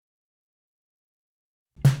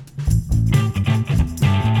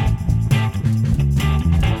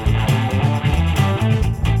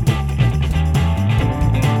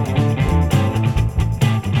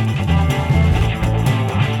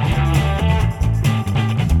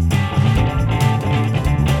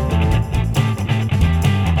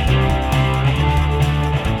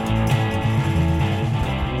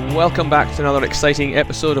welcome back to another exciting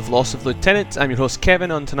episode of Loss of Lieutenant. I'm your host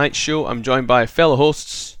Kevin. On tonight's show, I'm joined by fellow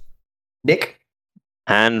hosts Nick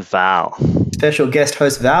and Val. Special guest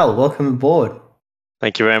host Val, welcome aboard.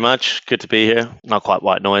 Thank you very much. Good to be here. Not quite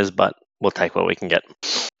white noise, but we'll take what we can get.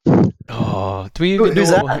 Oh, do we even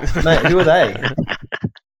Who's know? that? Mate, who are they?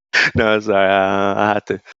 No, sorry, I had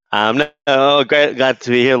to. Glad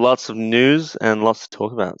to be here. Lots of news and lots to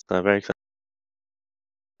talk about. So very excited.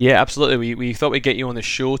 Yeah, absolutely. We thought we'd get you on the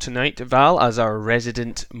show tonight, Val, as our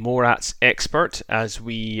resident Morats expert, as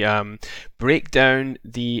we break down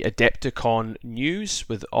the Adepticon news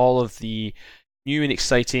with all of the new and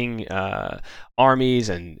exciting armies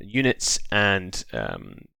and units and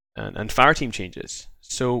fireteam changes.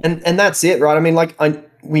 So and that's it, right? I mean,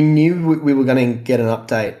 we knew we were going to get an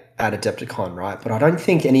update at Adepticon, right? But I don't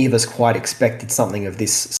think any of us quite expected something of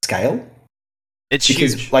this scale. It's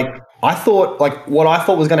because, huge. what I thought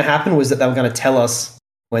was going to happen was that they were going to tell us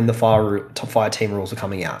when the fire team rules are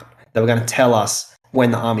coming out. They were going to tell us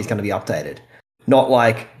when the army's going to be updated. Not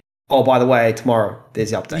like, oh, by the way, tomorrow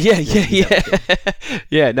there's the update. Yeah.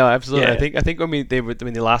 Yeah, no, absolutely. Yeah. I think when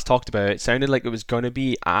they last talked about it, it sounded like it was going to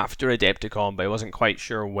be after Adepticon, but I wasn't quite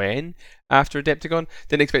sure when after Adepticon.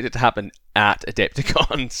 Didn't expect it to happen at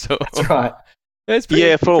Adepticon. So That's right.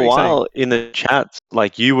 For a while in the chats,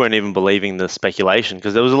 you weren't even believing the speculation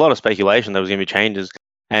because there was a lot of speculation there was going to be changes.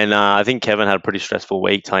 And I think Kevin had a pretty stressful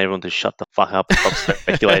week telling everyone to shut the fuck up and stop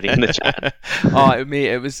speculating in the chat. Oh, mate,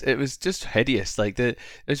 it was just hideous.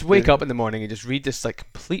 Just wake up in the morning and just read this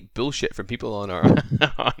complete bullshit from people on our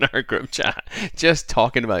on our group chat, just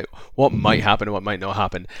talking about what might happen and what might not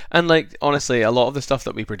happen. And honestly, a lot of the stuff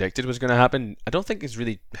that we predicted was going to happen, I don't think it's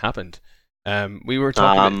really happened. We were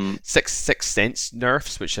talking about sixth sense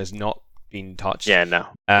nerfs, which has not been touched. Yeah, no,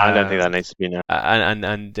 I don't think that needs to be nerfed.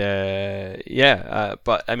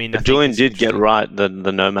 But I mean, Julian did get right the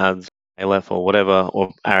Nomads, Aleph or whatever,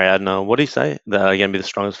 or Ariadne. What did he say? That are going to be the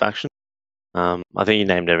strongest faction. I think he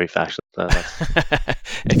named every faction. So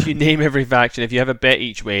if you name every faction, if you have a bet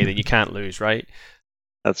each way, then you can't lose, right?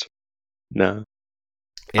 That's no.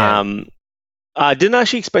 Yeah. I didn't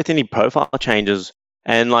actually expect any profile changes.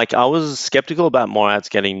 And I was skeptical about Morats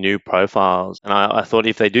getting new profiles, and I thought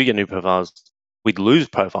if they do get new profiles, we'd lose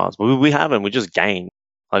profiles. But we haven't. We just gained.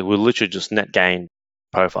 We literally just net gained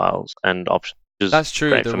profiles and options. That's true.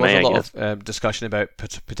 There was a lot of discussion about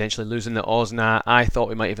potentially losing the Osnat. I thought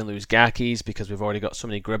we might even lose Gakis because we've already got so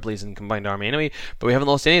many Gribblies in Combined Army anyway. But we haven't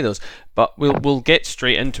lost any of those. But we'll get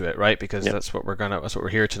straight into it, right? Because that's what we're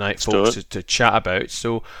here tonight, folks, to chat about.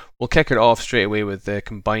 So we'll kick it off straight away with the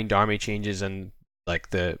Combined Army changes and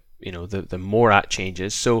the Morat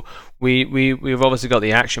changes. So we've obviously got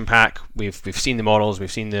the action pack. We've seen the models. We've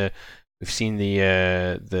seen the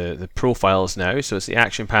profiles now. So it's the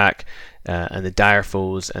action pack and the Dire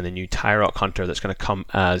Foes and the new Tyrock Hunter that's going to come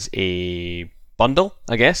as a bundle,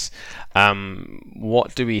 I guess.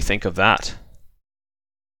 What do we think of that?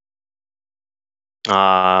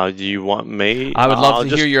 Do you want me? I would love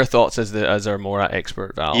to hear your thoughts as our Morat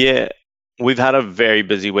expert, Val. Yeah. We've had a very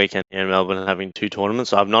busy weekend here in Melbourne having 2 tournaments,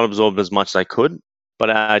 so I've not absorbed as much as I could. But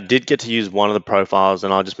I did get to use one of the profiles,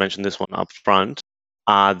 and I'll just mention this one up front.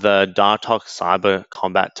 The Dartok Cyber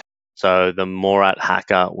Combat team, so the Morat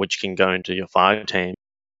Hacker, which can go into your fire team.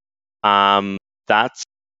 That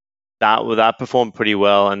performed pretty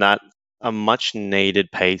well, and that a much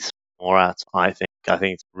needed piece for Morats, I think. I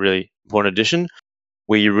think it's a really important addition.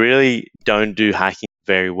 We really don't do hacking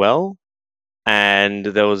very well. And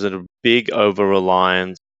there was a big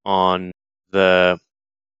over-reliance on the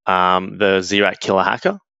Zerat Killer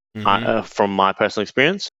Hacker, from my personal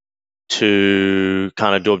experience, to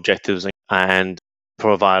kind of do objectives and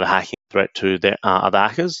provide a hacking threat to the other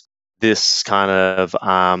hackers. This kind of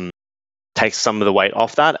takes some of the weight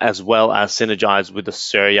off that, as well as synergize with the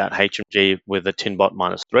Suryat HMG with the Tinbot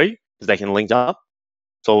 -3, because they can link up.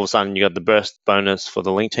 So all of a sudden you got the burst bonus for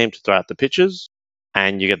the link team to throw out the pitches,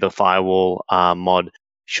 and you get the firewall mod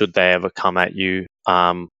should they ever come at you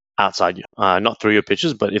outside you, not through your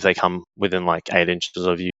pitches, but if they come within 8 inches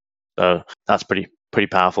of you. So that's pretty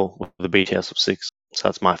powerful with the BTS of 6. So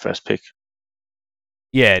that's my first pick.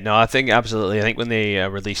 Yeah, no, I think absolutely. I think when they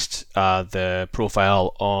released the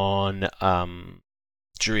profile on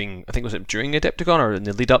during Adepticon or in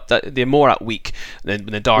the lead up, that the Morat week, then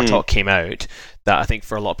when the Dartok came out, that I think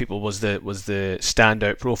for a lot of people was the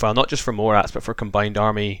standout profile, not just for Morats but for Combined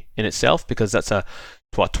Army in itself, because that's a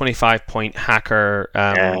 25-point hacker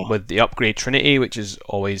with the upgrade Trinity, which is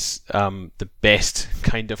always the best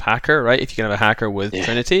kind of hacker, right? If you can have a hacker with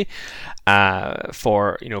Trinity,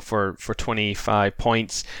 for 25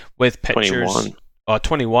 points with pictures. 21.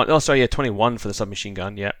 21. Oh, sorry, yeah, 21 for the submachine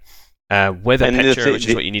gun. Yeah, with a And picture, which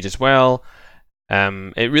is what you need as well.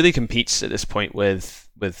 It really competes at this point with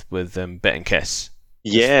Bit and Kiss.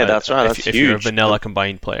 Yeah, that's right. That's if huge. you're a vanilla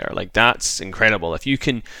combined player, like that's incredible. If you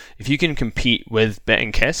can compete with Bit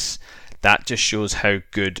and Kiss, that just shows how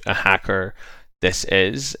good a hacker this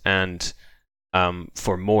is. And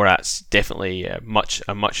for Morats, definitely a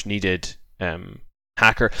much needed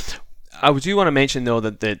hacker. I do want to mention though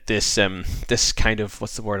that this kind of,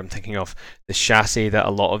 what's the word I'm thinking of, the chassis that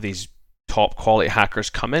a lot of these top quality hackers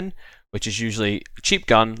come in, which is usually a cheap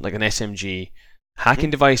gun like an SMG, hacking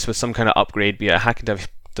device with some kind of upgrade, be it a hacking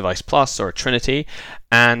device plus or a Trinity,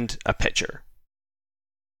 and a pitcher,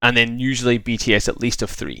 and then usually BTS at least of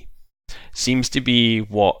 3 seems to be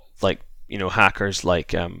what, like, hackers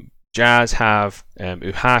like Jazz have,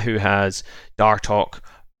 Uhahu has, Dartok,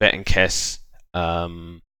 Bit and Kiss,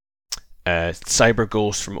 Cyber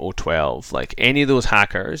Ghost from O12, like any of those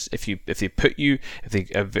hackers, if they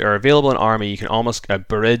are available in Army, you can almost,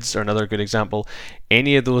 Burids are another good example.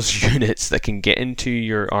 Any of those units that can get into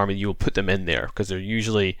your army, you'll put them in there because they're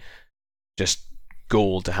usually just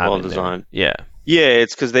gold to have Well in designed. there. Yeah,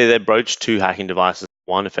 it's because they broach 2 hacking devices in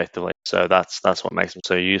one effectively, so that's what makes them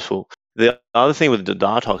so useful. The other thing with the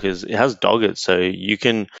Dartok is it has dogged, so you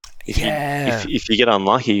can, if you get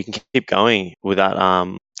unlucky, you can keep going with that.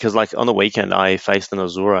 Because like on the weekend, I faced an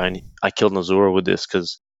Azura and I killed an Azura with this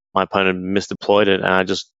because my opponent misdeployed it, and I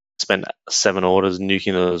just spent 7 orders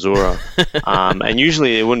nuking the Azura. And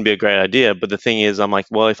usually it wouldn't be a great idea, but the thing is, I'm like,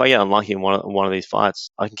 well, if I get unlucky in one of these fights,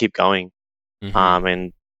 I can keep going.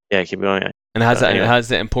 And yeah, keep going. And it has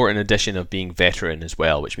the important addition of being veteran as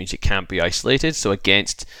well, which means it can't be isolated. So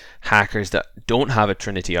against hackers that don't have a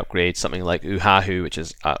Trinity upgrade, something like Uhahu, which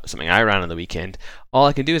is something I ran on the weekend, all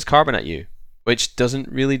I can do is carbon at you, which doesn't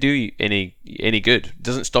really do any good. It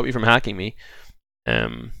doesn't stop you from hacking me.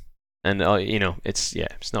 And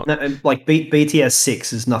it's not. No, like BTS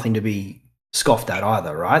 6 is nothing to be scoffed at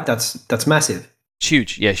either, right? That's massive. It's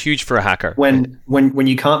huge, yeah, huge for a hacker. When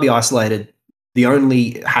you can't be isolated, the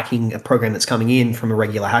only hacking program that's coming in from a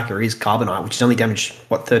regular hacker is Carbonite, which is only damage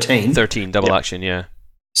 13. 13 double action, yeah.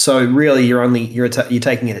 So really, you're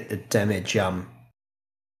taking it at damage 7.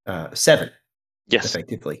 Yes,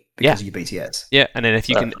 effectively because of your BTS. Yeah, and then if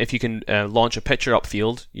you can launch a pitcher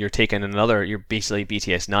upfield, you're basically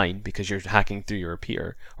BTS 9 because you're hacking through your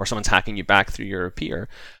repeater, or someone's hacking you back through your repeater.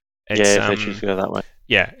 If they choose to go that way.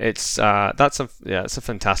 Yeah, it's a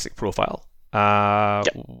fantastic profile.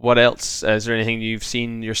 What else? Is there anything you've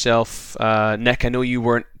seen yourself, Nick? I know you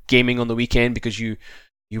weren't gaming on the weekend because you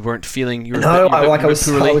weren't feeling. I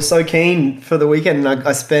was so keen for the weekend, and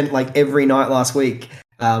I spent like every night last week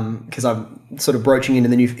because I'm sort of broaching into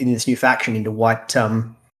this new faction into White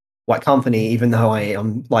Company, even though I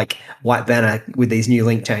am like White Banner with these new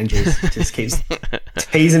link changes. It just keeps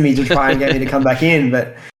teasing me to try and get me to come back in,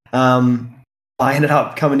 but I ended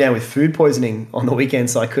up coming down with food poisoning on the weekend,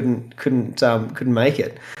 so I couldn't make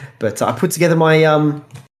it. But I put together my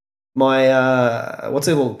what's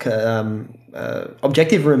it called,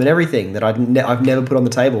 objective room and everything that I've never put on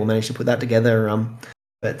the table. Managed to put that together.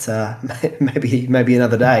 But maybe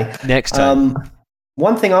another day. Next time.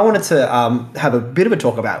 One thing I wanted to have a bit of a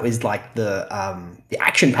talk about is like the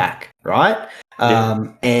action pack, right?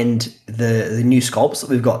 And the new sculpts that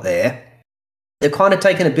we've got there. They've kind of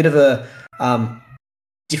taken a bit of a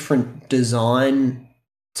different design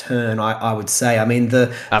turn, I would say. I mean,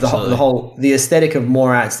 the aesthetic of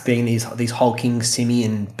Morats being these hulking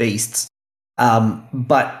simian beasts,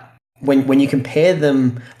 but when you compare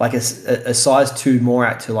them like a size 2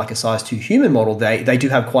 Morat to like a size 2 human model, they do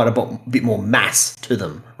have quite a bit more mass to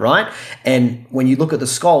them, right? And when you look at the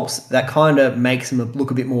sculpts, that kind of makes them look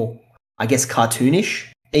a bit more, I guess,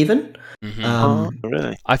 cartoonish even. Mm-hmm.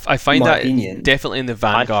 Really? I find that definitely in the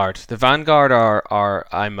Vanguard. The Vanguard are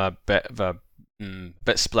I'm a bit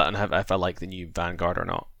split on if I like the new Vanguard or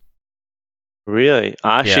not. Really?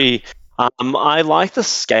 Actually, I like the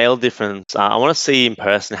scale difference. I want to see in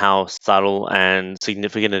person how subtle and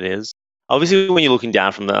significant it is. Obviously, when you're looking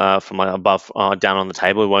down from like above down on the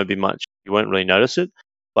table, it won't be much. You won't really notice it.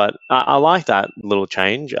 But I like that little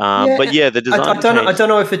change. But yeah, the design. I don't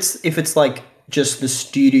know if it's like just the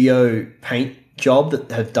studio paint job that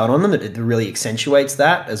have done on them that it really accentuates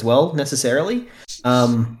that as well necessarily.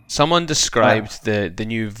 Someone described the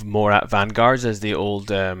new Morat Vanguards as the old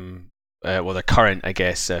the current, I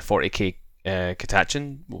guess, 40k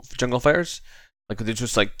Katachan jungle fighters. Like they're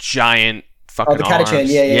just like giant fucking the arms. Katachan,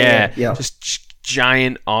 yeah. Just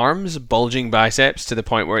giant arms, bulging biceps to the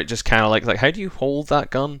point where it just kind of like how do you hold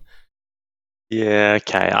that gun? Yeah,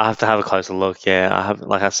 okay. I have to have a closer look. Yeah, I have.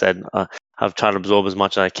 Like I said, I I've tried to absorb as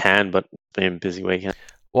much as I can, but it's been a busy weekend.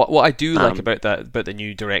 What I do like about the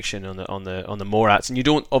new direction on the Morats, and you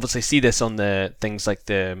don't obviously see this on the things like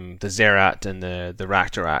the Zerat and the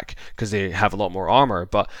Raktarak because they have a lot more armor,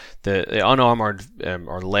 but the unarmored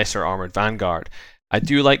or lesser armored Vanguard, I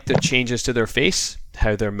do like the changes to their face,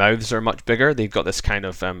 how their mouths are much bigger. They've got this kind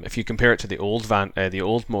of if you compare it to the old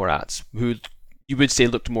Morats, who you would say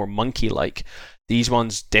looked more monkey-like. These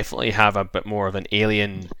ones definitely have a bit more of an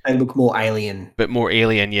alien. They look more alien. Bit more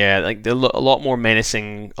alien, yeah. Like they look a lot more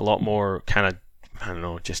menacing, a lot more kind of, I don't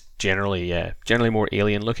know, just generally more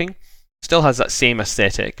alien looking. Still has that same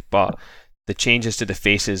aesthetic, but the changes to the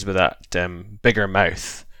faces with that bigger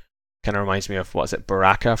mouth kind of reminds me of, what is it,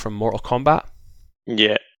 Baraka from Mortal Kombat?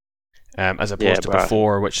 Yeah. As opposed to Baraka.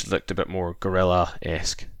 before, which looked a bit more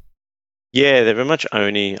gorilla-esque. Yeah, they're very much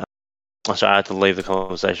Oni. Sorry, I had to leave the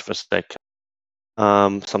conversation for a sec.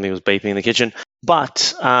 Something was beeping in the kitchen.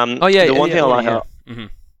 But the one thing I like,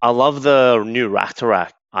 I love the new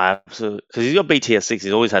Raktarak. I absolutely, because he's got BTS 6.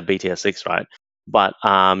 He's always had BTS 6, right? But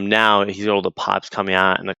now he's got all the pipes coming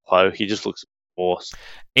out and the cloak. He just looks awesome.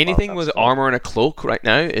 Anything with armor and a cloak right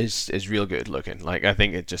now is real good looking. Like, I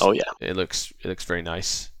think it just it looks very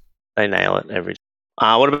nice. They nail it every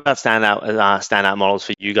time. What about standout models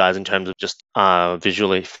for you guys in terms of just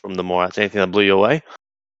visually from the Morats? Anything that blew you away?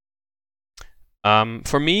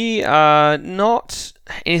 For me, not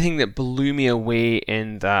anything that blew me away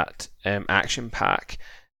in that action pack.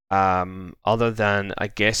 Other than, I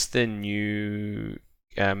guess, the new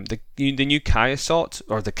Kaiosot,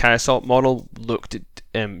 or the Kaiosot model looked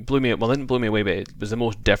blew me. Well, it didn't blow me away, but it was the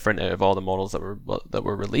most different out of all the models that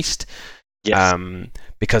were released. Yes.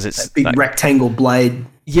 Because it's that big rectangle blade.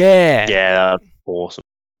 Yeah. Yeah, that's awesome.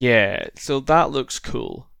 Yeah, so that looks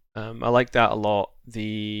cool. I like that a lot.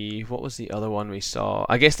 What was the other one we saw?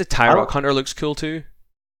 I guess the Tyrock Hunter looks cool too.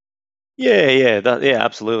 Yeah,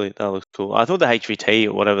 absolutely. That looks cool. I thought the HVT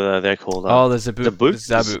or whatever they're called. The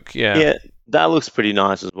Zabuk, yeah. Yeah, that looks pretty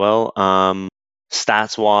nice as well.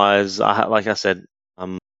 Stats wise, like I said,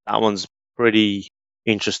 that one's pretty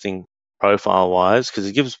interesting profile wise because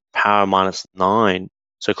it gives power -9,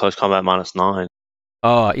 so close combat -9.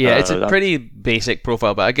 Oh yeah, it's a pretty basic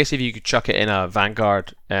profile, but I guess if you could chuck it in a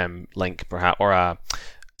Vanguard link, perhaps, or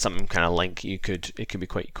something kind of link, it could be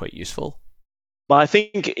quite useful. But I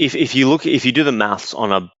think if you do the maths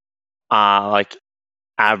on a like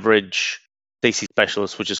average DC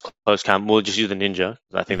specialist, which is close combat, we'll just use the ninja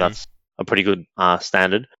because I think that's a pretty good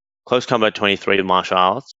standard. Close combat 23 with martial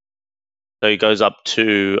arts, so it goes up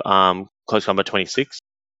to close combat 26.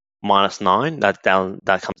 -9, that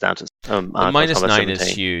comes down to the -9 is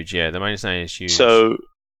huge. Yeah, the -9 is huge. So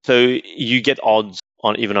you get odds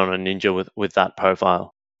even on a ninja with that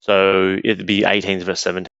profile. So it'd be 18s versus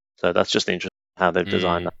 17. So that's just interesting how they've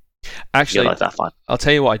designed that. Actually, like that fight. I'll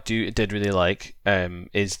tell you what I did really like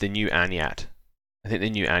is the new Anyat. I think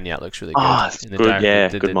the new Anyat looks really good. It's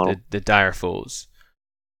good. Good model. The Dire Foes.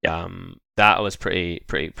 Yeah. That was pretty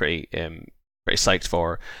psyched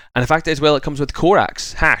for. And the fact as well, it comes with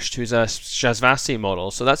Korax Hashed, who's a Shazvasti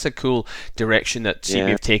model, so that's a cool direction that CB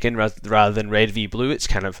have taken rather than Red v Blue. It's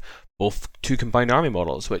kind of both two combined army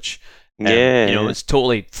models, which it's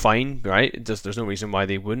totally fine, right? There's no reason why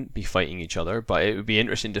they wouldn't be fighting each other, but it would be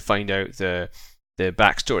interesting to find out the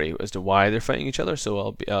backstory as to why they're fighting each other.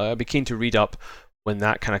 So I'll be keen to read up when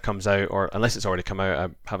that kind of comes out, or unless it's already come out,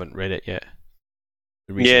 I haven't read it yet.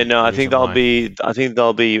 I think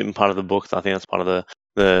they'll be in part of the book. I think that's part of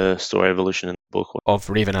the story evolution in the book of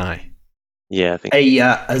Raven Eye. Yeah, I think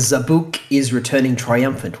a Zabuk is returning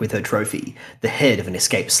triumphant with her trophy, the head of an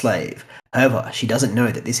escaped slave. However, she doesn't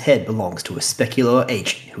know that this head belongs to a specular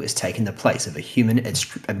agent who has taken the place of a human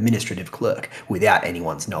administrative clerk without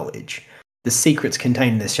anyone's knowledge. The secrets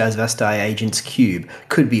contained in the Shazvasti agent's cube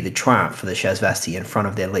could be the triumph for the Shazvasti in front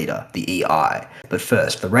of their leader, the EI. But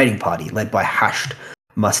first, the raiding party, led by Hashed,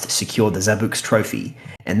 must secure the Zabuk's trophy,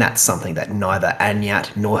 and that's something that neither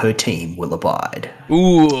Anyat nor her team will abide.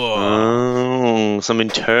 Ooh, some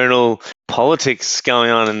internal politics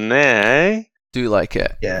going on in there, eh? Do like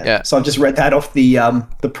it. Yeah. So I've just read that off the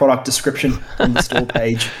product description on the store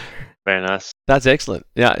page. Very nice. That's excellent.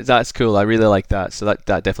 Yeah, that's cool. I really like that. So that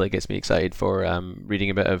definitely gets me excited for reading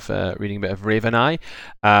a bit of Raven Eye.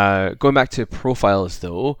 Going back to profiles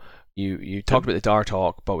though. You talked about the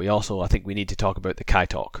Dartok, but I think we need to talk about the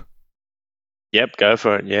Kaitok. Yep, go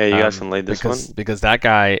for it. Yeah, you guys can lead this one. Because that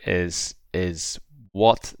guy is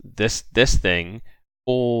what this thing,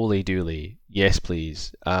 holy dooly. Yes,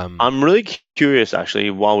 please. I'm really curious, actually,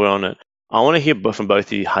 while we're on it. I want to hear from both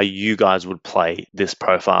of you how you guys would play this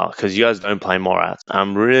profile, because you guys don't play Morats.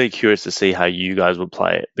 I'm really curious to see how you guys would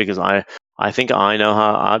play it, because I I think I know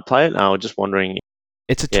how I'd play it. I was just wondering.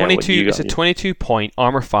 It's a Yeah, what 22. you It's a got. 22-point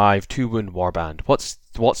armor 5 2-wound warband.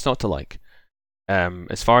 What's not to like?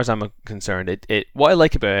 As far as I'm concerned, it what I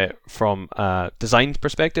like about it from a design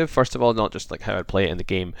perspective, first of all, not just like how I'd play it in the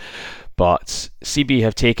game, but CB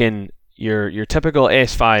have taken your typical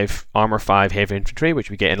S5 armor 5 heavy infantry,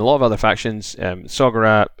 which we get in a lot of other factions.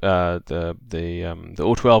 Sogarat, the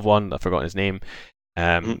O12 one, I've forgotten his name.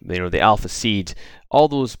 The Alpha Seed, all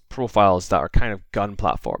those profiles that are kind of gun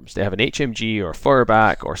platforms. They have an HMG or a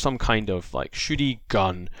Feuerback or some kind of like shooty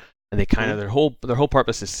gun, and they kind of their whole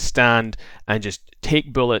purpose is to stand and just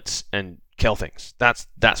take bullets and kill things. That's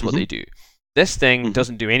what they do. This thing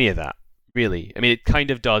doesn't do any of that, really. I mean, it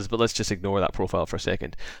kind of does, but let's just ignore that profile for a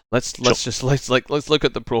second. Let's look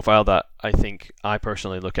at the profile that I think I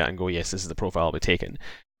personally look at and go, yes, this is the profile I'll be taking.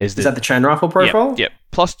 Is that the chain rifle profile? Yep.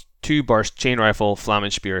 +2 burst, chain rifle, flaming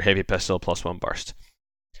spear, heavy pistol, +1 burst.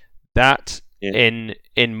 That in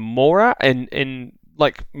Morat, in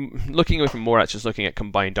like looking away from Morat, just looking at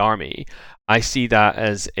combined army, I see that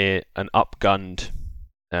as an upgunned,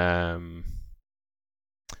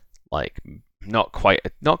 like not quite a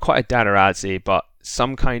Dadaradze, but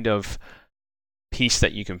some kind of piece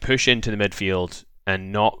that you can push into the midfield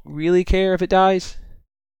and not really care if it dies.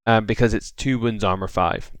 Because it's 2 wounds armor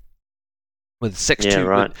 5 with 6-2.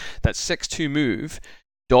 Right. That 6-2 move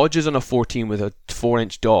dodges on a 14 with a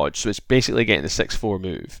 4-inch dodge, so it's basically getting the 6-4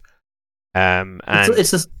 move. And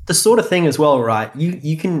it's the sort of thing as well, right?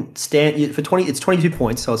 You can stand for 20. It's 22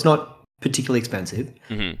 points, so it's not particularly expensive.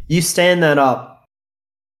 Mm-hmm. You stand that up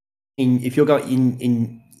if you're got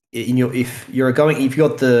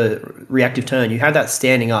the reactive turn, you have that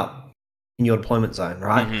standing up in your deployment zone,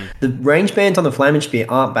 right? Mm-hmm. The range bands on the Flaming Spear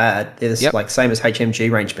aren't bad. They're like same as HMG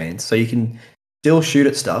range bands, so you can still shoot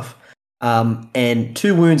at stuff. And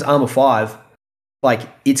 2 wounds armor 5, like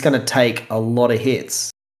it's going to take a lot of hits.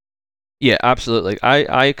 Yeah, absolutely.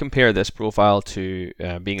 I compare this profile to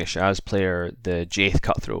being a Shaz player, the Jaith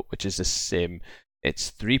Cutthroat, which is the same. It's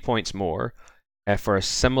 3 points more for a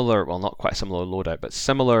similar, well, not quite a similar loadout, but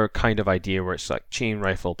similar kind of idea where it's like chain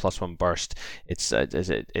rifle +1 burst. It's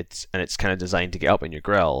kind of designed to get up in your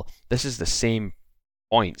grill. This is the same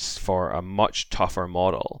points for a much tougher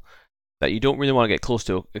model that you don't really want to get close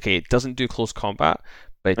to. Okay, it doesn't do close combat,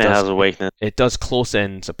 but it has a weakness. It does close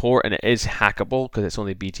in support, and it is hackable because it's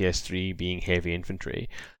only BTS 3 being heavy infantry.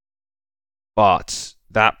 But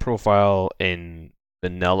that profile in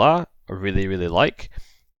vanilla, I really, really like.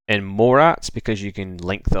 In Morats, because you can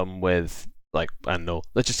link them with, like, I don't know,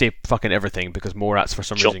 let's just say fucking everything, because Morats for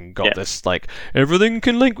some reason got this, like, everything's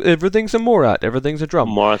a Morat, everything's a drum.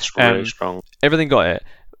 Morat's really strong. Everything got it.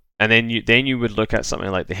 And then you would look at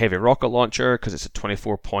something like the heavy rocket launcher, because it's a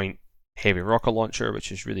 24-point heavy rocket launcher,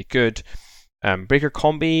 which is really good. Breaker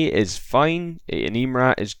Combi is fine. An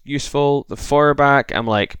Imrat is useful. The Feuerback, I'm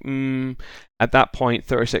like, at that point,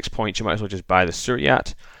 36 points, you might as well just buy the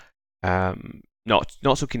Suryat.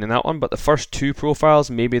 Not so keen on that one, but the first 2 profiles,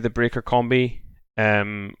 maybe the Breaker Combi,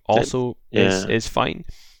 also is fine.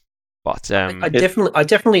 But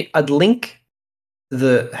I'd link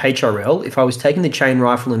the HRL. If I was taking the chain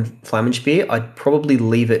rifle and Flaming Spear, I'd probably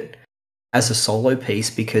leave it as a solo piece,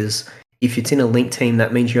 because if it's in a link team,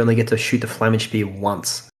 that means you only get to shoot the Flaming Spear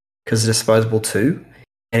once because it's disposable 2.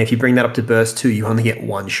 And if you bring that up to burst 2, you only get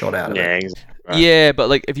 1 shot out of it. Exactly. Right. Yeah, but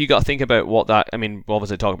like if you got to think about what that, I mean, we'll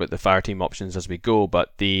obviously talk about the fire team options as we go,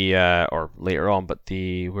 but or later on, but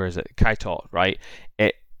where is it? Kaitot, right?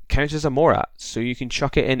 It counts as a Morat, so you can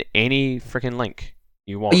chuck it in any freaking link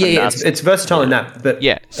you want. Yeah, it's versatile in that, but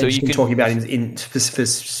so you can talk about in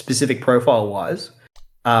specific profile wise.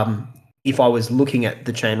 If I was looking at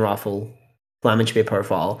the chain rifle Flaming Spear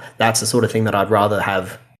profile, that's the sort of thing that I'd rather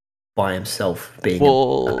have by himself being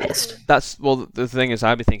a pest. The thing is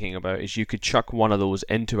I'd be thinking about is you could chuck one of those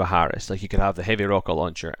into a Harris. Like you could have the heavy rocket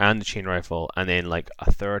launcher and the chain rifle and then like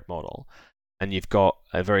a third model, and you've got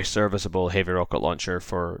a very serviceable heavy rocket launcher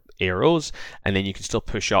for arrows, and then you can still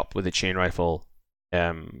push up with the chain rifle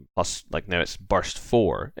plus, like, now it's burst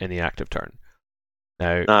 4 in the active turn.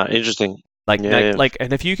 Now interesting. Like,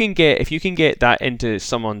 and if you can get that into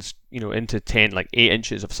someone's, into 10, like 8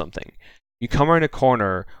 inches of something, you come around a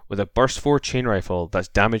corner with a burst 4 chain rifle that's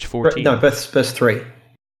damage 14. No, burst 3.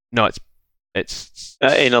 No, it's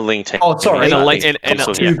in a link team. Oh, sorry. In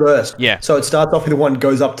a 2 burst. Yeah. So it starts off with 1,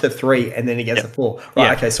 goes up to 3, and then it gets a 4. Right.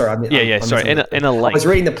 Yeah. Okay. Sorry. Sorry. In a link. I was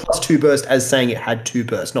reading the +2 burst as saying it had 2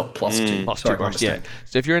 burst, not +2. +2 burst. Yeah.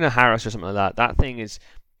 So if you're in a Harris or something like that thing is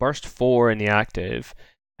burst 4 in the active,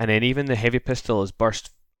 and then even the heavy pistol is burst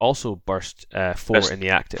 4 in the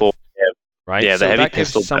active. 4. right? Yeah, the so heavy that gives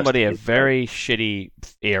pistol somebody a burst is very shitty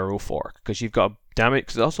arrow fork because you've got damage.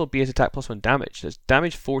 Because also BS attack plus 1 damage. There's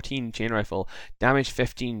damage 14 chain rifle, damage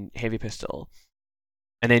 15 heavy pistol,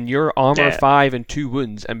 and then you're armor 5 and 2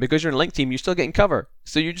 wounds. And because you're in a link team, you're still getting cover.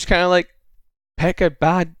 So you're just kind of like make a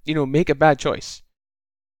bad choice.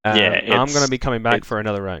 I'm going to be coming back for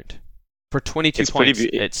another round. For 22 points,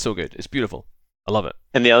 it's so good. It's beautiful. I love it.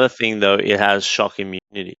 And the other thing, though, it has shock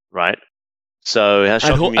immunity, right? So it has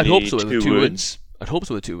shock immunity. I'd hope so with 2 wounds. I'd hope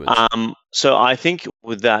so with 2 wounds. So I think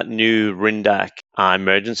with that new Rindak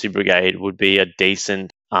emergency brigade would be a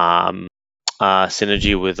decent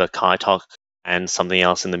synergy with a Kaitok and something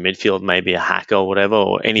else in the midfield, maybe a hacker or whatever,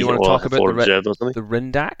 or anything. You want to talk about or something? The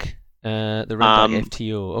Rindak? The Rindak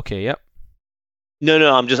FTO. Okay, yep.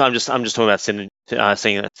 No. I'm just talking about seeing that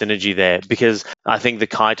synergy there, because I think the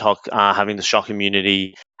Kaitok having the shock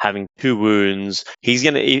immunity, having 2 wounds, he's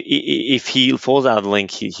gonna if he falls out of the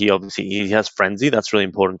link, he obviously has frenzy. That's really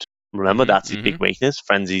important to remember. That's his big weakness.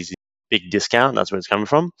 Frenzy's his big discount. That's where it's coming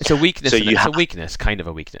from. It's a weakness. So it's a weakness, kind of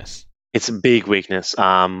a weakness. It's a big weakness.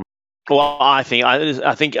 Well, I think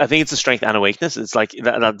it's a strength and a weakness. It's like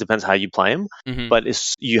that depends how you play him, but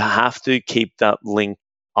you have to keep that link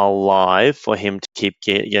alive for him to keep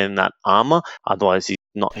getting that armor. Otherwise, he's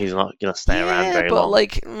not going to stay around very long.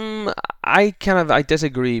 But I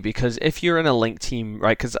disagree, because if you're in a link team,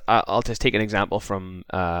 right? Because I'll just take an example from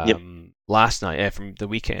last night, from the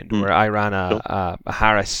weekend, where I ran a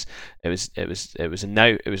Harris. It was a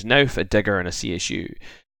Nauf, a Digger, and a CSU.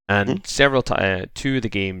 And several 2 of the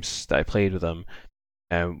games that I played with them,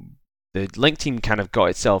 the link team kind of got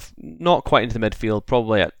itself not quite into the midfield,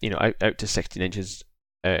 probably at out to 16 inches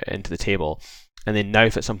into the table, and then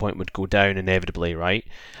Nauf at some point would go down inevitably, right?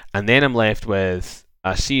 And then I'm left with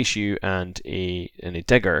a CSU and a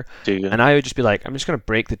Digger, and I would just be like, I'm just going to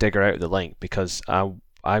break the Digger out of the link, because I'm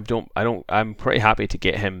pretty happy to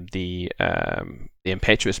get him the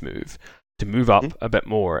impetuous move to move up a bit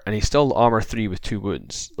more, and he's still armor 3 with 2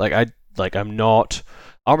 wounds. I'm not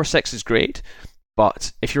armor 6 is great,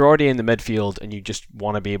 but if you're already in the midfield and you just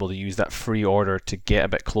want to be able to use that free order to get a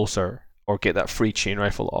bit closer or get that free chain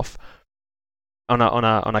rifle off on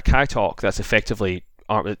a Kaitok that's effectively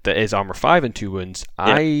that is armor 5 and 2 wounds,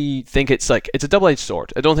 I think it's a double-edged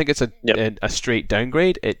sword. I don't think it's a straight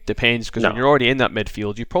downgrade. It depends, because when you're already in that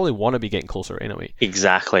midfield, you probably want to be getting closer anyway.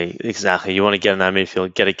 Exactly. You want to get in that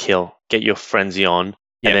midfield, get a kill, get your frenzy on,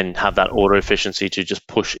 and then have that auto efficiency to just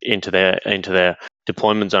push into their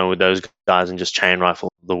deployment zone with those guys and just chain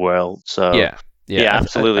rifle the world. So yeah,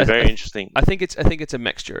 absolutely, very interesting. I think it's a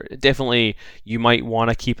mixture. Definitely, you might want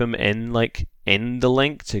to keep him in the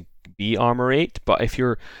link to be armor 8, but if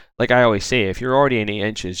you're, like I always say, if you're already in 8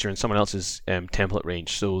 inches, you're in someone else's template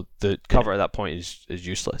range, so the cover at that point is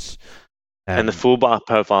useless. And the full bar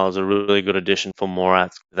profile is a really good addition for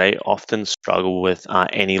Morats. They often struggle with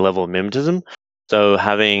any level of mimetism, so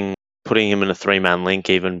putting him in a 3-man link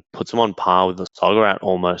even puts him on par with the Soggerat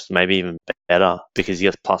almost, maybe even better, because he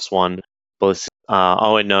gets +1 bullets.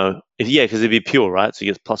 Because it'd be pure, right? So he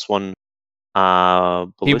gets +1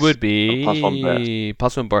 he would be +1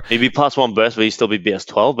 burst. He'd be +1 burst, but he'd still be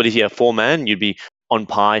BS12. But if you have 4-man, you'd be on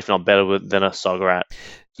par, if not better, than a Soggerat.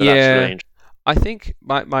 So that's really interesting. I think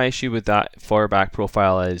my issue with that fireback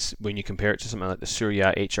profile is when you compare it to something like the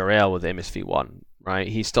Surya HRL with MSV1, right?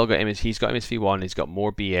 He's got MSV1. He's got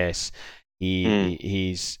more BS.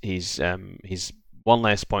 He's 1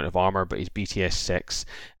 less point of armor, but he's BTS 6,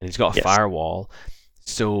 and he's got a firewall.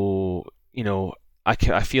 So I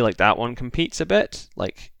feel like that one competes a bit.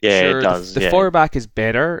 It does. The fireback is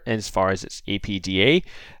better as far as its APDA,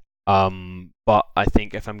 but I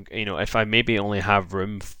think if I maybe only have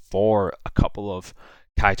room for a couple of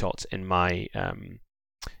Kaitots in my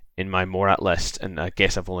Morat list, and I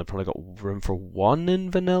guess I've only probably got room for 1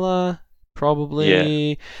 in vanilla,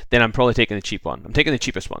 probably. Then I'm probably taking the cheap one. I'm taking the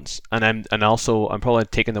cheapest ones, and I'm probably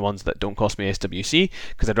taking the ones that don't cost me SWC,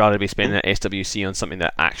 because I'd rather be spending that SWC on something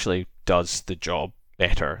that actually does the job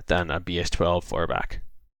better than a BS12 fireback.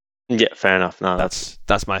 Yeah, fair enough. No,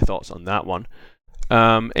 that's my thoughts on that one.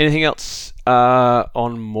 Anything else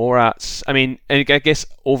on Morats? I mean, I guess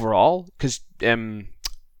overall, because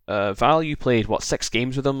Val, you played 6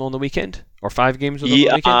 games with them on the weekend, or 5 games with them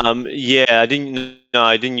on the weekend?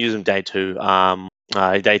 I didn't use them day 2.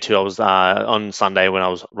 Day 2, I was on Sunday when I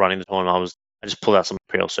was running the tournament. I just pulled out some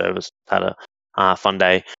Imperial service, had a fun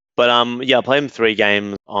day. But I played them 3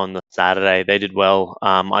 games on the Saturday. They did well.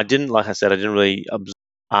 I didn't really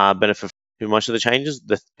benefit too much of the changes.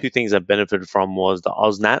 The 2 things I benefited from was the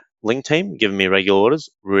OzNat link team giving me regular orders,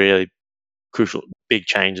 really crucial, big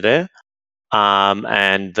change there.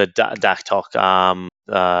 And the Daktok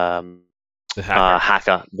The hacker.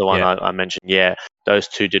 Hacker, the one Yeah. I mentioned. Yeah, those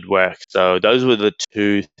two did work. So those were the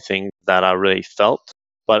two things that I really felt.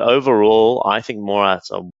 But overall, I think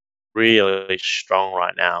Morats are really strong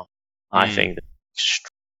right now. I think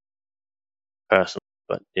personally,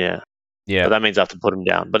 but yeah. Yeah. But that means I have to put them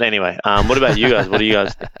down. But anyway, what about you guys? What do you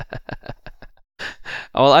guys think?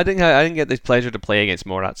 Well, I didn't get the pleasure to play against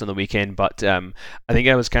Morats on the weekend, but I think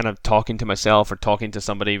I was kind of talking to myself or talking to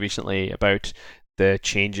somebody recently about the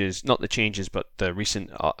changes, not the changes, but the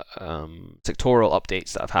recent sectoral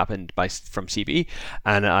updates that have happened from CB,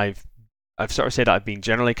 and I've sort of said I've been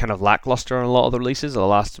generally kind of lackluster on a lot of the releases. The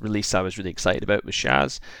last release I was really excited about was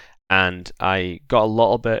Shaz, and I got a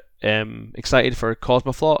little bit excited for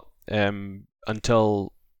Cosmoflot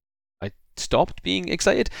until I stopped being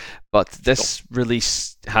excited. But this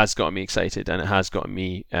release has gotten me excited, and it has gotten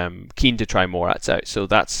me keen to try Morats out. So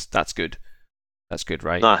that's good. That's good,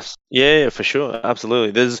 right? Nice. Yeah, for sure.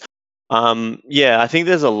 Absolutely. There's, I think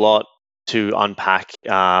there's a lot to unpack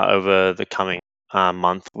over the coming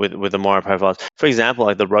month with the Mora profiles. For example,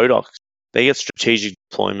 like the Rhodoks, they get strategic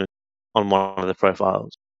deployment on one of the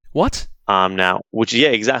profiles. What? Now, which yeah,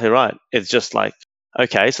 exactly right. It's just like,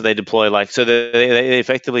 okay, so they deploy they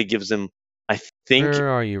effectively gives them, I think, where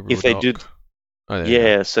are you, if they do,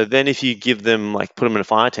 so then if you give them, like, put them in a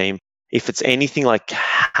fire team, if it's anything like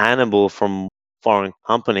Hannibal from Foreign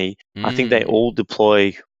Company, I think they all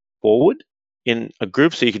deploy forward in a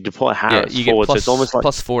group, so you could deploy Harris forward. So it's almost like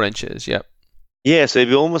plus 4 inches. Yep. Yeah, so it'd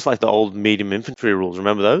be almost like the old medium infantry rules.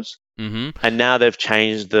 Remember those? Mm-hmm. And now they've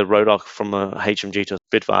changed the Rhodok from a HMG to a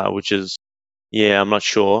Spitfire, which is, I'm not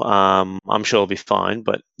sure. I'm sure it'll be fine,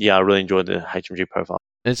 but yeah, I really enjoyed the HMG profile.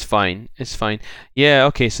 It's fine. Yeah,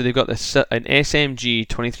 okay, so they've got an SMG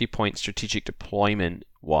 23-point strategic deployment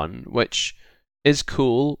one, which is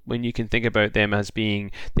cool when you can think about them as being.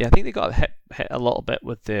 I think they got hit a little bit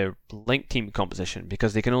with their link team composition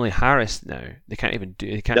because they can only harass now. They can't even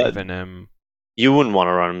You wouldn't want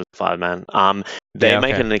to run them as 5-man. They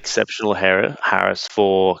make an exceptional harass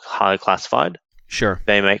for highly classified. Sure.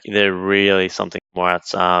 They're really something more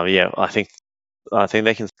outside. I think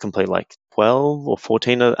they can complete like 12 or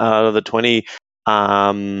 14 out of the 20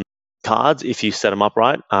 cards if you set them up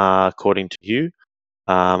right, according to you.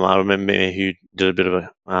 I remember who did a bit of a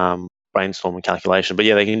brainstorming calculation, but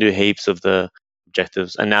yeah, they can do heaps of the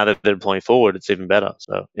objectives, and now that they're deploying forward, it's even better.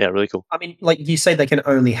 So yeah, really cool. I mean, like you say, they can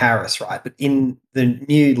only harass, right? But in the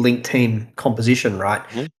new link team composition, right,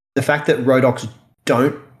 the fact that Rhodoks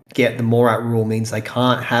don't get the Morat rule means they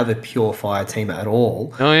can't have a pure fire team at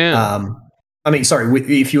all. Oh yeah. I mean, sorry,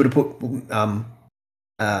 if you were to put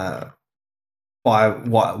fire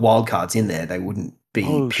wildcards in there, they wouldn't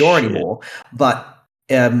be pure anymore. But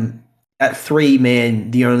at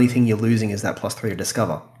 3-man, the only thing you're losing is that +3 to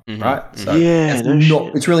discover, right? So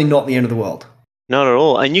it's really not the end of the world. Not at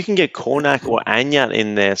all. And you can get Kornak or Anyat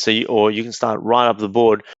in there, or you can start right up the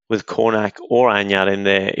board with Kornak or Anyat in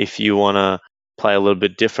there if you want to play a little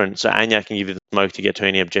bit different. So Anyat can give you the smoke to get to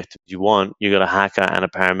any objectives you want. You got a hacker and a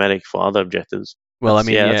paramedic for other objectives. Well, I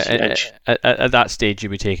mean, at that stage, you'd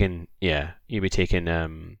be taking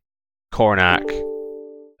Kornak,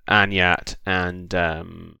 Anyat, and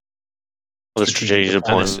the strategic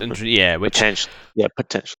deployment.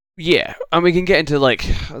 Potentially. Yeah, and we can get into like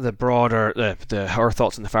the broader our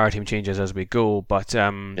thoughts on the fire team changes as we go. But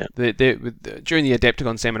during the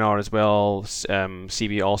Adepticon seminar as well,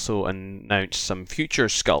 CB also announced some future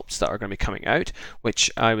sculpts that are going to be coming out,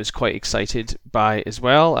 which I was quite excited by as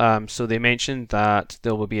well. So they mentioned that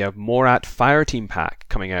there will be a Morat fire team pack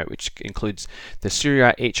coming out, which includes the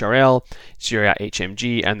Suryat HRL, Suryat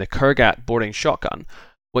HMG, and the Kurgat boarding shotgun.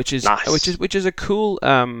 Which is a cool.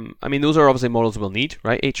 I mean, those are obviously models we'll need,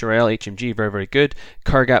 right? HRL, HMG, very very good.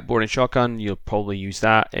 Kurgat boarding shotgun, you'll probably use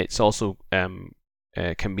that. It's also can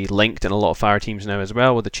be linked in a lot of fire teams now as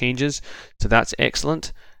well with the changes, so that's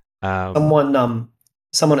excellent. Someone at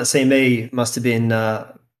CME must have been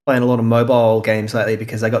playing a lot of mobile games lately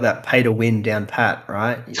because they got that pay to win down pat,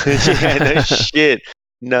 right? Yeah, no shit.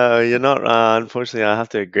 No, you're not. Unfortunately, I have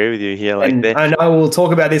to agree with you here. I know we'll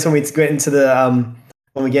talk about this when we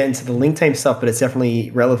get into the link team stuff, but it's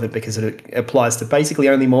definitely relevant because it applies to basically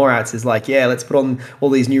only Morats. Is like, let's put on all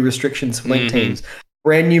these new restrictions for link teams.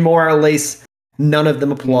 Brand new Morat release, none of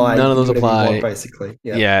them apply. None of those apply, basically.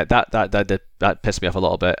 Yeah, that pissed me off a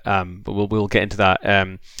little bit. But we'll get into that.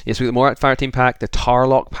 Yes, we got the Morat fire team pack, the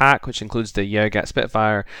Tarlock pack, which includes the Yergat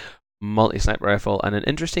Spitfire, multi-sniper rifle, and an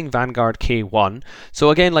interesting Vanguard K1. So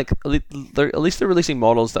again, like at least they're releasing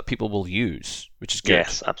models that people will use, which is good.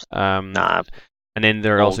 Yes, absolutely. And then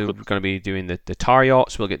they're Oh, also good. going to be doing the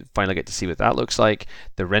Tariots. We'll finally get to see what that looks like.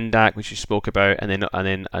 The Rendak, which you spoke about, and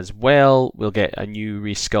then as well, we'll get a new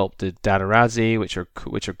resculpted Dadarazi, which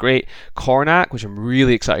are great. Kornak, which I'm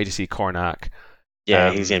really excited to see Kornak.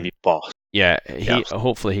 Yeah, he's gonna be boss. Yeah, Yeah.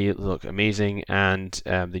 hopefully he look amazing, and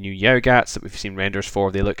the new Yaogats that we've seen renders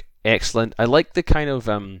for, they look excellent. I like the kind of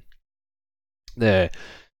the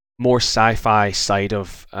more sci-fi side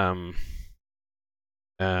of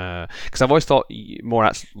because I've always thought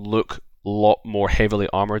Morats look a lot more heavily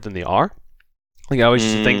armored than they are. Like I always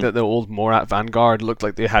used to think that the old Morat Vanguard looked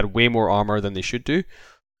like they had way more armor than they should do.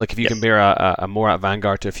 Like if you compare a Morat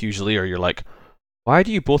Vanguard to a Fusilier, you're like, why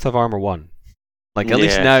do you both have armor 1? Like at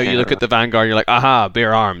least now you look at the Vanguard, you're like, aha,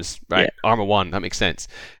 bare arms, right? Yeah. Armor 1, that makes sense.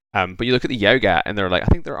 But you look at the Yaogat and they're like, I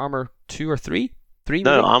think they're armor 2 or 3. 3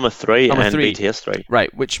 no, maybe? armor 3 armor and 3. BTS 3.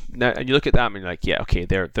 Right, which now and you look at that and you're like, yeah, okay,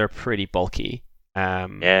 they're pretty bulky. They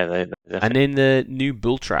and then the new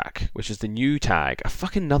Bull Track, which is the new tag, a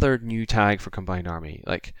fucking another new tag for Combined Army.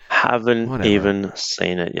 Like, haven't even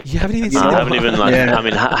seen it yet. You haven't even seen it. Haven't even I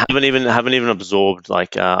mean, haven't even absorbed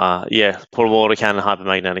portable autocannon,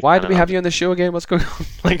 hypermagnetic. Why do we have you on the show again? What's going on?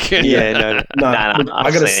 Like, no.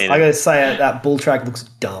 I gotta say that Bull Track looks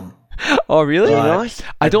dumb. Oh really? Right.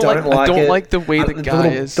 I don't like the way the guy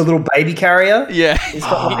is. The little baby carrier. Yeah, he's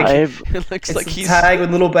got it looks like he's tag with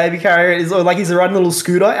little baby carrier. It's like he's riding a little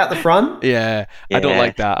scooter out the front. Yeah, I don't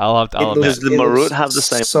like that. Does the Marut have the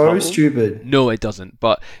same? So problem? Stupid. No, it doesn't.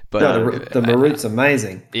 But no, the Marut's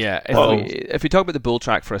amazing. Yeah, if we talk about the Bull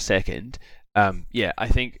Track for a second, I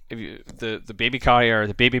think the baby carrier,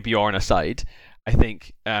 the baby Bjorn aside, I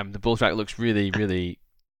think the Bull Track looks really, really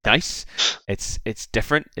nice. It's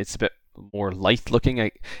different. It's a bit more lithe looking.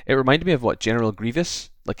 It reminded me of General Grievous.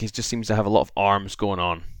 Like he just seems to have a lot of arms going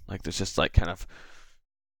on. Like there's just like kind of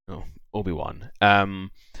Obi-Wan.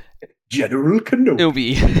 General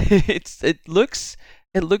Kenobi.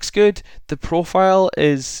 it looks good. The profile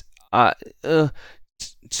is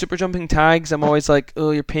super jumping tags. I'm always like,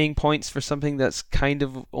 oh, you're paying points for something that's kind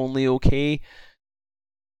of only okay.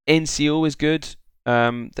 NCO is good.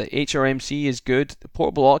 The HRMC is good. The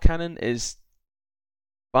portable autocannon is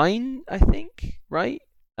fine, I think. Right?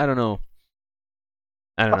 I don't know.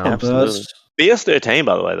 Absolutely. BS13,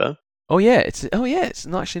 by the way, though. Oh yeah, it's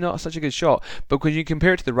not actually not such a good shot. But when you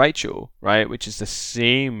compare it to the Raichu, right, which is the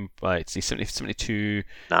same, like it's the 72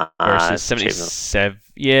 versus 77.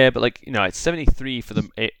 Yeah, but it's 73 for the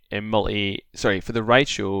for the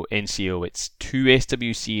Raichu NCO. It's 2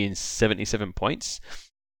 SWC and 77 points.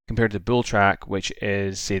 Compared to the Bull Track, which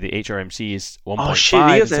is, say, the HRMC is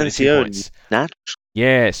 1.5 and 72 points.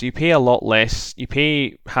 Yeah, so you pay a lot less. You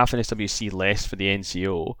pay half an SWC less for the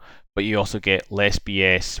NCO, but you also get less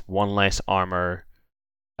BS, 1 less armor.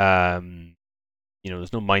 There's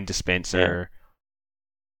no Mind Dispenser.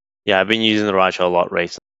 Yeah, I've been using the Raichu a lot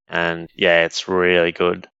recently, and yeah, it's really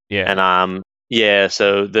good. Yeah, and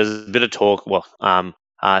so there's a bit of talk. Well,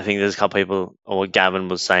 I think there's a couple people, or Gavin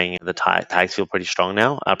was saying the tags feel pretty strong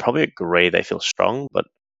now. I probably agree they feel strong, but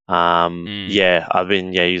I've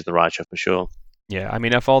been using the Raichu for sure. Yeah, I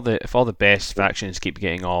mean if all the best factions keep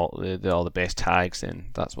getting all the best tags, then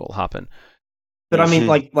that's what will happen. But I mean,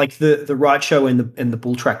 like the Raichu and the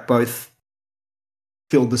Bull Track both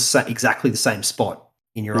fill exactly the same spot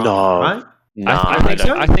in your army, right? No,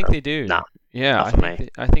 I think they do. No. Yeah,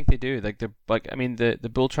 I think they do. The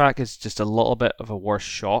Bull Track is just a little bit of a worse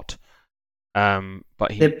shot. But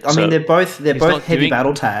they're both heavy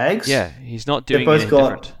battle tags. Yeah, he's not doing. They've both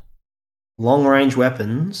got different. Long range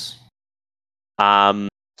weapons. So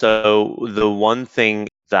the one thing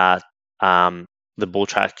that the Bull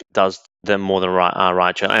Track does them more than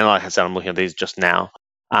Raichu, and like I said, I'm looking at these just now.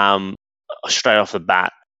 Straight off the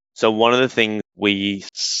bat. So one of the things we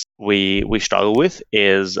struggle with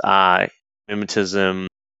is mimetism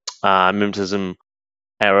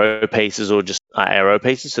arrow pieces or just arrow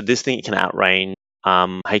pieces. So this thing can outrange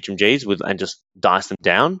HMGs and just dice them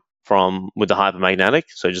down with the hypermagnetic.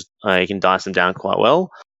 So just you can dice them down quite well.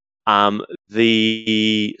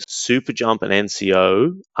 The super jump and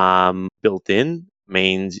NCO built in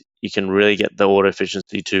means you can really get the auto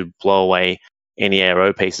efficiency to blow away any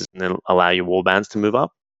arrow pieces and then allow your warbands to move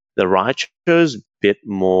up. The Raichu's a bit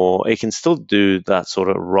more, it can still do that sort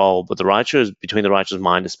of role, but between the Raichu's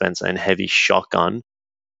Mind Dispenser and Heavy Shotgun,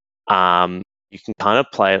 you can kind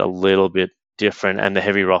of play it a little bit different, and the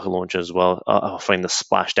Heavy Rocket Launcher as well, offering the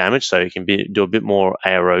splash damage, so you can do a bit more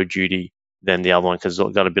ARO duty than the other one because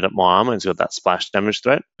it's got a bit more armor and it's got that splash damage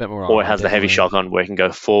threat. Or it has the Heavy Shotgun where it can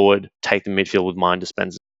go forward, take the midfield with Mind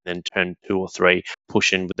Dispenser, then turn 2 or 3,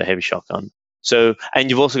 push in with the Heavy Shotgun. So, and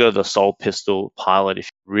you've also got the Assault Pistol Pilot if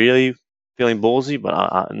you really feeling ballsy,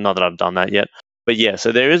 but not that I've done that yet. But yeah,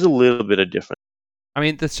 so there is a little bit of difference. I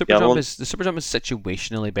mean, the super jump is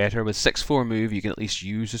situationally better. With 6-4 move, you can at least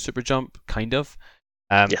use the super jump, kind of.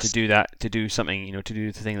 Yes. To do that, to do something, to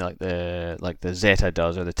do the thing like the Zeta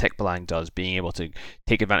does or the Tikbalang does, being able to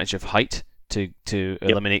take advantage of height to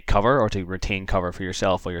eliminate cover or to retain cover for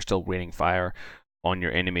yourself while you're still raining fire on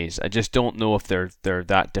your enemies. I just don't know if they're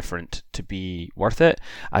that different to be worth it.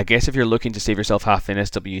 I guess if you're looking to save yourself half in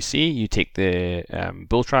SWC, you take the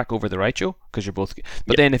Bull Track over the Raichu because you're both.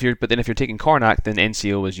 But then if you're taking Cornac, then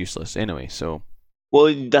NCO is useless anyway. So.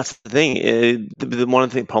 Well, that's the thing. One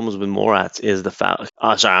of the problems with Morats is the fact.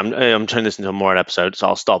 Sorry, I'm turning this into a Morat episode, so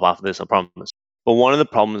I'll stop after this. I promise. But one of the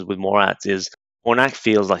problems with Morats is Cornac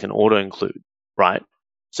feels like an auto include, right?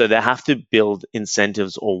 So they have to build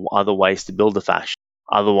incentives or other ways to build the faction.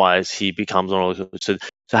 Otherwise, he becomes an auto include.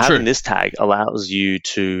 So having this tag allows you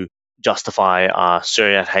to justify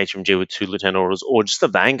Suryat HMG with 2 lieutenant orders or just a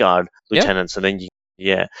Vanguard lieutenant. So then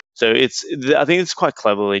So I think it's quite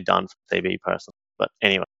cleverly done for CB personally. But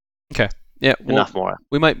anyway. Okay. Yeah. Well, enough more.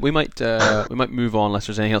 We might move on unless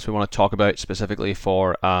there's anything else we want to talk about specifically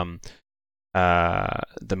for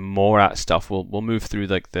the Morat stuff. We'll move through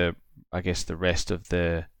like the rest of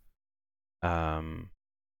the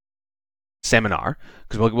seminar,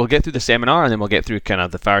 because we'll get through the seminar and then we'll get through kind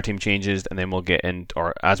of the fire team changes, and then we'll get in,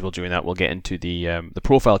 or as we're doing that, we'll get into the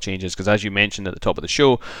profile changes, because as you mentioned at the top of the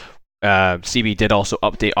show, CB did also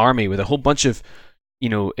update Army with a whole bunch of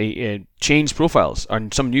changed profiles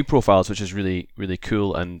and some new profiles, which is really, really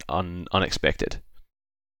cool and unexpected.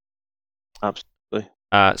 Absolutely.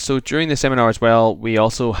 So during the seminar as well, we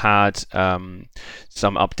also had some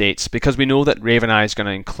updates, because we know that Raven Eye is going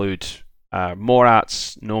to include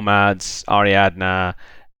Morats, Nomads, Ariadna,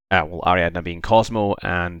 Ariadna being Cosmo,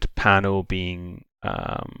 and Pano being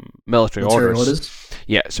military orders.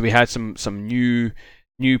 Yeah, so we had some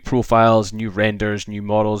new profiles, new renders, new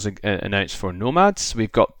models announced for Nomads.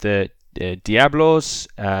 We've got the Diablos,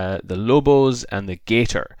 the Lobos, and the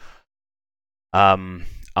Gator.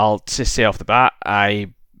 I'll just say off the bat,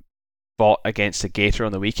 I fought against the Gator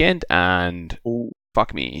on the weekend, and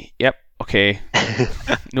fuck me. Yep, okay.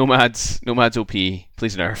 Nomads OP,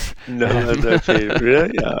 please nerf. Nomads OP,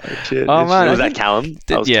 really? Yeah, shit. Oh man, was that Callum?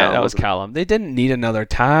 That was Callum. They didn't need another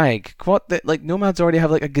tag. Nomads already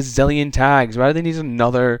have like a gazillion tags. Why do they need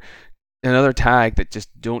another tag that just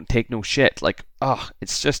don't take no shit? Like,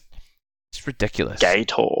 it's ridiculous.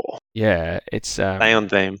 Gator. Yeah, it's stay on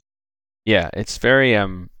theme. Yeah, it's very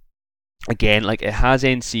again, like, it has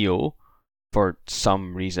NCO for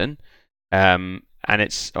some reason. And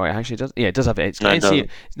it's actually it does. Yeah, it does have it. It's got NCO.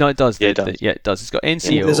 No, it does. It does. Yeah, it does. It's got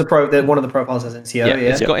NCO. There's one of the profiles has NCO. Yeah,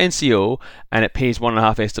 it's got NCO, and it pays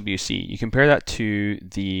 1.5 SWC. You compare that to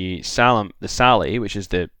the Sally, which is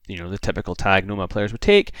the typical tag Nomad players would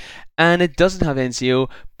take, and it doesn't have NCO,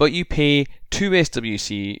 but you pay 2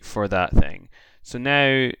 SWC for that thing. So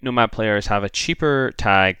now Nomad players have a cheaper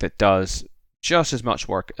tag that does just as much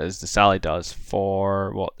work as the Sally does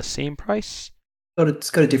for the same price.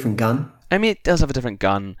 It's got a different gun. I mean, it does have a different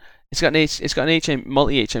gun. It's got an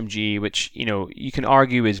multi HMG, which you can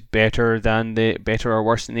argue is better or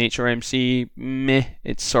worse than the HRMC. Meh,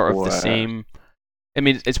 it's sort of the same. I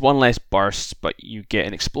mean, it's one less burst, but you get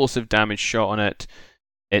an explosive damage shot on it.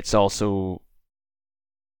 It's also,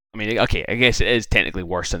 I mean, okay, I guess it is technically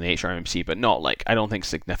worse than the HRMC, but not I don't think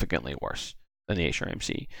significantly worse than the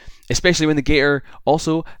HRMC. Especially when the Gator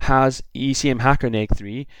also has ECM Hacker Neg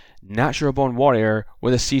 3, Natural Born Warrior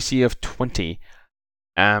with a CC of 20.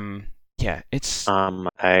 Yeah, it's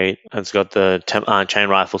 8. It's got the chain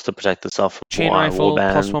rifles to protect itself from chain rifle,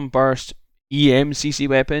 +1 burst, EM CC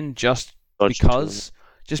weapon, just because,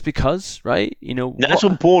 right?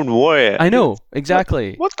 Natural Born Warrior. I know,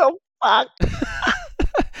 exactly. What the fuck?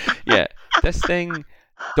 Yeah, this thing,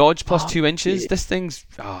 dodge +2 inches. This thing's,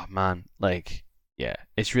 oh man, yeah,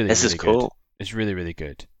 it's really. This really is cool. Good. It's really, really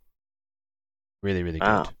good. Really, really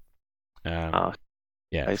wow. good.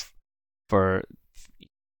 Yeah, nice. For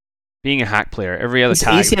being a hack player, every other it's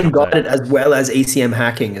tag. ECM got it as well as ECM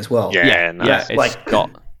hacking as well. Yeah, nice. Yeah,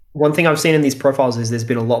 got. One thing I've seen in these profiles is there's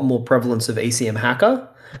been a lot more prevalence of ECM hacker,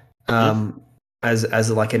 as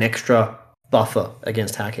an extra buffer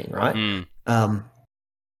against hacking, right?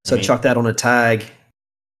 So chuck that on a tag.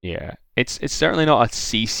 Yeah, it's certainly not a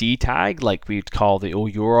CC tag like we'd call the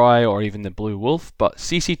Oyuri or even the Blue Wolf, but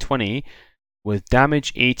CC20 with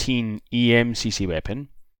damage 18 EM CC weapon.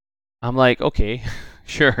 I'm like, okay,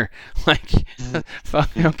 sure,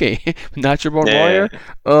 okay, Natural Born Warrior.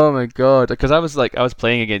 Oh my god, because I was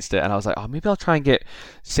playing against it and I was like, oh, maybe I'll try and get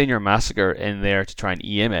Senior Massacre in there to try and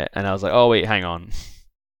EM it, and I was like, oh wait, hang on.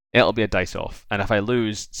 it'll be a dice off. And if I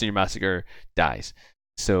lose, Senior Massacre dies.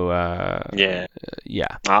 So Yeah.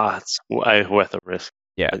 yeah, It's way worth the risk.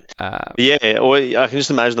 yeah. Yeah, or I can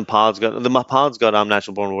just imagine the Pard's got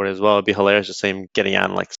Natural Born Warrior as well. It'd be hilarious to see him getting out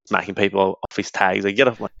and like smacking people off his tags. Like, get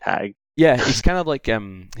off my tag. Yeah, he's kind of like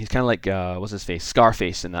what's his face,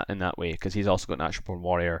 Scarface in that way, because he's also got Natural Born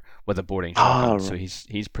Warrior with a boarding shotgun. right. So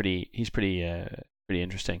he's pretty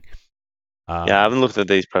interesting. Yeah, I haven't looked at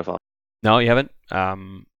these profiles. No, you haven't.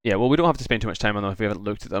 Yeah, well, we don't have to spend too much time on them if we haven't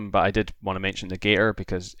looked at them, but I did want to mention the Gator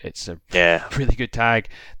because it's a really good tag.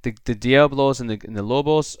 The Diablos and the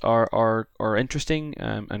Lobos are interesting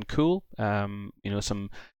and cool. Some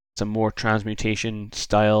more transmutation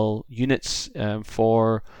style units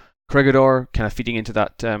for Corregidor, kind of feeding into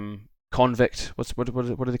that convict. What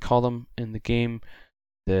do they call them in the game?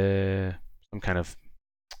 Some kind of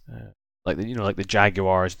like the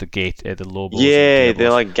Jaguars, the Lobos. Yeah, they're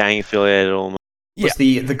like gang affiliated almost. It's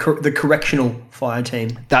the correctional fire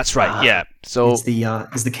team. That's right. Yeah. So it's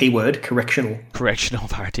the keyword correctional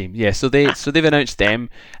fire team. Yeah. So they've announced them.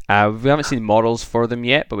 We haven't seen models for them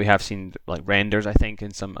yet, but we have seen like renders, I think,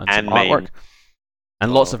 and some artwork,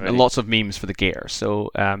 and lots of memes for the Gator.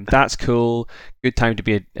 So that's cool. Good time to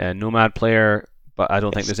be a Nomad player, but I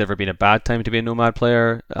don't think there's ever been a bad time to be a Nomad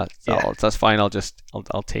player. That's fine. I'll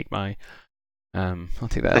take my. I'll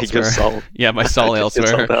take that elsewhere. Yeah, my soul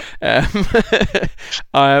elsewhere.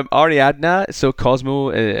 Ariadna, so Cosmo,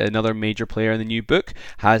 another major player in the new book,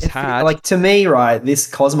 had like, to me, right, this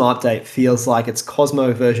Cosmo update feels like it's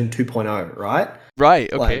Cosmo version 2.0, right?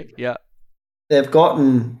 Right. Okay. Like, yeah. They've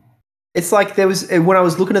gotten. It's like there was when I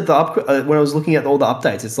was looking at when I was looking at all the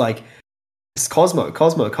updates. It's like it's Cosmo.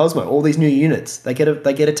 All these new units. They get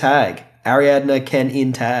a tag. Ariadna can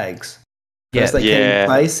in tags. First they can in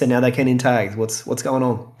place, and now they can in tags. What's going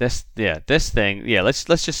on? This thing. Yeah, let's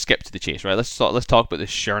just skip to the chase, right? Let's talk about the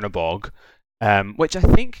Chernobog, which I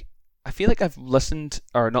feel like I've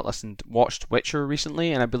watched Witcher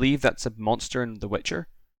recently, and I believe that's a monster in The Witcher.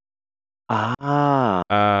 Chernobog.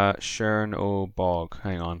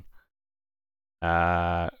 Hang on.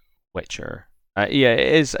 Witcher. Yeah,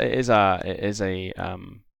 it is a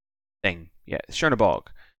thing. Yeah, Chernobog.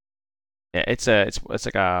 Yeah, it's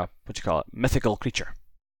like a what do you call it? Mythical creature.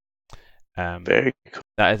 Very cool.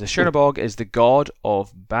 That is, a Chernobog is the god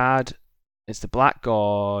of bad. It's the black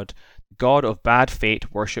god of bad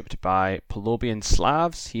fate, worshipped by Polobian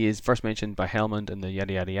Slavs. He is first mentioned by Helmund in the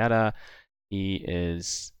yada yada yada.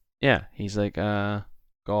 He's like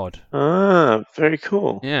god. Very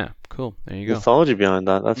cool. Yeah, cool. There you go. Mythology behind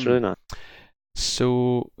that. That's really nice.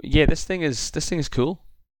 So yeah, this thing is cool.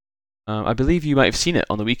 I believe you might have seen it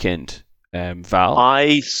on the weekend. Val?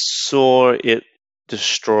 I saw it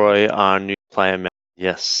destroy our new player map.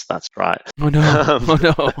 Yes, that's right. Oh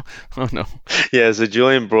no! Oh no! Yeah, so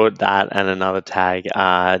Julian brought that and another tag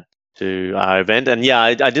to our event, and yeah,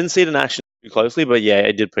 I didn't see it in action too closely, but yeah,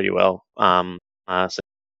 it did pretty well. So I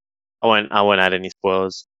won't add any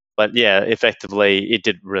spoilers, but yeah, effectively, it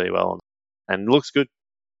did really well and looks good.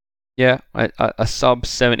 Yeah, a sub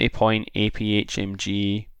 70 point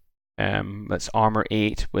APHMG. That's armor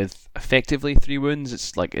 8 with effectively 3 wounds.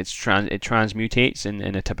 It's like it transmutates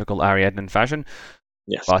in a typical Ariadnan fashion.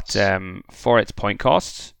 Yes. But for its point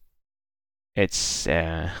cost, it's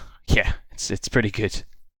pretty good.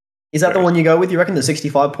 Is that the one you go with? You reckon the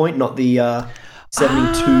 65 point, not the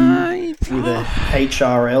 72 with a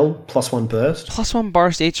HRL +1 burst? +1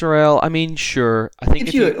 burst HRL. I mean, sure. I think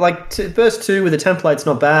if you like burst 2 with a template's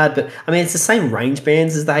not bad, but I mean it's the same range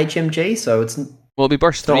bands as the HMG, so it's. Well, it'll be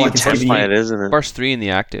burst 3. Isn't it? Burst 3 in the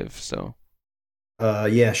active, so.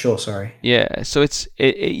 Yeah, sure. Sorry. Yeah, so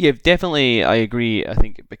yeah, definitely. I agree. I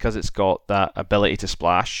think because it's got that ability to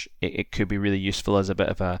splash, it could be really useful as a bit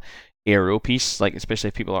of a aero piece, like especially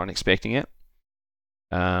if people aren't expecting it.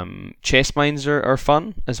 Chest mines are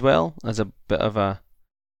fun as well as a bit of a.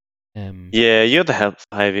 Yeah, you got the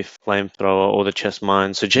heavy flamethrower or the chest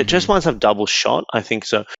mines. So chest mines have double shot, I think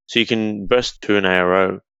so. So you can burst 2 in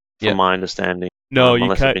ARO, from my understanding. No,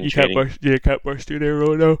 you can't. You can't burst 2 in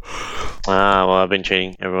ARO. No. Well, I've been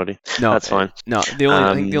cheating, everybody. No, that's fine. No, I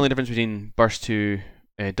think the only difference between burst 2,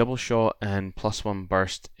 double shot, and +1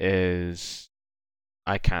 burst is.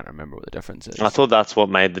 I can't remember what the difference is. I thought that's what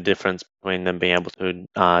made the difference between them being able to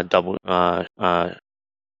double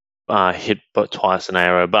hit but twice an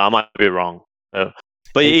arrow, but I might be wrong. So,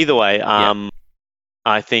 but either way,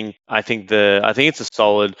 I think it's a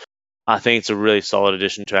solid. I think it's a really solid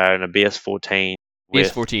addition to our BS14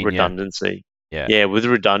 with redundancy. Yeah, with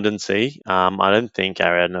redundancy. I don't think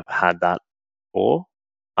Ariadna had that before,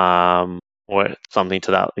 or something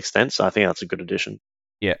to that extent. So I think that's a good addition.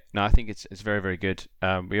 Yeah, no, I think it's very, very good.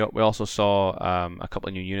 We also saw a couple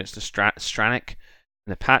of new units, the Stranic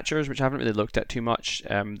and the Patchers, which I haven't really looked at too much.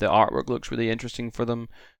 The artwork looks really interesting for them.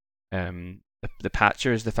 The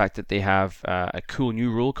Patchers, the fact that they have a cool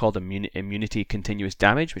new rule called Immunity Continuous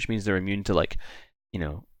Damage, which means they're immune to like,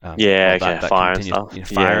 all that fire and stuff.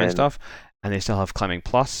 Fire and stuff, and they still have Climbing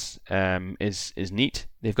Plus. Is neat.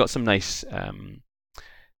 They've got some nice.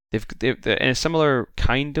 They're in a similar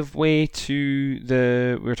kind of way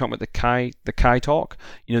to we were talking about the Kai talk.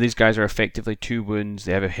 These guys are effectively 2 wounds.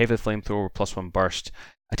 They have a heavy flamethrower with +1 burst,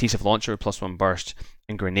 adhesive launcher with +1 burst,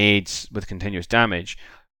 and grenades with continuous damage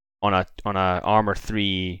on a armor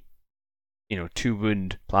 3, 2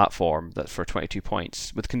 wound platform that's for 22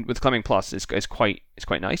 points. With Climbing Plus is quite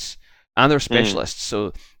nice, and they're specialists,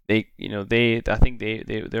 so I think they're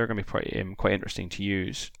going to be quite interesting to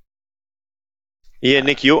use. Yeah,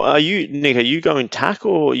 Nick, are you going TAC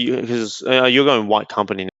or because you're going White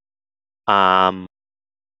Company? But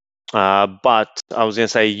I was going to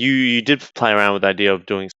say you did play around with the idea of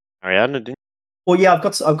doing Ariadna, didn't you? Well, yeah,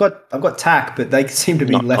 I've got TAC, but they seem to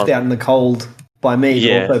be left out in the cold by me,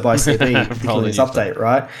 but also by CB, particularly this update,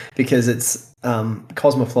 right? Because it's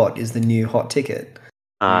Cosmoflot is the new hot ticket.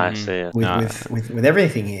 I see. With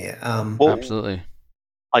everything here. Absolutely.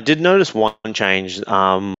 I did notice one change.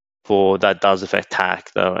 For that does affect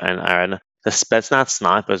TAC though, and Ariadna. The Spetsnaz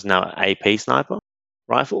sniper is now an AP sniper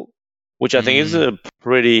rifle, which I think is a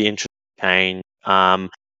pretty interesting change.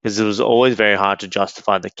 Because it was always very hard to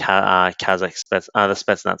justify the Kazakh the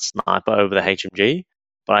Spetsnaz sniper over the HMG,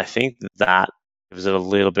 but I think that gives it a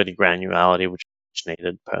little bit of granularity, which is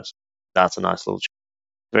needed. Personally, that's a nice little change.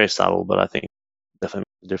 Very subtle, but I think definitely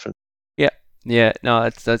makes a difference. Yeah. No,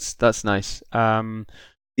 that's nice.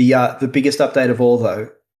 The biggest update of all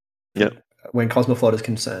though. Yep. When Cosmoflot is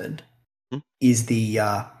concerned, is the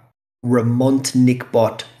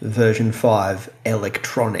Remontnikbot version 5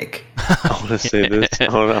 electronic. I want to see this.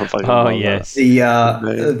 Oh yes.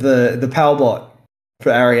 The Palbot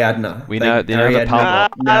for Ariadna. We know the Palbot.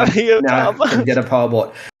 Now can get a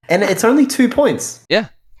Palbot, and it's only 2 points. Yeah,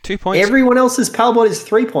 2 points. Everyone else's Palbot is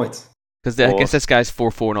 3 points. Because I guess this guy's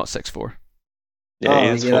 4-4, not 6-4.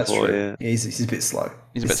 Yeah, that's true. Yeah, he's a bit slow.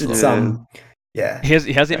 He's a bit slow. Yeah. He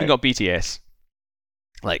hasn't even got BTS.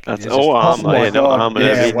 Like that's armor.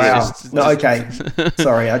 Yeah, wow. No, okay.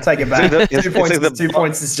 Sorry, I take it back. 2 points. 2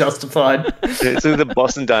 points is justified. It's like the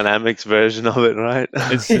Boston Dynamics version of it, right?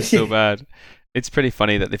 It's just so bad. It's pretty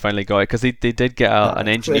funny that they finally got it because they did get an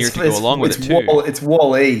engineer to go along with it too. It's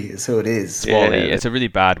Wall-E is who it is. It's Wall-E. It's a really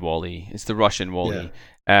bad Wall-E. It's the Russian Wall-E.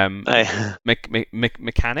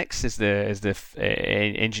 Mechanics is the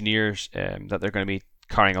engineers that they're going to be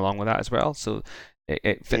carrying along with that as well, so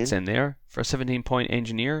it fits in there for a 17-point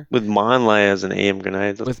engineer with mine layers and EM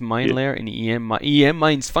grenades. With mine layer and EM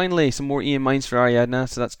mines. Finally, some more EM mines for Ariadna,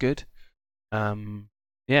 so that's good.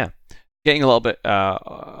 Yeah, getting a little bit.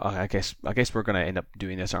 I guess we're going to end up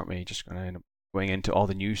doing this, aren't we? Just going to end up going into all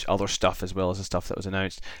the new other stuff as well as the stuff that was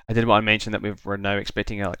announced. I did want to mention that we're now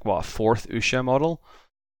expecting a 4th Usha model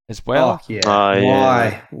as well. Oh,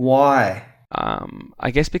 yeah. Why?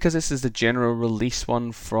 I guess because this is the general release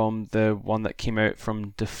one from the one that came out from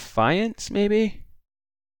Defiance, maybe?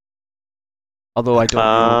 Although I don't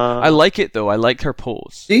know. I like it, though. I like her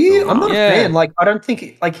pose. Do you? I'm not a fan. Like, I don't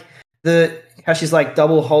think... how she's like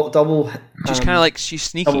double... She's kind of like... She's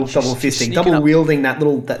sneaky. Double fisting. Double wielding that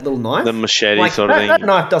little knife. The machete sort of thing. That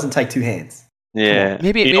knife doesn't take 2 hands. Yeah.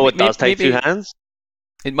 Maybe what does take 2 hands?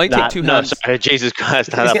 It might take 2 hands. No, sorry, Jesus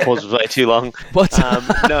Christ, that pause was way too long. What?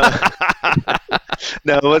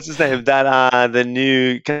 No, what's his name? That the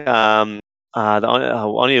new Kitsune.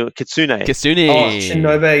 Kitsune.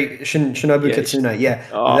 Shinobu Kitsune. Yeah,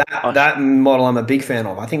 that model I'm a big fan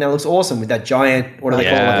of. I think that looks awesome with that giant. What do they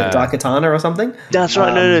call it? Like a Daikatana or something? That's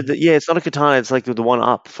right. No. It's not a katana. It's like the one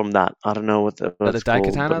up from that. I don't know what the. Is that a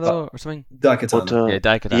Daikatana though, or something? Daikatana.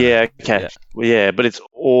 Daikatana. Yeah. Okay. Yeah, but it's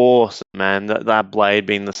awesome, man. That blade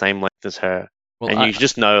being the same length as her. Well, and you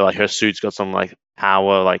just know, like, her suit's got some like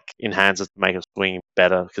power, like enhancers to make her swing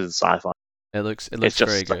better because it's sci-fi. It looks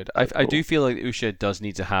very good. I do feel like Usha does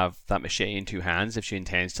need to have that machete in 2 hands if she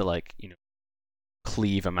intends to, like,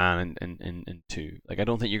 cleave a man in 2. Like, I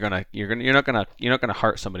don't think you're not gonna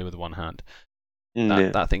hurt somebody with 1 hand.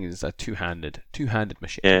 That thing is a two-handed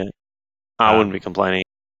machete. Yeah, I wouldn't be complaining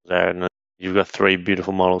there. And you've got 3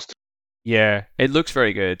 beautiful models. Yeah, it looks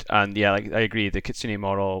very good, and yeah, like I agree. The Kitsune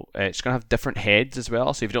model, it's gonna have different heads as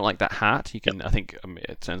well. So if you don't like that hat, you can. I think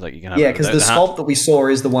it sounds like you can have. Yeah, because the sculpt that we saw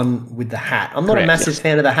is the one with the hat. I'm not a massive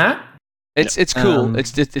fan of the hat. It's cool.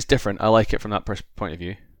 It's different. I like it from that point of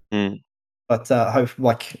view.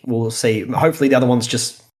 But we'll see. Hopefully, the other one's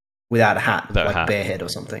just without a hat, Without a like hat. bare head or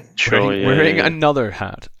something. Sure, Wearing yeah. another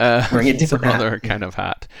hat. Wearing a different hat. another kind of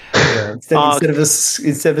hat. Yeah. Instead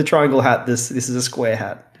of a triangle hat, this is a square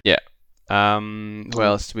hat. What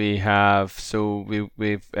else do we have? So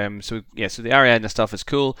so the Ariadne stuff is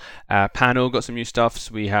cool. Pano got some new stuff.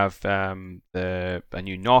 So we have a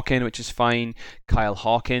new knock-in, which is fine. Kyle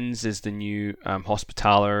Hawkins is the new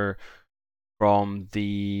Hospitaller from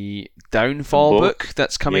the Downfall book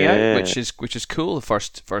that's coming out, which is cool. The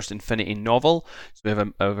first Infinity novel. So we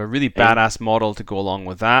have a really badass model to go along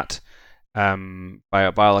with that. By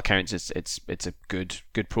all accounts, it's a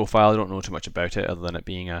good profile. I don't know too much about it other than it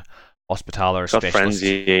being a Hospitaller It's got specialist.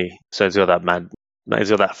 frenzy, so it's got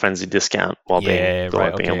that frenzy discount while being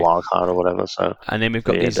a wild card or whatever. So, and then we've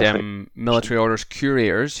got these definitely. military orders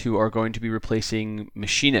curators who are going to be replacing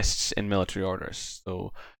machinists in military orders.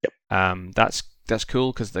 So, that's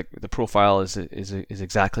cool because the profile is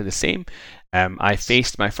exactly the same. I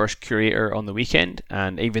faced my first curator on the weekend,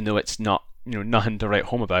 and even though it's not nothing to write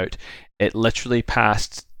home about, it literally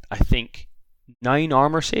passed I think 9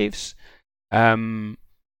 armor saves.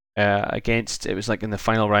 Against it was like in the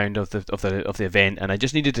final round of the event, and I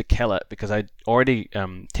just needed to kill it because I'd already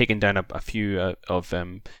taken down a few of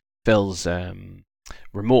Phil's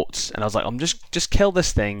remotes, and I was like, I'm just kill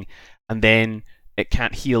this thing, and then it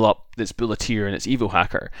can't heal up its Bulletier and its Evo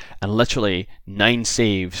Hacker, and literally 9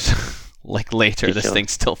 saves like later this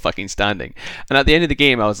thing's still fucking standing. And at the end of the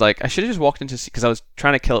game I was like, I should have just walked into, because I was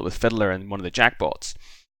trying to kill it with Fiddler and one of the jackbots.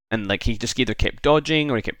 And like he just either kept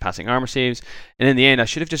dodging or he kept passing armor saves. And in the end, I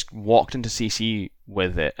should have just walked into CC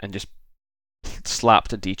with it and just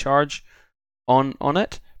slapped a decharge on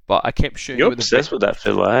it. But I kept shooting. You're obsessed with that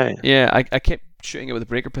Fiddler, eh? Yeah, I kept shooting it with a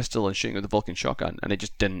breaker pistol and shooting it with a Vulcan shotgun, and it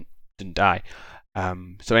just didn't die.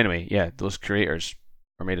 So anyway, yeah, those creators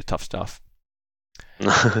are made of tough stuff.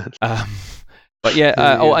 But yeah,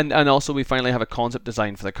 and also we finally have a concept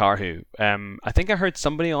design for the Karhu. I think I heard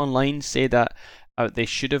somebody online say that they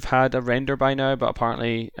should have had a render by now, but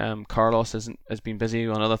apparently Carlos has been busy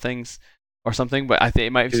on other things or something. But I think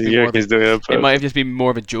it might have just been might have just been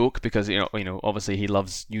more of a joke because obviously he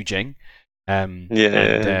loves Yu Jing.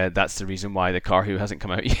 That's the reason why the Karhu hasn't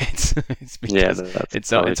come out yet. It's because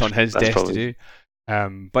it's on his desk to do.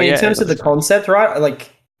 But in terms of the concept, right?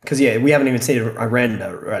 Like, because we haven't even seen a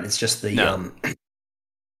render, right? It's just the what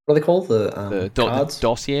are they called? The cards? The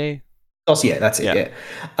dossier. Dossier, that's it.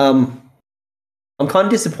 Yeah. I'm kind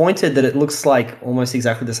of disappointed that it looks like almost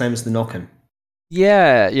exactly the same as the Knock-in.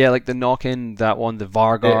 Yeah, like the Knock-in, that one, the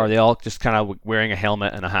Vargar, they all just kind of wearing a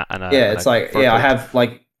helmet and a hat and a it's like I have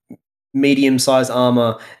like medium-sized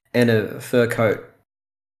armor and a fur coat.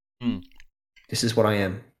 This is what I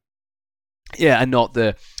am. Yeah, and not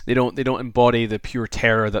they don't embody the pure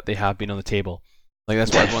terror that they have been on the table. Like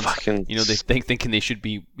that's why everyone's they thinking they should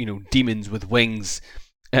be demons with wings,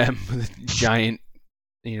 with a giant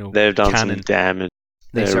they've done cannon. some damage.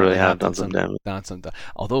 They really have done some damage.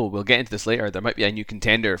 Although we'll get into this later, there might be a new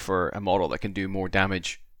contender for a model that can do more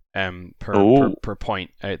damage per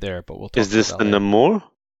point out there. But we'll talk. Is this about the that later. Namor?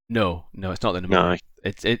 No, it's not the Namor. No.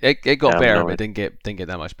 It got better, but it didn't get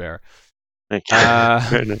that much better.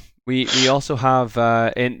 Okay. We also have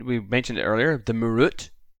we mentioned it earlier. The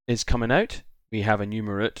Marut is coming out. We have a new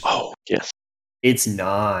Marut. Oh yes, it's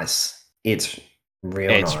nice. It's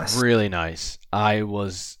It's really nice.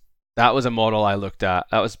 That was a model I looked at.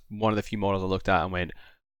 That was one of the few models I looked at and went,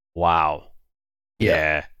 wow.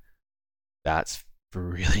 Yeah. That's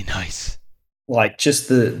really nice. Like just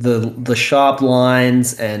the sharp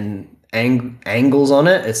lines and angles on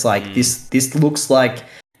it. It's like this looks like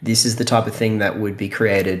this is the type of thing that would be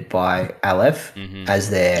created by Aleph as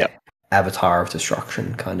their avatar of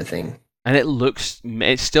destruction kind of thing. And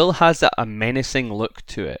it still has a menacing look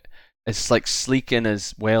to it. It's like sleek and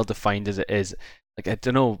as well defined as it is. Like I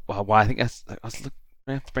don't know why. I think I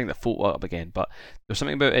have to bring the photo up again, but there's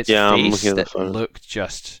something about its face that looked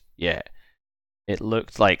just It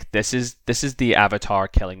looked like this is the Avatar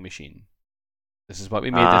killing machine. This is what we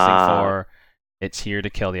made this thing for. It's here to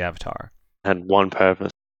kill the Avatar. Had one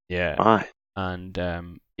purpose. Yeah. Right. And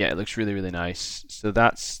it looks really really nice. So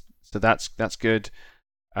that's good.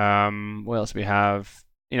 What else do we have?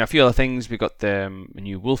 A few other things. We got the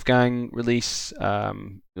new Wolfgang release. It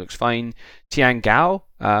looks fine. Tian Gao.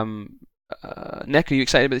 Nick, are you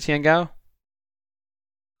excited about the Tian Gao?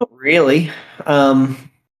 Not really. I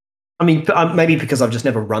mean, maybe because I've just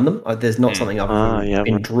never run them. There's not something I've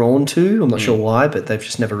been drawn to. I'm not sure why, but they've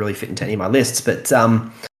just never really fit into any of my lists. But I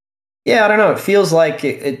don't know. It feels like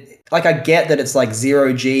like I get that it's like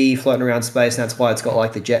 0G floating around space, and that's why it's got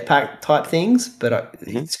like the jetpack type things, but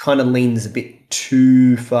it's kind of leans a bit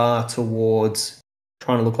too far towards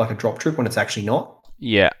trying to look like a drop troop when it's actually not.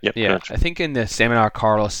 Yeah, Yep, yeah. gotcha. I think in the seminar,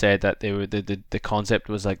 Carlos said that they were the concept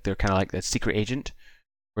was like they're kind of like the secret agent,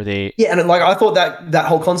 where they Yeah, and like I thought that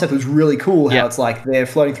whole concept was really cool. How Yeah. it's like they're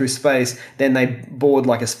floating through space, then they board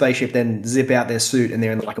like a spaceship, then zip out their suit, and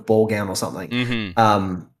they're in like a ball gown or something. Mhm.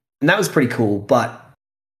 And that was pretty cool, but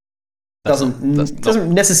That's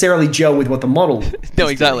doesn't necessarily gel with what the model. No,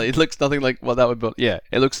 is exactly. doing. It looks nothing like what that would be. Yeah,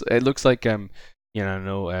 it looks like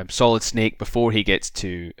Solid Snake before he gets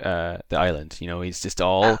to the island. You know, he's just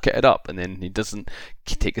all kitted up, and then he doesn't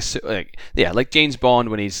take a suit. Like James Bond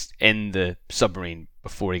when he's in the submarine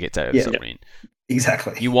before he gets out of the submarine.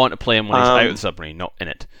 Exactly. You want to play him when he's out of the submarine, not in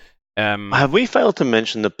it. Have we failed to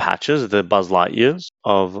mention the patches, the Buzz Lightyears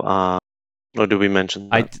of, or did we mention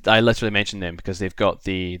that? I literally mentioned them because they've got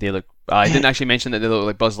they look. I didn't actually mention that they look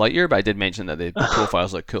like Buzz Lightyear, but I did mention that the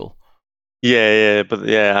profiles look cool. Yeah,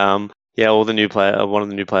 all the new player, one of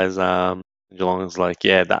the new players, Geelong is like,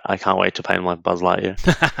 that I can't wait to play him like Buzz Lightyear.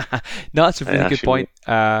 No, that's a really good actually point.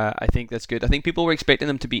 I think that's good. I think people were expecting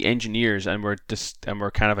them to be engineers, and we're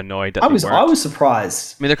kind of annoyed that I they was weren't.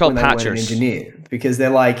 surprised. I mean, they're called when they weren't patchers. an engineer, because they're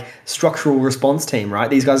like structural response team, right?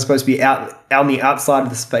 These guys are supposed to be out on the outside of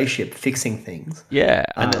the spaceship fixing things. Yeah,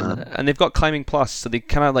 and they've got Climbing Plus, so they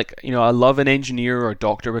kind of like, I love an engineer or a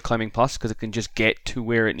doctor with Climbing Plus because it can just get to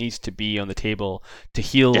where it needs to be on the table to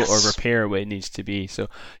heal or repair where it needs to be. So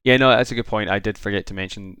yeah, no, that's a good point. I did forget to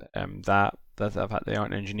mention that they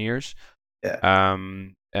aren't engineers. Yeah.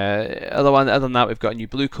 Other than that, we've got a new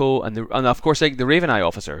Blue Coat, and of course like the Raven Eye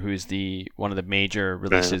officer, who's one of the major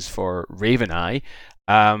releases for Raven Eye,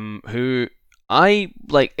 who I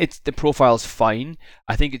like. The profile's fine.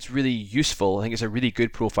 I think it's really useful. I think it's a really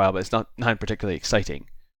good profile, but it's not particularly exciting.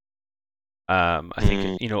 I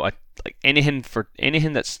think like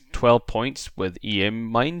anything that's 12 points with EM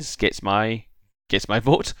mines gets my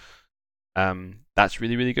vote. That's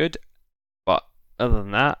really, really good. But other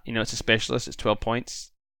than that, it's a specialist. It's 12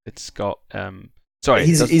 points. It's got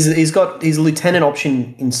he's got his lieutenant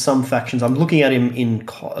option in some factions. I'm looking at him in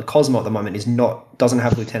Cosmo at the moment. Doesn't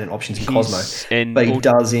have lieutenant options in Cosmo, but he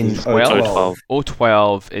does in O12.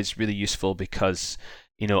 O12 is really useful because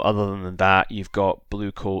other than that, you've got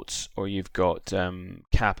Blue Coats or you've got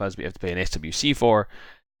Kappas, but you have to pay an SWC for.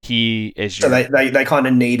 He is so they kind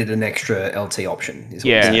of needed an extra LT option.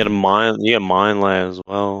 Yeah, and you had a mine layer as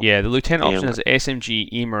well. Yeah, the lieutenant option has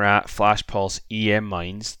SMG, EMRAT, Flash Pulse, EM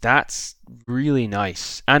mines. That's really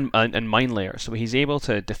nice, and mine layer. So he's able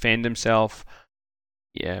to defend himself.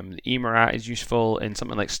 Yeah, the EMRAT is useful in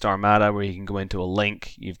something like Starmada, where you can go into a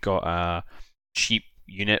link. You've got a cheap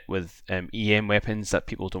unit with EM weapons that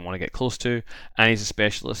people don't want to get close to, and he's a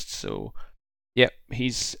specialist. So yeah,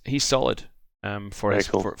 he's solid. For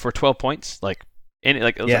 12 points,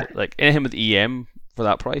 anything with EM for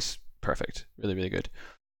that price, perfect, really, really good.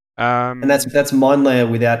 And that's mine layer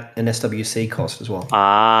without an SWC cost as well.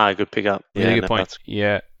 Good pickup. Really good point.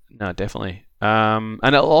 Yeah, no, definitely. And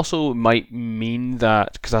it also might mean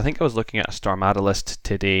that, because I think I was looking at a Starmada list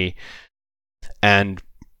today, and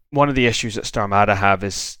one of the issues that Starmada have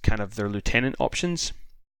is kind of their lieutenant options,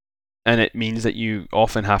 and it means that you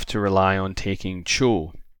often have to rely on taking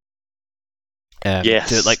Cho. To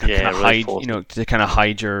kind of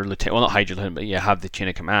hide your lieutenant. Well, not hide your lieutenant, but have the chain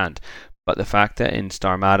of command. But the fact that in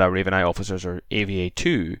Starmada, Raven Eye officers are AVA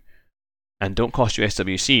 2 and don't cost you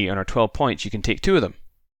SWC and are 12 points, you can take two of them.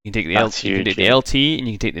 You can take the LT, and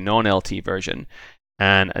you can take the non-LT version.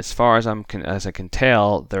 And as far as I can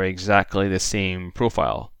tell, they're exactly the same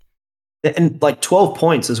profile. And like 12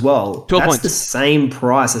 points as well. 12 That's points. The same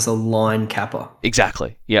price as a line Kappa.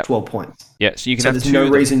 Exactly. Yeah. 12 points. Yeah. So you can have there's two. No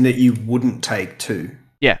reason that you wouldn't take two.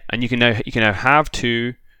 Yeah, and you can now have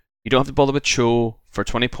two. You don't have to bother with Cho for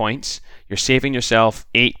 20 points. You're saving yourself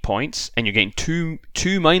 8 points, and you're getting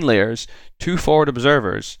two mine layers, 2 forward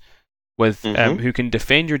observers, with who can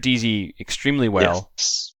defend your DZ extremely well.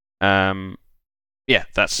 Yes.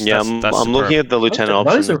 That's I'm looking at the lieutenant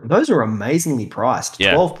option. Those are amazingly priced.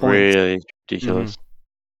 12 points. Really ridiculous. Mm-hmm.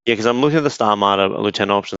 Yeah, because I'm looking at the Starmada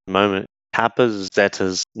lieutenant options at the moment. Kappas,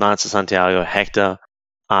 Zetas, Knights of Santiago, Hector,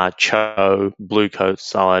 Cho, Blue Coat,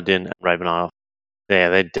 Saladin, and Raven Eye.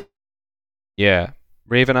 Yeah,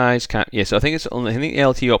 Raven Eyes can't. Yeah, so I think the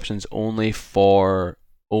LT option's only for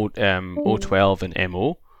O12 and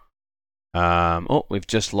MO. We've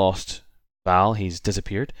just lost Val. He's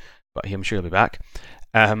disappeared, but I'm sure he'll be back.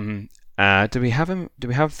 Do we have him? Do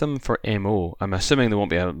we have them for MO? I'm assuming there won't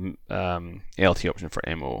be a LT option for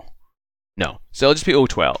MO. No, so it'll just be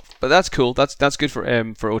O12. But that's cool. That's good for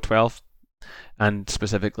O12, and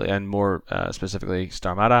specifically, and more specifically,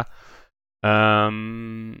 Starmada.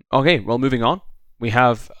 Okay, well, moving on. We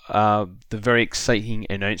have the very exciting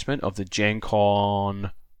announcement of the Gen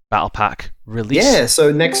Con Battle Pack release. Yeah,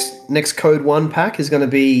 so next Code 1 pack is going to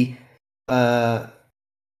be Aleph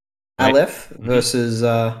versus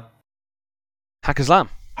Haqqislam.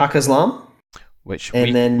 Haqqislam. Which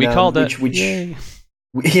And we then, called it. which Yay.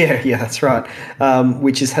 yeah, that's right.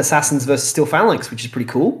 Which is Assassins versus Steel Phalanx, which is pretty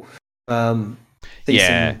cool.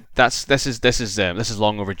 Yeah, this is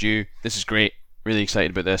long overdue. This is great. Really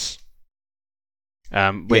excited about this.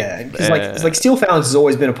 Yeah, because like Steel Phalanx has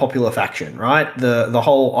always been a popular faction, right? The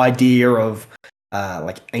whole idea of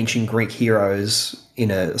like ancient Greek heroes in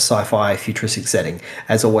a sci-fi futuristic setting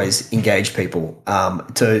has always engaged people.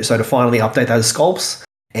 To finally update those sculpts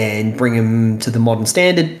and bring them to the modern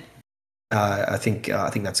standard, I think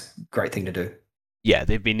that's a great thing to do. Yeah,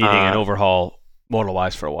 they've been needing an overhaul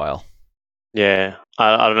model-wise for a while. Yeah,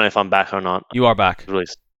 I don't know if I'm back or not. You are back.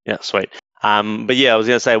 Released. Yeah, sweet. But yeah, I was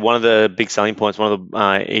gonna say one of the big selling points, one of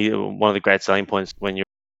the great selling points when you're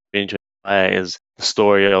into it is the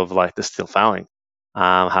story of like the Steel Phalanx,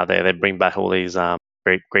 how they bring back all these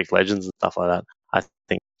Greek legends and stuff like that. I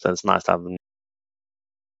think so. It's nice to have them.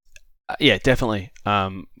 Yeah, definitely.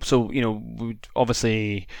 So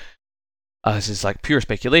obviously, this is like pure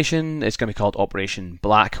speculation. It's going to be called Operation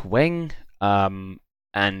Black Wing,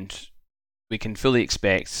 and we can fully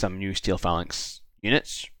expect some new Steel Phalanx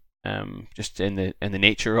units. Just in the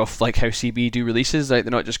nature of like how CB do releases, like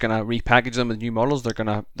they're not just gonna repackage them with new models.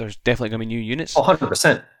 There's definitely gonna be new units.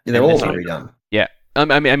 100%. They're all gonna be redone. Yeah,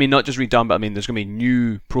 I mean not just redone, but I mean there's gonna be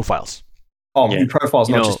new profiles. Oh, new profiles,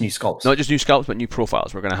 not just new sculpts. Not just new sculpts, but new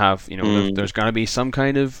profiles. We're gonna have, there's gonna be some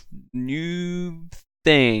kind of new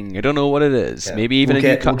thing. I don't know what it is. Yeah. Maybe even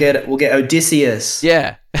we'll get Odysseus.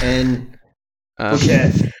 Yeah, and.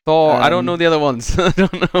 Thor. I don't know the other ones. I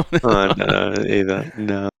don't know. I don't know either.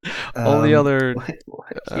 No. All the other.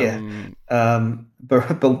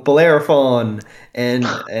 Bellerophon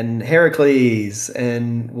and Heracles,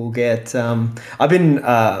 and we'll get. I've been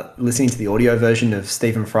listening to the audio version of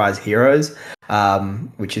Stephen Fry's Heroes,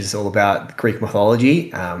 which is all about Greek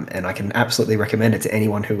mythology, and I can absolutely recommend it to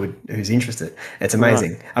anyone who's interested. It's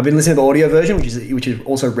amazing. Right. I've been listening to the audio version, which is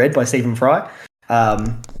also read by Stephen Fry.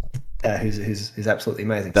 Who's absolutely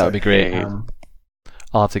amazing. That would be great.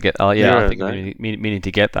 I'll have to get. I think meaning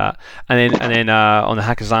to get that. And then on the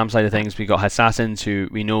Haqqislam side of things, we got Assassins, who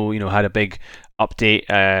we know had a big update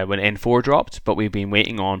when N4 dropped, but we've been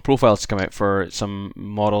waiting on profiles to come out for some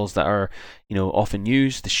models that are often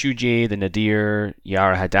used. The Shuji, the Nadir,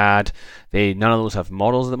 Yara Haddad. None of those have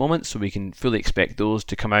models at the moment, so we can fully expect those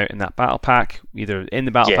to come out in that battle pack, either in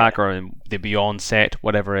the battle pack or in the Beyond set,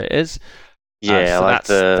 whatever it is. Yeah,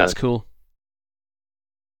 so that's cool.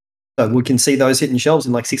 So we can see those hitting shelves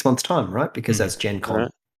in like 6 months' time, right? Because that's Gen Con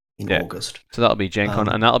in August. So that'll be Gen Con,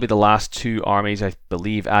 and that'll be the last two armies, I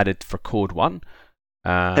believe, added for Code 1.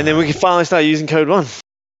 And then we can finally start using Code 1.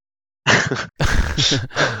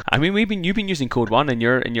 I mean, you've been using Code 1 in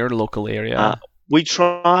your local area. We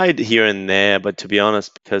tried here and there, but to be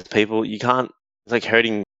honest, because it's like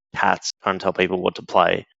herding cats trying to tell people what to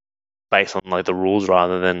play based on like the rules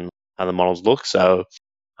rather than how the models look. So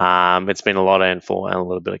it's been a lot of N4 and a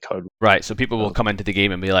little bit of Code. Right, so people will come into the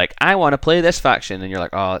game and be like, I want to play this faction, and you're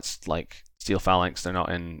like, oh, it's like Steel Phalanx, they're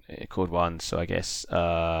not in Code 1, so I guess,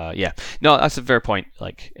 yeah. No, that's a fair point.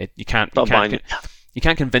 Like, you can't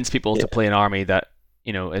convince people to play an army that,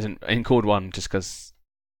 isn't in Code 1 just because,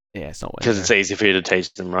 it's not. Because it's easy for you to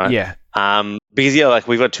teach them, right? Yeah. Because, like,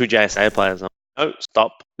 we've got 2 JSA players. Oh,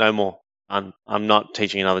 stop, no more. I'm not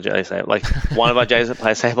teaching another JSA. Like, one of our JSA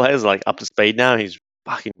players is, like, up to speed now. He's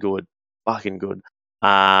fucking good.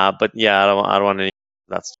 But yeah, I don't want any.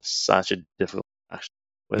 That's such a difficult action.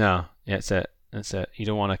 No, yeah, that's it. You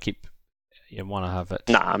don't want to keep. You want to have it.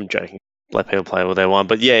 Nah, I'm joking. Let people play what they want,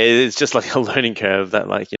 but yeah, it's just like a learning curve that,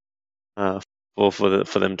 like, for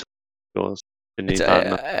them to.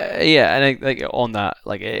 Yeah, and like on that,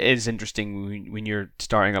 like it is interesting when you're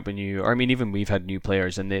starting up a new. Or I mean, even we've had new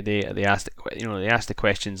players, and they ask the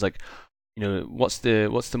questions like, what's the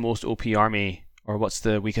most OP army? Or what's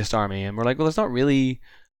the weakest army? And we're like, well, there's not really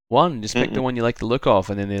one. Just pick the one you like the look of.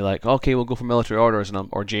 And then they're like, okay, we'll go for military orders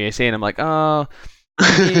or JSA. And I'm like,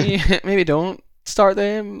 maybe don't start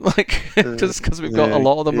them, like, just because we've got a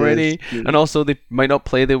lot of them already. And also they might not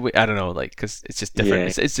play I don't know, like, because it's just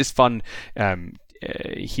different. It's just fun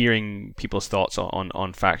hearing people's thoughts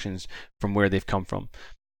on factions from where they've come from.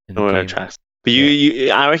 But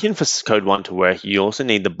I reckon for Code 1 to work, you also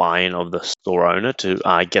need the buy-in of the store owner to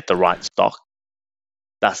get the right stock.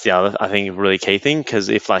 That's the other, I think, really key thing, because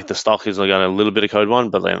if like the stock is got a little bit of Code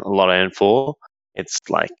 1, but then a lot of N4, it's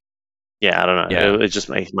like, I don't know. Yeah. It just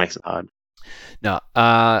makes it hard. No,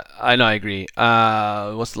 I agree.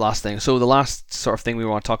 What's the last thing? So the last sort of thing we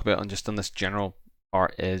want to talk about on this general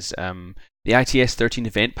part is the ITS 13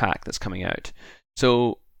 event pack that's coming out.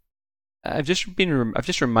 So I've just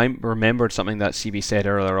remembered something that CB said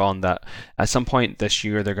earlier on, that at some point this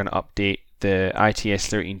year they're going to update the ITS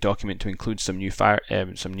 13 document to include some new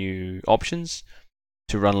options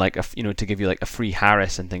to run like to give you like a free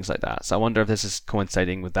Harris and things like that. So I wonder if this is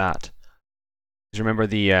coinciding with that. Because remember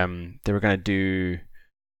they were going to do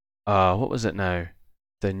what was it now?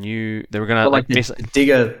 They were going to like basically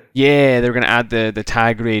Digger. Yeah, they were going to add the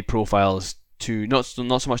tag raid profiles to not so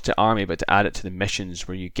much to army, but to add it to the missions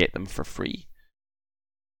where you get them for free.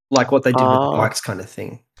 Like what they did with the bikes, kind of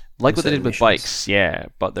thing. Like what they did with bikes, yeah.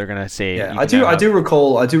 But they're going to say, yeah, I do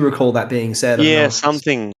recall that being said. Yeah,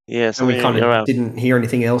 something. Yeah, and we kind of didn't hear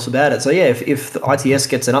anything else about it. So yeah, if the ITS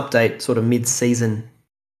gets an update, sort of mid-season.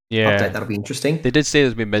 Yeah, update, that'll be interesting. They did say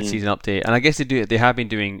there's been mid-season update, and I guess they have been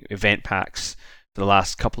doing event packs for the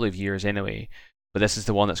last couple of years anyway. But this is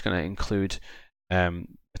the one that's going to include a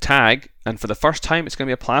tag, and for the first time, it's going to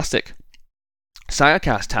be a plastic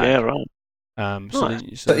Siacast tag. Yeah, right. So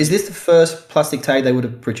is this the first plastic tag they would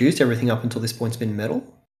have produced? Everything up until this point's been metal.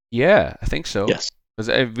 Yeah, I think so. Yes. Because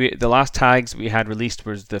the last tags we had released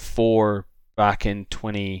was the 4 back in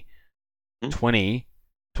 2020.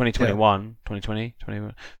 2021, 2020,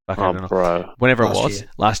 21, back I don't know. Bro. Whenever it was,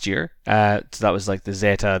 last year. So that was like the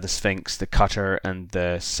Zeta, the Sphinx, the Cutter, and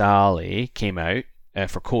the Sally came out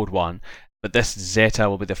for Code 1. But this Zeta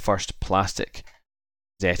will be the first plastic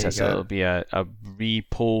Zeta, so it'll be a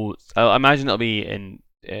repose. I imagine it'll be in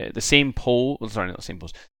the same pole. Well, sorry, not the same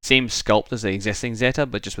pose. Same sculpt as the existing Zeta,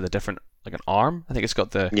 but just with a different, like an arm. I think it's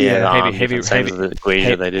got the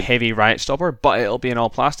heavy riot stopper, but it'll be in all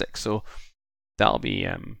plastic. So that'll be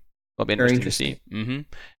interesting to see. Mm-hmm.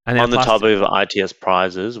 And on the top of ITS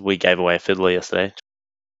prizes, we gave away a fiddler yesterday,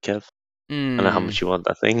 Kev. I don't know how much you want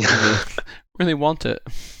that thing. Really want it.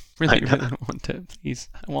 Really want it. Please,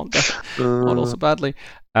 I want that model so badly.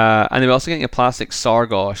 And they're also getting a plastic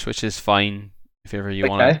Sargosh, which is fine if ever you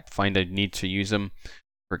want to find a need to use them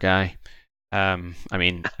for Guy. I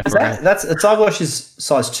mean, that's Sargosh is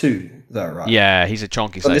size 2 though, right? Yeah, he's a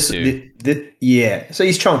chunky size 2. So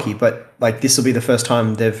he's chunky, but like this will be the first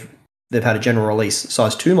time they've had a general release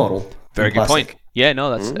size 2 model. Very good point. Yeah,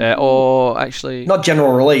 no, that's actually not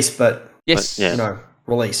general release, but yes,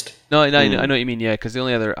 released. No, I know what you mean. Yeah, because the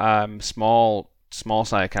only other small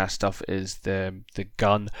Siacast stuff is the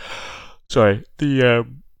gun. Sorry, the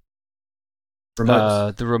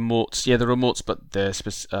remotes. The remotes, the remotes, but the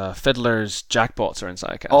Fiddler's jackpots are in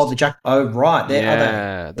Siacast. Oh right,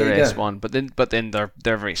 they're S1, but then they're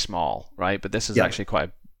very small, right? But this is actually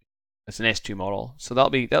it's an S2 model, so that'll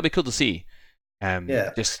be cool to see.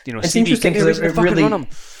 Just it's CB can fucking run them.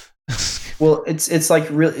 Well, it's like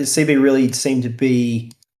CB really seemed to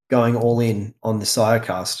be going all in on the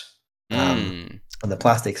Siacast. On the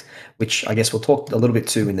plastics, which I guess we'll talk a little bit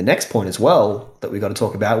to in the next point as well that we've got to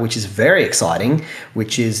talk about, which is very exciting,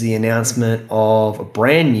 which is the announcement of a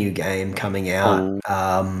brand new game coming out,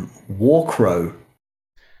 Warcrow.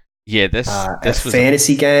 Yeah, this was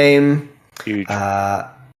fantasy game. Huge.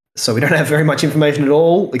 So we don't have very much information at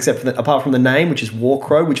all, except apart from the name, which is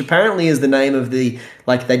Warcrow, which apparently is the name of they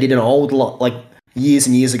did an old years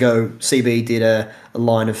and years ago, CB did a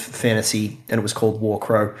line of fantasy, and it was called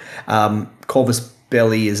Warcrow. Corvus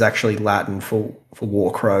Belli is actually Latin for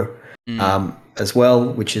Warcrow as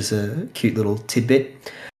well, which is a cute little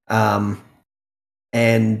tidbit. So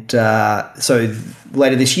later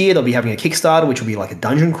this year, they'll be having a Kickstarter, which will be like a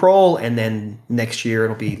dungeon crawl, and then next year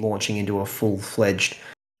it'll be launching into a full-fledged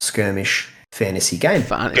skirmish fantasy game.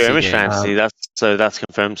 Skirmish fantasy, that's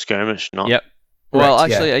confirmed skirmish, not... Yep. Well,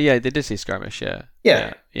 actually, they did say skirmish, yeah.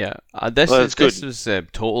 This was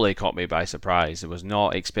totally caught me by surprise. I was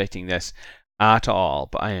not expecting this at all,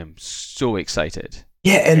 but I am so excited.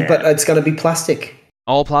 But it's going to be plastic.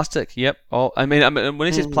 All plastic, yep. I mean, when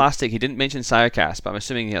he says plastic, he didn't mention Siacast, but I'm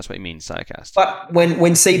assuming that's what he means, Siacast. But when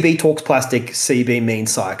CB talks plastic, CB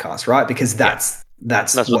means Siacast, right? Because that's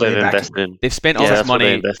what they've invested in. They've spent all this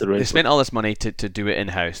money. They've spent all this money to do it in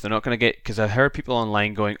house. They're not going to get, because I heard people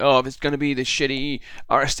online going, "Oh, it's going to be the shitty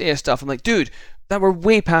RSTA stuff." I'm like, dude, we're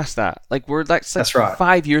way past that. Like that's right.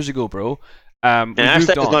 5 years ago, bro. RSTA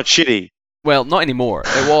is not shitty. Well, not anymore.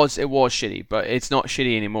 It was shitty, but it's not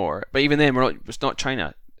shitty anymore. But even then, it's not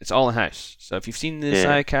China. It's all in house. So if you've seen the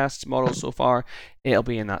Siacast model so far, it'll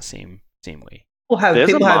be in that same way.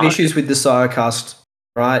 People have issues with the Siacast,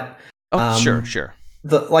 right? Oh, sure.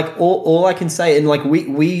 All I can say, and like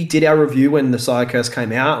we did our review when the Siacast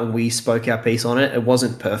came out, and we spoke our piece on it. It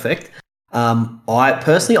wasn't perfect. I've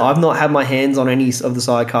not had my hands on any of the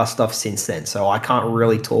Siacast stuff since then, so I can't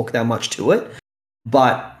really talk that much to it.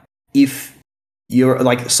 But if you're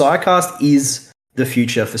like, Siacast is the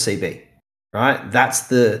future for CB, right?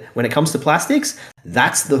 When it comes to plastics,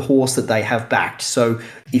 that's the horse that they have backed. So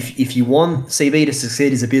if you want CB to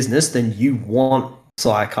succeed as a business, then you want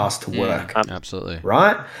Siacast to work. Absolutely.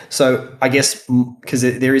 Right? So I guess because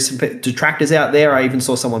there is some detractors out there. I even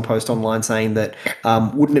saw someone post online saying that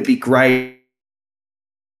wouldn't it be great?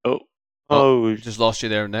 We just lost you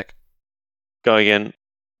there, Nick. Go again.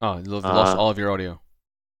 Oh, you lost all of your audio.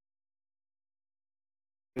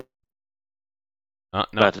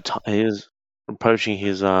 No. He is approaching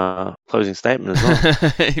his closing statement as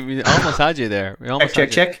well. We almost had you there.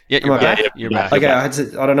 Check. Yeah, you're back. You're back. Okay, I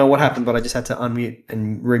don't know what happened, but I just had to unmute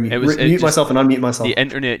and mute myself and unmute myself. The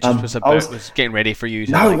internet just was getting ready for you.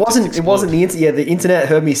 It wasn't. It wasn't the internet. Yeah, the internet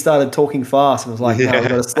heard me started talking fast and was like, "No, we've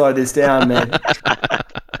got to slow this down, man."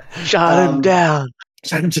 Shut him down.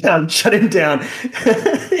 Shut him down.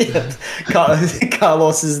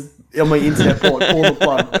 Carlos is on my internet port. Pull the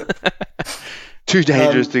plug. Too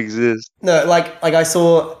dangerous to exist. No, like I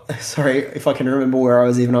saw. Sorry if I can remember where I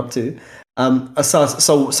was even up to. I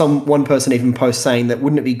saw one person even post saying that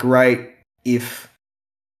wouldn't it be great if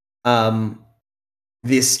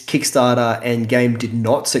this Kickstarter and game did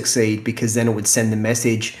not succeed, because then it would send the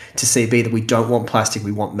message to CB that we don't want plastic,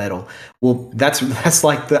 we want metal. Well, that's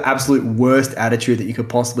like the absolute worst attitude that you could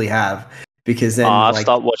possibly have. Because then I've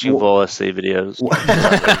stopped watching VLSC videos.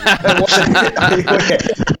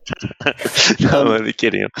 No, I'm only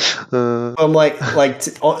kidding.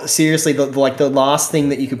 I'm seriously, the last thing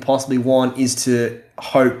that you could possibly want is to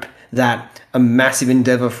hope that a massive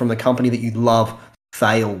endeavor from the company that you love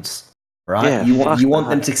fails. Right? Yeah, you want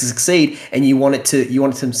them to succeed, and you want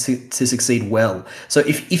them to succeed well. So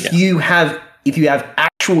if you have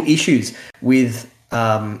actual issues with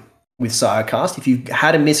Siacast, if you've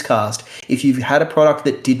had a miscast, if you've had a product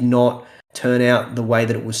that did not turn out the way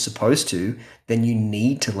that it was supposed to, then you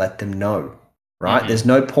need to let them know, right? Mm-hmm. There's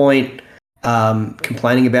no point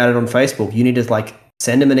complaining about it on Facebook. You need to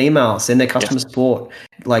send them an email, send their customer support,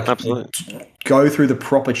 go through the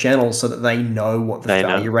proper channels so that they know what the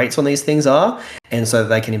failure rates on these things are, and so that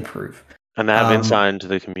they can improve. And they have insight into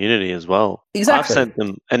the community as well. Exactly. I've sent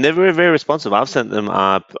them, and they're very, very responsive. I've sent them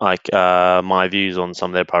my views on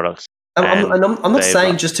some of their products. I'm not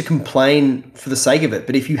saying just to complain for the sake of it,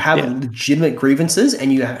 but if you have legitimate grievances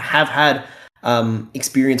and you have had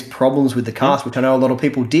experienced problems with the cast, which I know a lot of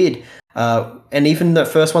people did, and even the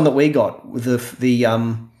first one that we got with the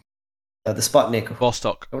Sputnik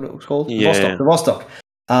Vostok, what it was called, the Vostok.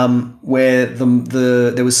 Where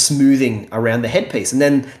there was smoothing around the headpiece, and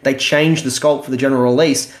then they changed the sculpt for the general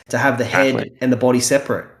release to have the head and the body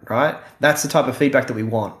separate. Right, that's the type of feedback that we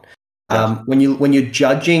want. When you're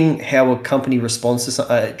judging how a company responds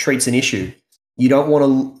to treats an issue, you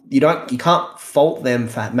can't fault them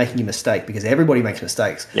for making a mistake, because everybody makes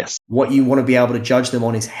mistakes. Yes. What you want to be able to judge them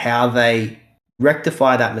on is how they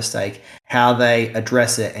rectify that mistake, how they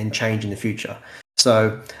address it, and change in the future.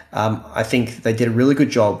 So I think they did a really good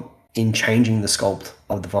job in changing the sculpt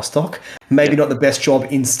of the Vostok. Maybe not the best job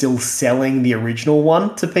in still selling the original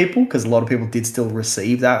one to people, because a lot of people did still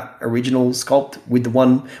receive that original sculpt with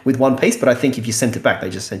one piece. But I think if you sent it back, they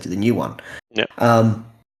just sent you the new one. Yeah.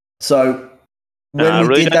 So when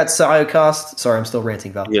we did that Siacast, sorry, I'm still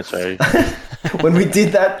ranting, Val. Yeah, sorry. When we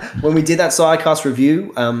did that Siacast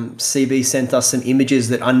review, CB sent us some images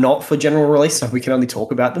that are not for general release, so we can only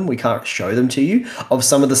talk about them. We can't show them to you, of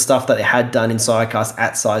some of the stuff that they had done in Siacast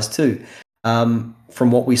at size 2.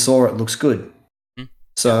 From what we saw, it looks good.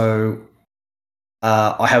 So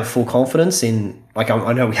I have full confidence in,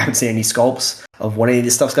 I know we haven't seen any sculpts of what any of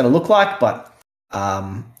this stuff's going to look like, but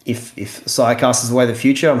if Siacast is the way of the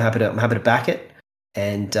future, I'm happy to back it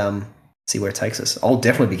and see where it takes us. I'll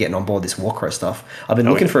definitely be getting on board this Warcrow stuff. I've been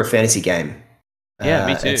looking for a fantasy game. Yeah,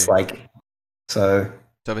 me too. It's so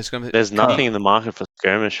it's gonna, there's nothing in the market for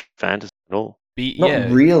skirmish fantasy at all.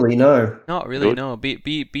 Not really, no. Not really, no.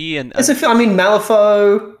 Be and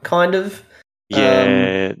Malifaux kind of.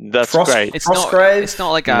 Yeah, that's great. Frostgrave. It's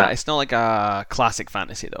not like a classic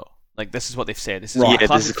fantasy though. Like, this is what they've said. This is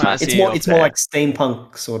classic fantasy. It's more like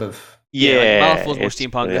steampunk sort of. Yeah, Malifaux's more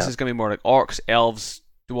steampunk. This is gonna be more like orcs, elves,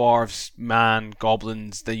 dwarves,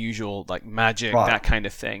 goblins, the usual like magic, that kind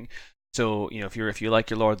of thing. So if you like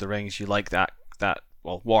your Lord of the Rings, you like that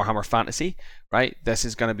Warhammer Fantasy, right? This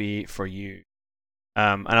is going to be for you.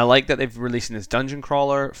 And I like that they've released this dungeon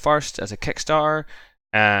crawler first as a Kickstarter.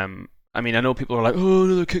 I mean, I know people are like, oh,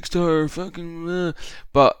 another Kickstarter, fucking,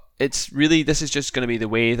 but it's really, this is just going to be the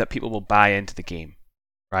way that people will buy into the game,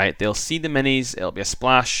 right? They'll see the minis, it'll be a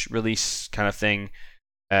splash release kind of thing.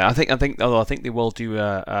 I think they will do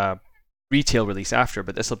a retail release after,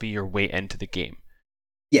 but this will be your way into the game.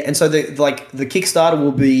 Yeah, and so the Kickstarter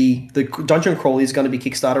will be, the dungeon crawl is going to be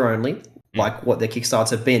Kickstarter only, like what their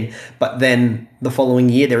Kickstarters have been. But then the following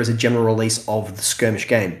year, there is a general release of the skirmish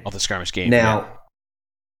game. Now,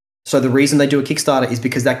 so the reason they do a Kickstarter is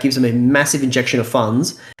because that gives them a massive injection of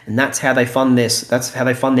funds, and that's how they fund this. That's how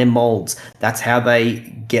they fund their molds. That's how they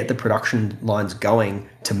get the production lines going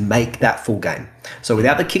to make that full game. So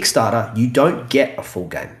without the Kickstarter, you don't get a full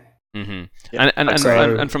game. Mm-hmm. Yeah.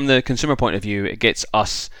 And from the consumer point of view, it gets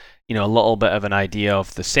us, a little bit of an idea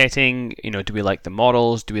of the setting. Do we like the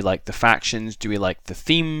models? Do we like the factions? Do we like the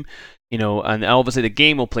theme? And obviously the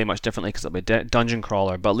game will play much differently because it'll be dungeon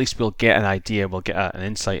crawler, but at least we'll get an idea, we'll get an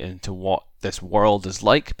insight into what this world is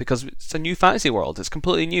like, because it's a new fantasy world. It's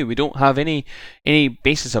completely new. We don't have any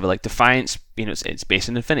basis of it. Like Defiance, it's based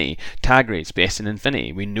in Infinity. Tag Raid's based in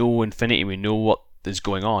Infinity. We know Infinity. We know what is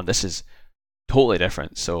going on. This is totally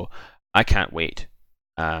different. So I can't wait.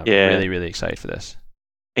 Really, really excited for this.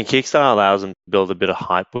 And Kickstarter allows them to build a bit of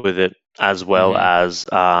hype with it, as well as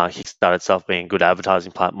Kickstarter itself being a good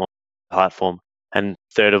advertising platform. And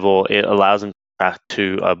third of all, it allows them to track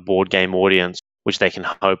to a board game audience, which they can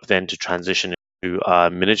hope then to transition into a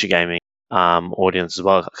miniature gaming audience as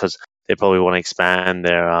well, because they probably want to expand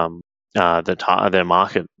their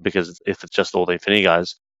market, because if it's just all the Infinity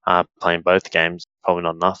guys playing both games, probably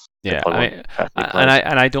not enough. Yeah,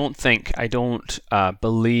 I don't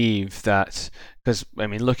believe that, because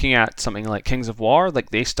looking at something like Kings of War, like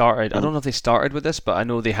they started. I don't know if they started with this, but I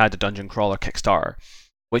know they had a dungeon crawler Kickstarter,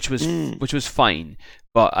 which was fine,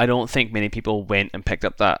 but I don't think many people went and picked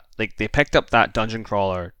up that. Like they picked up that dungeon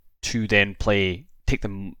crawler to then take the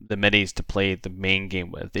minis to play the main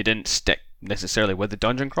game with. They didn't stick necessarily with the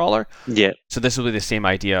dungeon crawler. Yeah. So this will be the same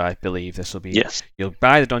idea, I believe. This will be, yes, you'll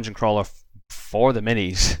buy the dungeon crawler for the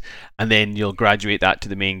minis, and then you'll graduate that to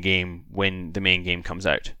the main game when the main game comes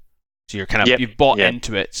out. So you're kind of you've bought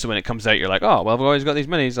into it. So when it comes out, you're like, oh well, I've always got these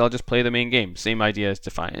minis. I'll just play the main game. Same idea as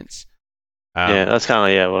Defiance. That's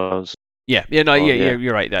kind of what I was.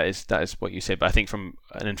 You're right. That is what you said. But I think from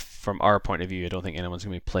our point of view, I don't think anyone's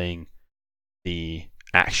going to be playing the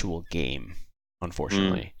actual game,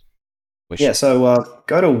 unfortunately. So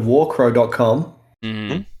go to warcrow.com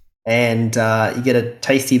and you get a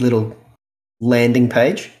tasty little landing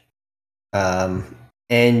page,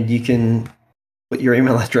 and you can put your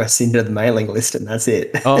email address into the mailing list, and that's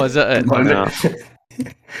it. Oh, is that it?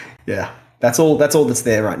 Yeah, that's all that's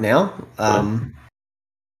there right now.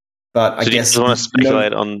 But I guess you want to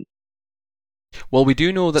speculate on. Well, we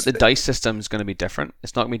do know that the dice system is going to be different.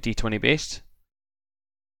 It's not going to be D20 based.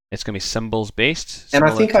 It's going to be symbols based. And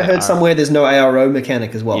I think I heard somewhere there's no ARO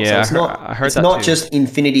mechanic as well. Yeah, so it's not just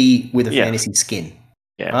Infinity with a fantasy skin.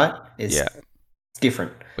 Yeah. Right? It's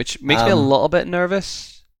different. Which makes me a little bit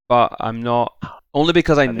nervous, but I'm not. Only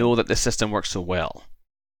because I know that the system works so well.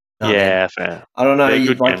 Fair. I don't know.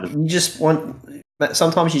 You just want.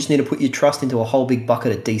 Sometimes you just need to put your trust into a whole big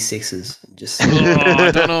bucket of D6s.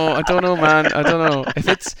 I don't know, man. I don't know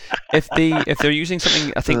if they're using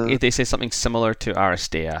something. I think if they say something similar to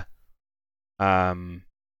Aristea,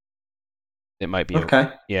 it might be okay.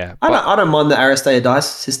 Yeah, I don't mind the Aristea dice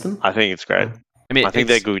system. I think it's great. I think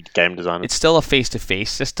they're good game designers. It's still a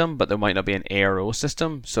face-to-face system, but there might not be an ARO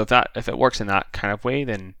system. So if it works in that kind of way,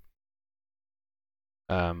 then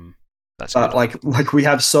that's good. Like we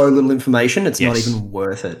have so little information, it's not even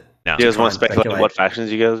worth it. No. You guys want to speculate what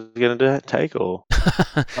factions you guys are going to take, or?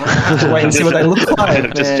 I have to wait and see what they look like. I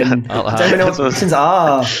don't even know what the factions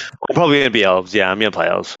are. I'm probably going to be elves. Yeah, I'm going to play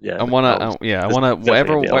elves. Yeah, I want to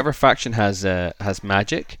whatever faction has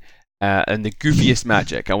magic. And the goofiest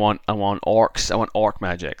magic. I want orcs. I want orc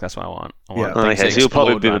magic. That's what I want. So you'll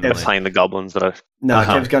probably be playing the goblins that are. No,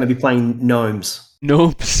 Kev's going to be playing gnomes.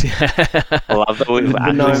 Gnomes. I love that we've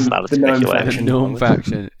the gnome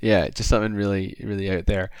faction. Yeah, just something really, really out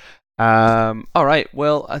there. All right.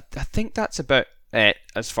 Well, I think that's about it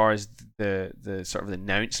as far as the sort of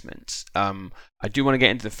announcements. I do want to get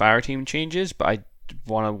into the fire team changes, but I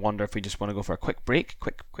wonder if we just want to go for a quick break,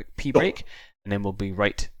 quick pee break, and then we'll be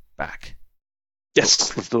right back.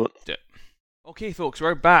 Yes, let's do it. Okay, folks,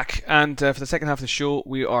 we're back, and for the second half of the show,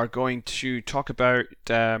 we are going to talk about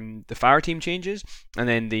the fire team changes, and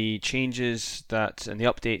then the changes and the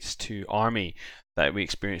updates to Army that we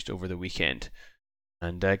experienced over the weekend.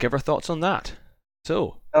 and give our thoughts on that.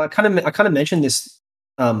 So, I kind of mentioned this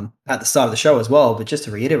at the start of the show as well, but just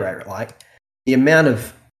to reiterate, like the amount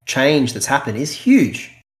of change that's happened is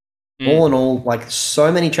huge. All in all, like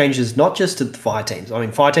so many changes, not just to the fire teams. I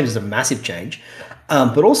mean, fire teams is a massive change,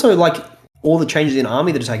 but also like all the changes in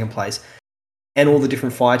Army that have taken place, and all the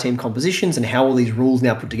different fire team compositions and how all these rules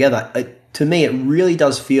now put together. To me, it really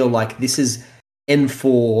does feel like this is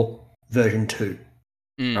N4 version 2,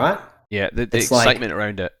 right? Yeah, the It's excitement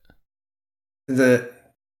around it. The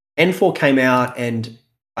N4 came out and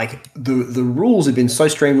like the rules have been so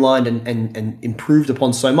streamlined and improved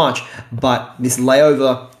upon so much, but this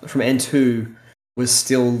layover from N2 was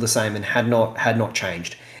still the same and had not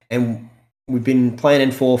changed. And we've been playing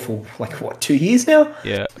N4 for like 2 years now.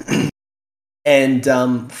 Yeah. And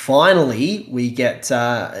finally, we get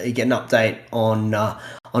an update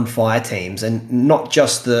on fire teams, and not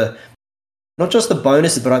just the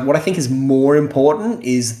bonuses, but what I think is more important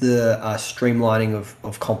is the streamlining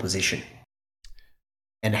of composition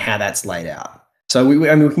and how that's laid out. So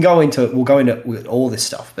we'll go into all this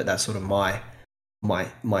stuff, but that's sort of my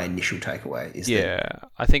initial takeaway.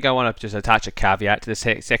 I think I want to just attach a caveat to the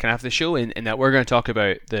second half of the show, in that we're going to talk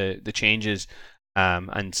about the changes.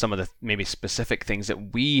 And some of the maybe specific things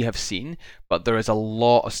that we have seen, but there is a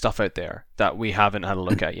lot of stuff out there that we haven't had a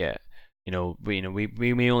look at yet.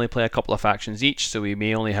 We may only play a couple of factions each, so we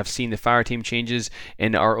may only have seen the fire team changes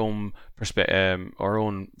in our own our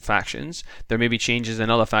own factions. There may be changes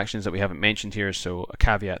in other factions that we haven't mentioned here, so a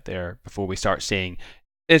caveat there before we start saying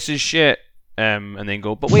this is shit. And then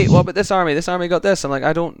go, but wait, what about this army? This army got this. I'm like,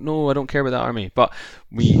 I don't know, I don't care about that army. But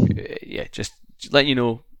just let you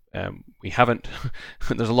know. We haven't.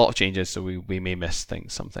 There's a lot of changes, so we may miss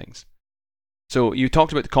some things. So you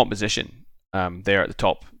talked about the composition there at the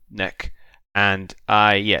top, Nick, and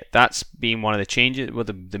that's been one of the changes. Well,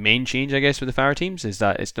 the main change, I guess, with the fire teams is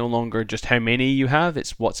that it's no longer just how many you have;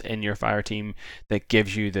 it's what's in your fire team that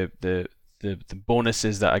gives you the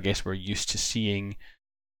bonuses that I guess we're used to seeing.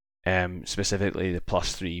 Specifically, the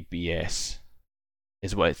 +3 BS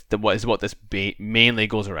is what this mainly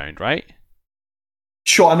goes around, right?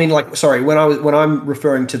 Sure. I mean, when I'm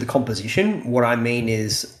referring to the composition, what I mean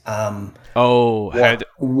is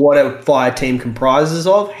what a fire team comprises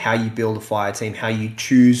of, how you build a fire team, how you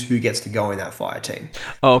choose who gets to go in that fire team.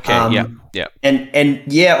 Oh, okay. Yeah. And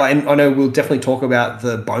I know we'll definitely talk about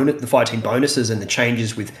the fire team bonuses and the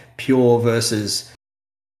changes with pure versus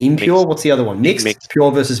impure. Mixed. What's the other one? Mixed.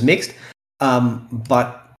 Pure versus mixed.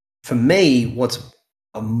 But for me, what's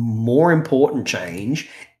a more important change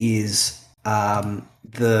is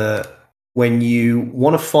when you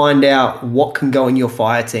want to find out what can go in your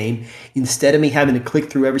fire team, instead of me having to click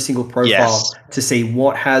through every single profile to see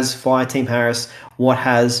what has Fire Team Harris, what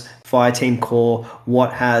has Fire Team Core,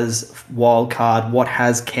 what has Wildcard, what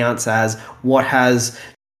has Counts As, what has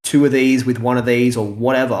 2 of these with 1 of these or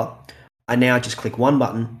whatever, I now just click one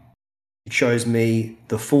button. It shows me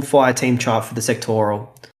the full fire team chart for the sectoral.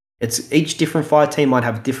 It's each different fire team might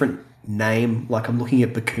have a different name. Like I'm looking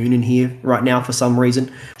at Bakunin here right now for some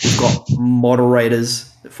reason. We've got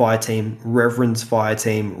Moderators fire team, Reverend's fire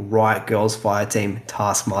team, Riot Girls fire team,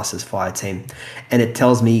 Taskmaster's fire team. And it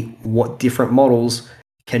tells me what different models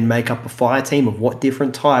can make up a fire team of what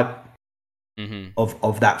different type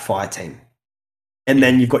of that fire team. And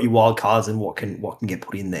then you've got your wild cards and what can get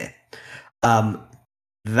put in there.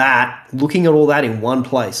 Looking at all that in one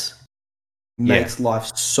place makes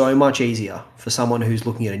life so much easier for someone who's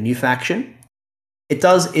looking at a new faction. It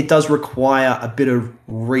does require a bit of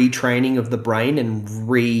retraining of the brain and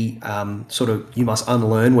you must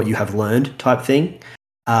unlearn what you have learned type thing.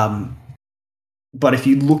 But if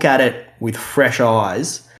you look at it with fresh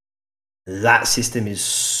eyes, that system is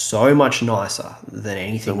so much nicer than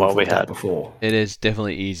anything we've had before. It is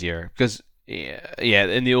definitely easier because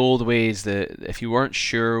in the old ways, if you weren't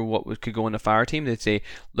sure what could go in a fire team, they'd say,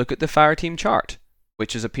 look at the fire team chart,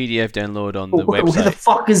 which is a PDF download on the website. Where the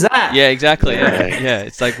fuck is that? Yeah, exactly. Yeah,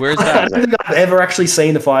 it's like, where's that? I don't think I've ever actually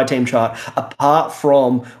seen the fire team chart, apart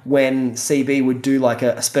from when CB would do like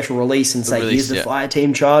a special release and say, here's the fire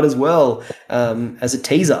team chart as well, as a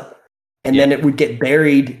teaser. And then it would get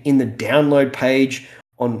buried in the download page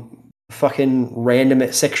on fucking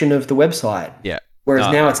random section of the website. Yeah.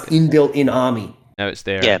 Whereas now it's inbuilt in Army. Now it's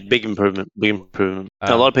there. Yeah, big improvement. So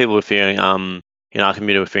a lot of people were fearing, in our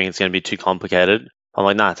community, were fearing it's going to be too complicated. I'm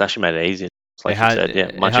like, it's actually made it easier. Like much easier.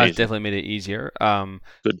 It has definitely made it easier.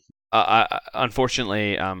 Good.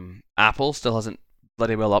 Unfortunately, Apple still hasn't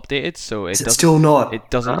bloody well updated, so it's still not. It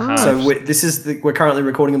doesn't have. So we're currently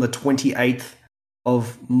recording on the 28th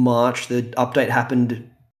of March. The update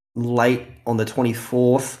happened late on the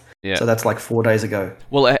 24th. Yeah. So that's like 4 days ago.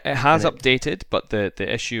 Well, it has And updated, but the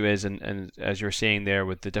issue is, and as you're saying there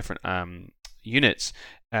with the different units,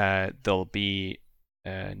 there'll be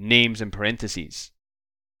names in parentheses.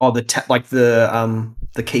 Oh, the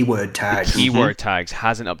keyword tags. The keyword tags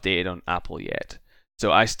hasn't updated on Apple yet.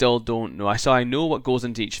 So I still don't know. I know what goes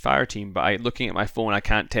into each fire team, but looking at my phone, I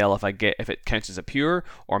can't tell if it counts as a pure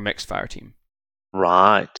or mixed fire team.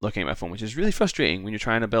 Right. Looking at my phone, which is really frustrating when you're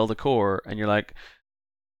trying to build a core and you're like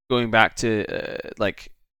going back to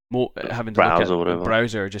having to Browse or look at whatever. the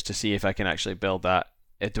browser just to see if I can actually build that.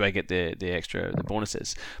 Do I get the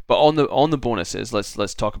bonuses? But on the bonuses,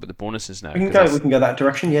 let's talk about the bonuses now. We can go that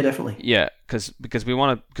direction. Yeah, definitely. Yeah, because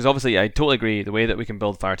obviously I totally agree. The way that we can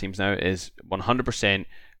build fire teams now is 100%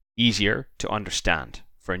 easier to understand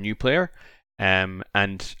for a new player, and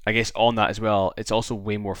I guess on that as well, it's also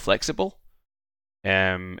way more flexible.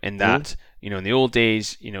 In that in the old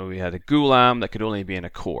days, we had a Gulam that could only be in a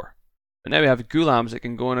core. But now we have Gulams that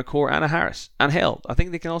can go in a core and a Harris. And hell, I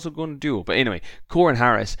think they can also go in a duo. But anyway, core and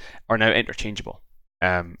Harris are now interchangeable,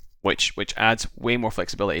 which adds way more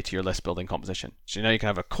flexibility to your list building composition. So now you can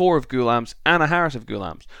have a core of Gulams and a Harris of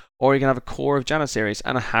Gulams. Or you can have a core of Janissaries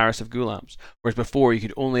and a Harris of Gulams. Whereas before, you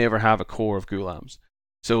could only ever have a core of Gulams.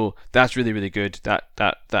 So that's really, really good.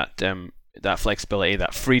 That flexibility,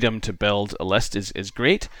 that freedom to build a list is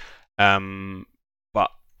great. But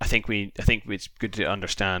I think it's good to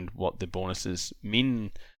understand what the bonuses mean.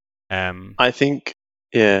 I think,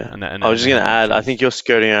 yeah. I was just going to add, I think you're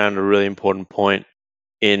skirting around a really important point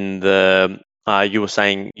in the, you were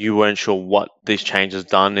saying you weren't sure what these changes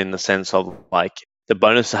done in the sense of like the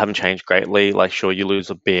bonuses haven't changed greatly. Like sure, you lose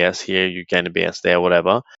a BS here, you gain a BS there,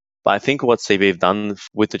 whatever. But I think what CB have done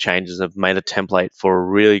with the changes have made a template for a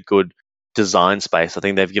really good design space. I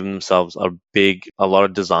think they've given themselves a lot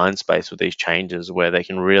of design space with these changes where they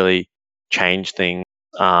can really change things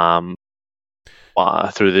through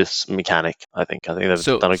this mechanic. I think they've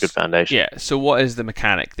done a good foundation. Yeah. So what is the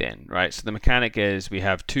mechanic then, right? So the mechanic is we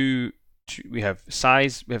have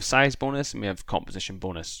size bonus and we have composition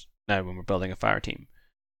bonus now when we're building a fire team.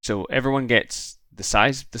 So everyone gets the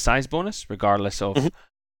size bonus regardless of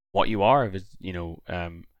what you are. If it's,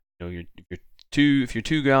 if you're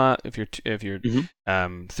 3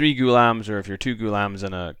 Gulams, or if you're 2 Gulams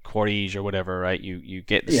and a Quarige or whatever, right? You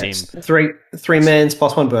get the same. 3 man's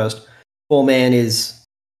plus 1 burst. 4 man is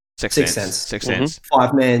 6 cents. 6 cents.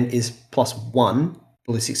 5 man is plus 1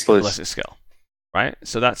 ballistic skill. Ballistic skill, right?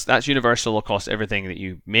 So that's universal across everything that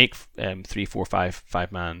you make. 3, 4,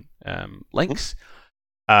 5 man links.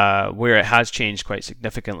 Where it has changed quite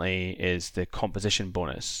significantly is the composition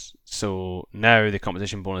bonus. So now the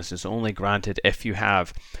composition bonus is only granted if you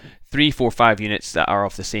have 3, 4, 5 units that are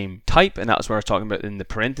of the same type, and that's what I was talking about in the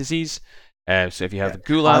parentheses. So if you have a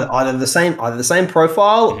Gulam, either the same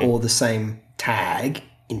profile or the same tag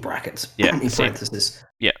in brackets, in parentheses,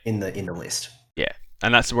 in the list. Yeah,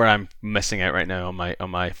 and that's where I'm missing out right now on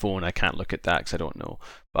my phone. I can't look at that because I don't know.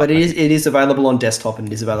 But it is available on desktop and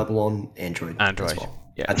it is available on Android. As well.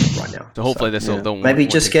 Yeah, right now. So hopefully this will maybe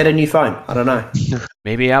just get a new phone. I don't know.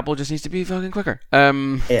 Maybe Apple just needs to be fucking quicker.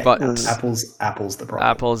 But Apple's the problem.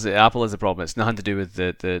 Apple is the problem. It's nothing to do with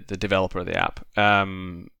the developer of the app.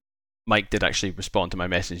 Mike did actually respond to my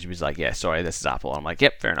message. He was like, "Yeah, sorry, this is Apple." I'm like,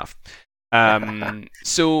 "Yep, fair enough."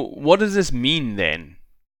 So what does this mean then?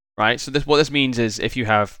 Right. So what this means is if you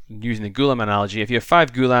have, using the Gulam analogy, if you have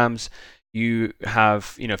 5 Gulams, you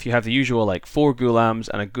have if you have the usual like 4 Gulams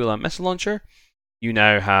and a Gulam missile launcher. You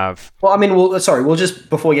now have. Well, I mean, we'll just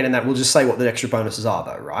before we get in that, we'll just say what the extra bonuses are,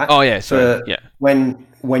 though, right? Oh yeah, sorry. Yeah. When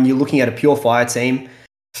you're looking at a pure fire team,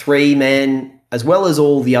 3 man, as well as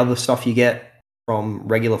all the other stuff you get from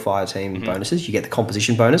regular fire team bonuses, you get the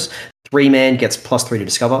composition bonus. 3 man gets +3 to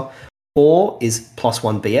discover. 4 is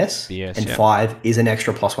 +1 BS, and 5 is an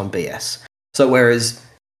extra +1 BS. So whereas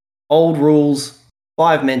old rules,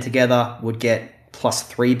 5 men together would get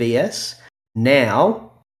 +3 BS. Now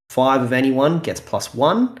 5 of anyone gets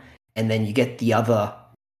 +1, and then you get the other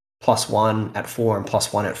 +1 at 4 and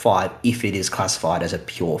 +1 at 5 if it is classified as a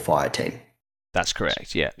pure fire team. That's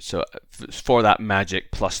correct, yeah. So for that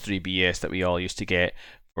magic +3 BS that we all used to get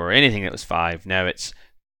for anything that was 5, now if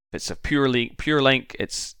it's a pure link,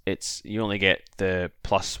 it's you only get the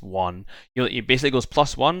 +1. It basically goes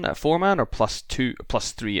 +1 at 4 man or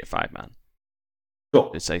 +3 at 5 man.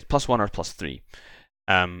 Sure. It's like +1 or +3.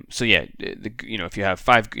 So yeah, if you have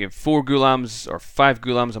 4 Gulams or 5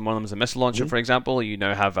 Gulams and one of them is a missile launcher, for example, you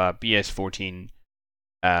now have a BS-14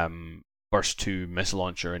 Burst 2 missile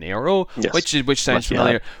launcher and ARO, which sounds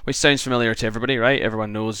familiar. Which sounds familiar to everybody, right?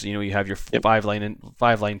 Everyone knows, you have your 5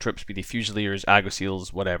 line troops, be they Fusiliers,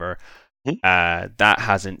 Agoseals, whatever. That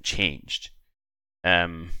hasn't changed.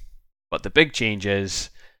 But the big change is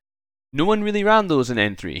no one really ran those in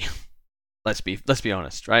N3. Let's be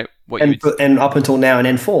honest, right? And up until now in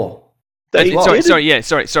N4. Sorry, in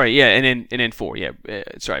N4, yeah.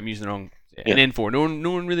 Sorry, I'm using the wrong. In N4,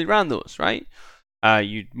 no one really ran those, right?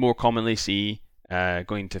 You'd more commonly see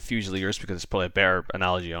going to Fusiliers, because it's probably a better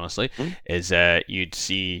analogy, honestly. Is you'd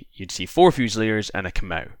see 4 Fusiliers and a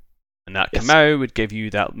Kamau, and that Kamau would give you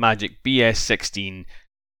that magic BS16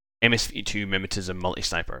 MS-52 mimetism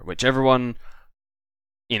multi-sniper, which everyone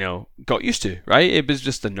got used to, right? It was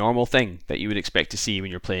just the normal thing that you would expect to see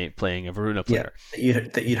when you're playing a Varuna player. Yeah,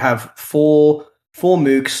 you'd have four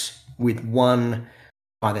mooks with one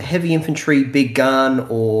either heavy infantry big gun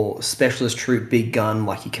or specialist troop big gun,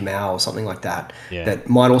 like your Kamau or something like that. Yeah. That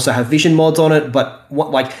might also have vision mods on it, but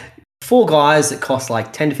 4 guys that cost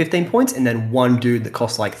like 10 to 15 points, and then 1 dude that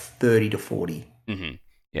costs like 30 to 40. Mm-hmm.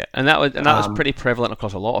 Yeah, and that was pretty prevalent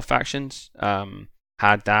across a lot of factions.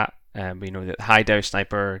 Had that. The Hideout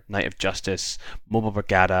Sniper, Knight of Justice, Mobile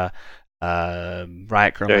Brigada,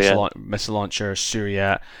 Riot Girl missile launcher,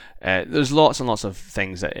 Surya. There's lots and lots of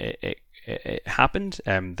things that it happened.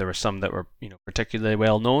 There were some that were particularly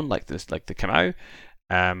well known, like the Kamau.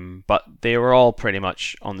 But they were all pretty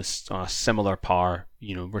much on a similar par.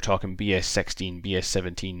 We're talking BS16,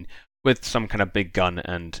 BS17 with some kind of big gun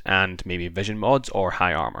and maybe vision mods or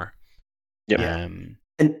high armor. Yeah.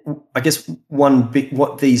 And I guess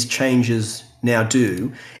what these changes now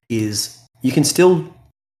do is you can still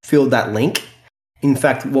field that link. In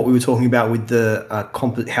fact, what we were talking about with the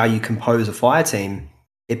how you compose a fire team,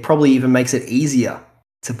 it probably even makes it easier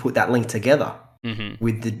to put that link together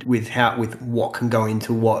with what can go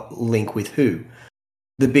into what link with who.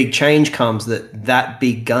 The big change comes that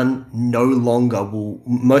big gun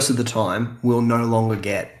most of the time will no longer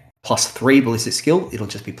get +3 ballistic skill. It'll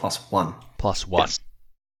just be +1. +1. Yes.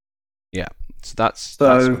 Yeah, so that's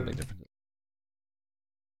a big difference.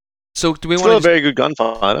 So do we want a very good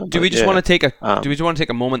gunfighter? Do we just want to take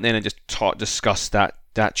a moment then and just discuss that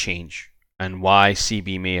change and why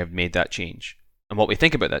CB may have made that change and what we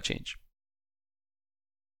think about that change?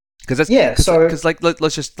 Because let's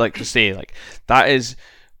just say that is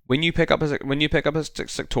when you pick up a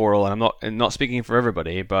sectoral, and I'm not speaking for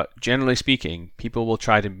everybody, but generally speaking, people will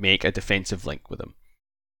try to make a defensive link with them.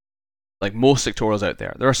 Like most sectorals out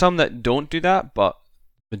there. There are some that don't do that, but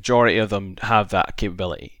majority of them have that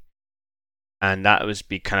capability. And that would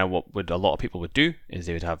be kind of what a lot of people would do, is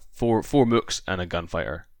they would have four mooks and a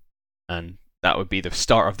gunfighter. And that would be the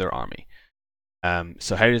start of their army.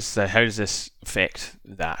 So how does this affect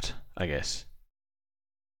that, I guess?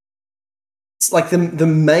 It's like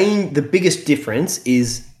the biggest difference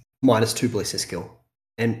is -2 ballistic skill.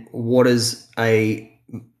 And what is a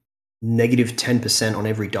 -10% on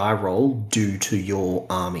every die roll do to your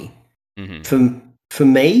army? Mm-hmm. For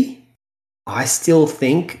me, I still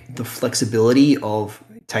think the flexibility of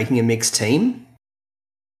taking a mixed team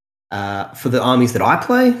for the armies that I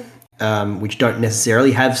play, which don't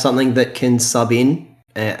necessarily have something that can sub in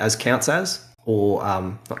as counts as, or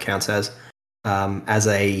not counts as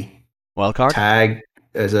a wildcard tag,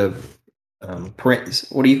 as a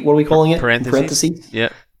what are we calling it? Parentheses. Yeah.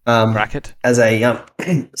 Bracket as a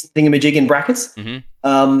thingamajig in brackets.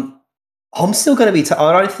 Mm-hmm. I'm still going to be.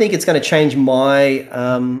 I don't think it's going to change my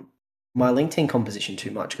my link team composition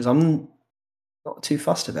too much, because I'm not too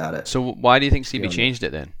fussed about it. So why do you think CB changed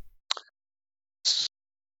it then?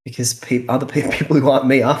 Because other people who aren't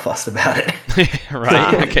me are fussed about it.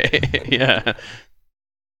 Right. Okay. Yeah.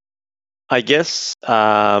 I guess.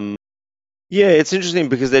 It's interesting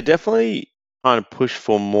because they're definitely trying to push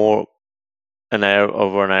for more an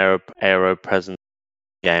aero presence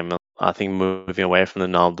game. I think moving away from the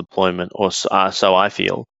null deployment, or so I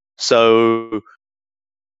feel. So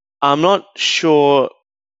I'm not sure.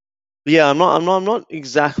 Yeah, I'm not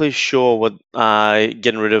exactly sure what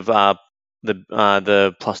getting rid of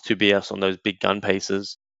the +2 BS on those big gun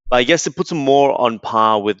paces. But I guess it puts them more on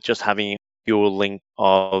par with just having a pure link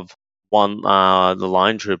of the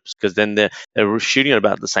line troops, because then they're shooting at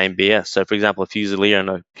about the same BS. So for example, if Fusilier and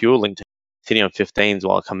a pure link team sitting on 15s,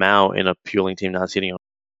 while Kamau in a pure link team now sitting on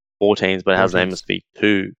 14s, but it has an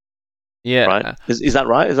MSV2. Yeah, right. Is that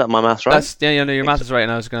right? Is that my maths right? Your math is right,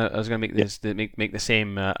 and I was gonna make this make the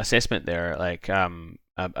same assessment there. Like a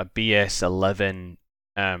BS11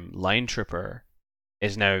 line trooper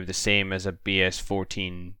is now the same as a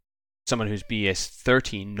BS14. Someone who's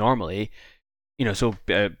BS13 normally. So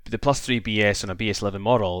the +3 BS on a BS11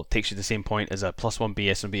 model takes you to the same point as a +1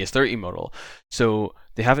 BS on a BS13 model. So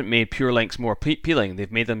they haven't made pure links more appealing.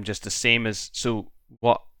 They've made them just the same as. So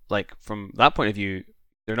what? Like from that point of view,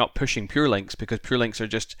 they're not pushing pure links because pure links are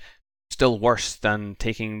just still worse than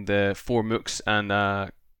taking the 4 mooks and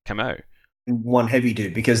Kamau. One heavy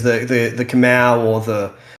dude, because the Kamau or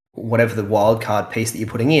the whatever the wild card piece that you're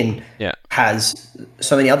putting in has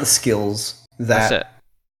so many other skills that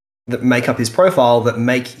make up his profile that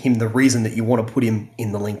make him the reason that you want to put him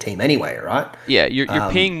in the link team anyway, right? Yeah, you're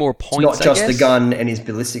paying more points. It's not just the gun and his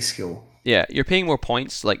ballistic skill. Yeah, you're paying more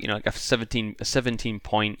points, like like a 17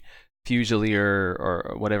 point Fusilier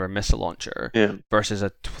or whatever missile launcher versus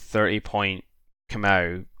a 30 point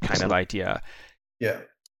Kamau kind of idea. Yeah.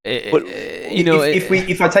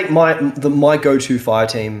 If I take my go-to fire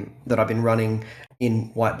team that I've been running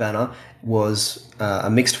in White Banner was a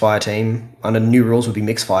mixed fire team. Under new rules would be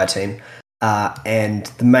mixed fire team, and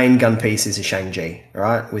the main gun piece is a Shang-Chi,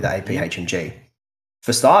 right, with AP HMG.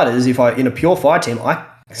 For starters, if in a pure fire team, I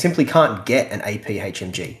simply can't get an AP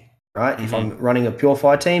HMG, right? If I'm running a pure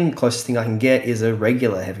fire team, the closest thing I can get is a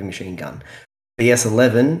regular heavy machine gun.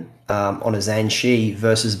 BS11 on a Zhanshi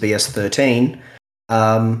versus BS13.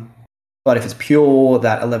 But if it's pure,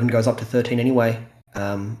 that 11 goes up to 13 anyway.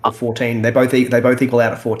 Or 14. They both equal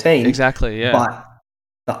out at 14. Exactly, yeah. But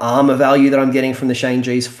the armor value that I'm getting from the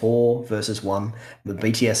Shang-Chi is 4 versus 1. The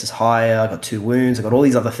BTS is higher. I got 2 wounds. I got all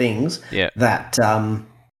these other things. Yeah. That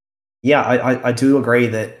I do agree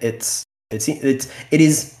that it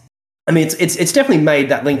is. I mean, it's definitely made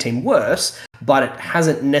that link team worse, but it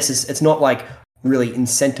hasn't it's not like really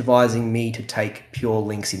incentivizing me to take pure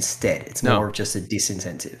links instead. It's more of just a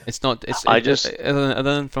disincentive. It's not. Other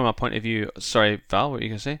than from a point of view. Sorry, Val, what were you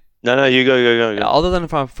gonna say? No, you go. Other than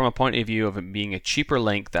from a point of view of it being a cheaper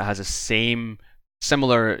link that has a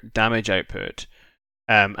similar damage output,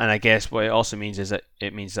 and I guess what it also means is that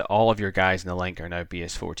it means that all of your guys in the link are now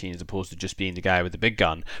BS14 as opposed to just being the guy with the big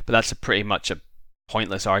gun. But that's pretty much a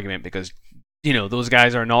pointless argument because those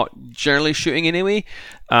guys are not generally shooting anyway.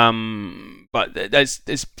 But it's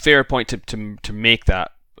a fair point to make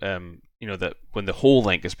that that when the whole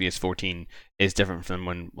link is BS14 is different from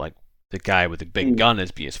when like the guy with the big gun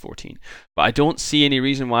is BS14. But I don't see any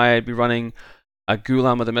reason why I'd be running a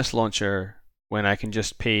Gulam with a missile launcher when I can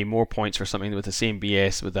just pay more points for something with the same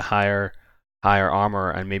BS with the higher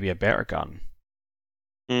armor and maybe a better gun.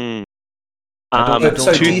 Two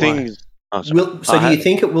things. Do you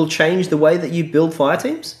think it will change the way that you build fire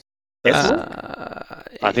teams?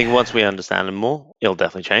 I think once we understand them more, it'll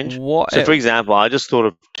definitely change. For example, I just thought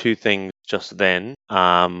of 2 things just then.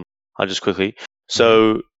 I'll just quickly.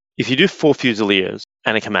 So if you do 4 Fusiliers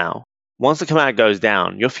and a Kamau, once the Kamau goes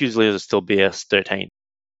down, your Fusiliers are still BS13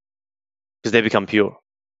 because they become pure.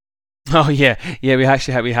 Oh yeah. We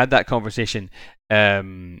actually had that conversation.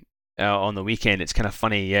 On the weekend. It's kind of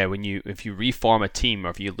funny, if you reform a team or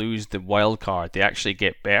if you lose the wild card, they actually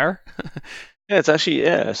get better. It's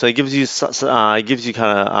actually so it gives you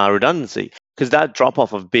kind of redundancy because that drop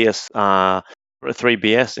off of BS 3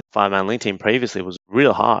 BS in 5-man link team previously was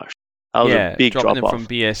real harsh. That was a big drop off. Dropping them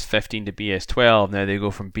from BS 15 to BS 12. Now they go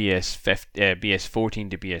from BS 14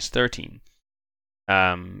 to BS 13.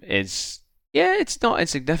 It's not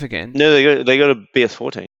insignificant. No, they go to BS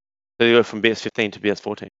 14. They go from BS 15 to BS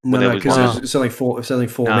 14. No, because it's only 4. It's only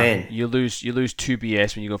 4 men. You lose 2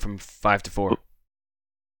 BS when you go from 5 to 4.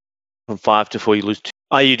 From 5 to 4, you lose 2.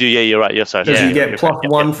 Oh, you do. Yeah, you're right. You're sorry. Because you get plus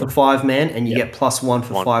 1 for 5 men, and you get plus 1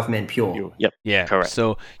 for 5 men pure. Yep. Yeah. Correct.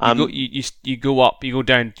 So you go up, you go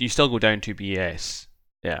down. You still go down 2 BS.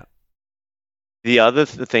 Yeah. The other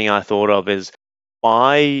thing I thought of is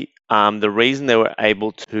the reason they were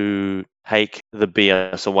able to take the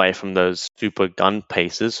BS away from those super gun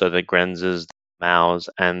pieces, so the Grenzes, the Maus,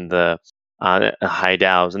 and the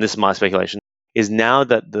Haidaos, and this is my speculation, is now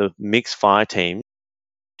that the mixed fire team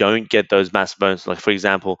don't get those massive bonuses. Like, for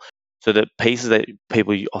example, so the pieces that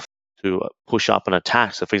people often to push up and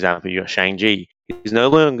attack, so for example, you got Shang-Chi, he's no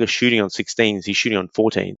longer shooting on 16s, he's shooting on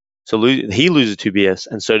 14. So he loses 2 BS,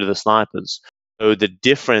 and so do the snipers. So the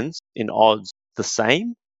difference in odds is the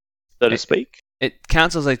same, so to speak. It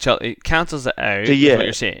cancels it out. So is what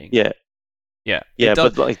you're saying. Yeah.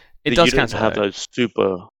 But like it does you cancel don't have out. those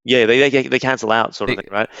super. Yeah, they cancel out sort of thing,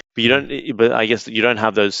 right? But you don't. But I guess you don't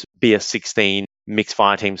have those BS16 mixed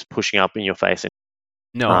fire teams pushing up in your face.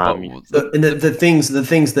 No, but the things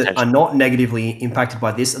that are not negatively impacted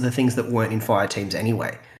by this are the things that weren't in fire teams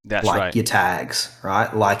anyway. That's like right. Your tags,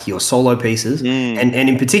 right? Like your solo pieces, and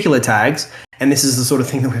in particular tags. And this is the sort of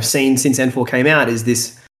thing that we've seen since N4 came out. Is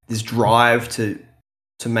this drive to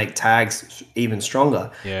make tags even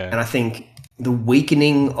stronger? Yeah. And I think the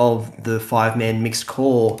weakening of the 5-man mixed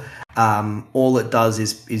core, all it does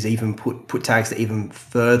is even put tags even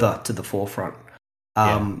further to the forefront.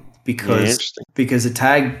 Because a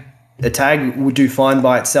tag The tag would do fine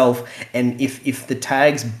by itself, and if the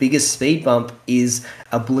tag's biggest speed bump is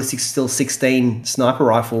a ballistic skill 16 sniper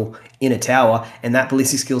rifle in a tower, and that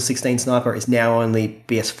ballistic skill 16 sniper is now only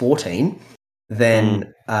BS 14,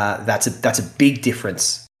 then that's a big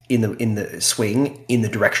difference in the swing in the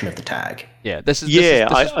direction of the tag. Yeah,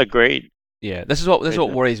 I agreed. Yeah, this is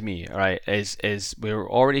what worries me. Right, is we're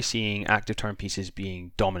already seeing active turn pieces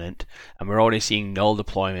being dominant, and we're already seeing null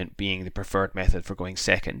deployment being the preferred method for going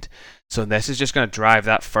second. So this is just going to drive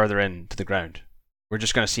that further into the ground. We're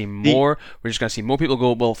just going to see more. We're just going to see more people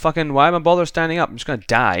go, well, fucking, why am I bother standing up? I'm just going to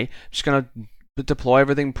die. I'm just going to deploy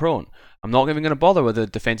everything prone. I'm not even going to bother with a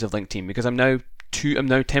defensive link team because I'm now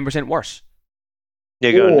 10% worse.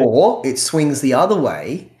 Yeah, or it swings the other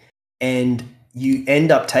way, and you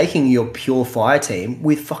end up taking your pure fire team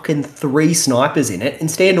with fucking 3 snipers in it and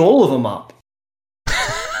stand all of them up.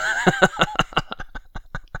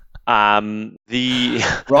 The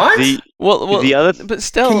other, but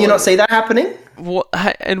still, can you not see that happening? What?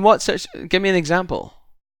 And what such? Give me an example.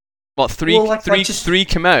 What three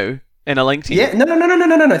come out in a link team? Yeah,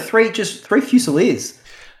 no. 3 Fusiliers.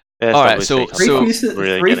 Yeah, all right, so three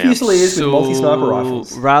Fusiliers with multi-sniper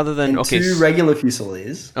rifles, rather than and 2 regular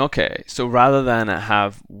Fusiliers. Okay, so rather than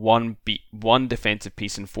have one defensive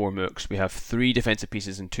piece and 4 mooks, we have 3 defensive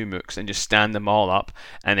pieces and 2 mooks, and just stand them all up,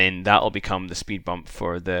 and then that'll become the speed bump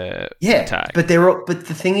for the tag. But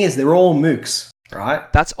the thing is, they're all mooks,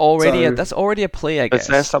 right? That's already a play, I guess.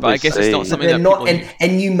 But I guess it's not something that people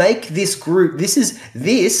and you make this group.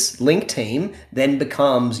 This link team then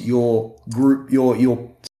becomes your group,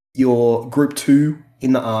 your group 2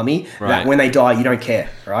 in the army, that when they die you don't care,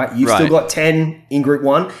 right? You've still got 10 in group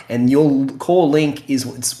 1, and your core link is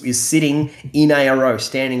sitting in ARO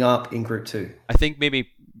standing up in group 2. I think maybe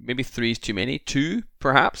 3 is too many. 2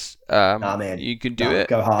 perhaps. Man, you can do it.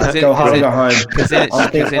 Go hard or go home. Because then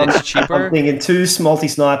it's cheaper. I'm thinking 2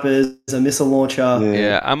 multi-snipers, a missile launcher.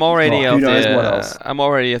 Yeah, I'm already of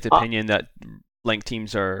the opinion that link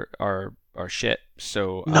teams are shit.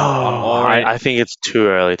 So I think it's too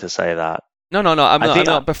early to say that. No. I'm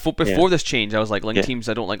not. Before this change, I was like, link teams.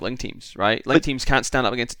 I don't like link teams. Right? Link teams can't stand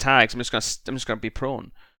up against tags. I'm just gonna be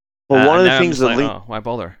prone. Well, one of the things that why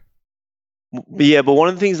bother? Yeah, but one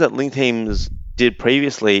of the things that link teams did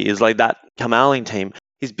previously is like that Kamal link team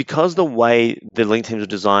is because the way the link teams were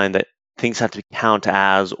designed that things had to count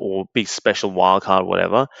as or be special wildcard,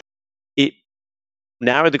 whatever. It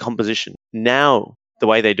narrowed the composition. Now the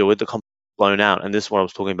way they do it, the composition is blown out, and this is what I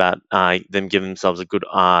was talking about. Them giving themselves a good,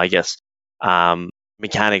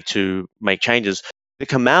 mechanic to make changes. The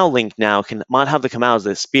Kamal link now might have the Kamal as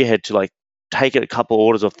their spearhead to like take a couple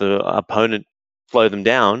orders off the opponent, slow them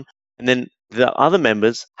down, and then the other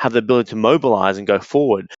members have the ability to mobilize and go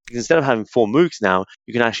forward. Because instead of having 4 mooks now,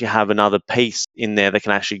 you can actually have another piece in there that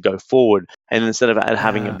can actually go forward. And instead of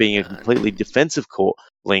having it being a completely defensive core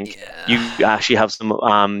link, you actually have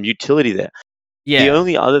some utility there. Yeah. The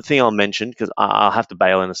only other thing I'll mention, because I'll have to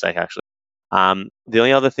bail in a sec actually. The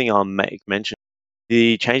only other thing I'll mention,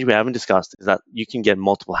 the change we haven't discussed is that you can get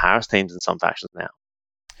multiple Harris teams in some factions now.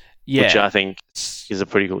 Yeah. Which I think is a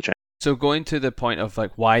pretty cool change. So going to the point of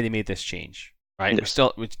like why they made this change, right? Yes.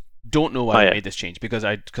 We don't know why they made this change because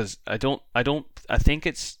I think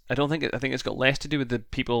it's got less to do with the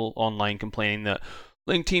people online complaining that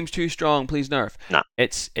link team's too strong, please nerf. No.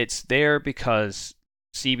 It's there because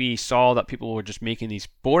CB saw that people were just making these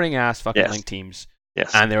boring ass fucking link teams.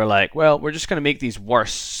 Yes. And they were like, well, we're just going to make these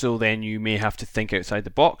worse, so then you may have to think outside the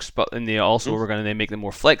box, but then they also we're going to then make them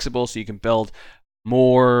more flexible, so you can build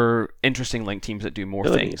more interesting link teams that do more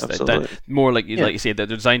things. That more like you say, that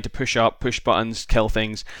they're designed to push buttons, kill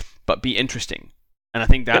things, but be interesting. And I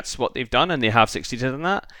think that's what they've done, and they have succeeded in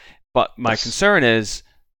that. But my concern is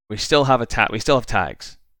we still have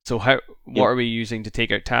tags. So what are we using to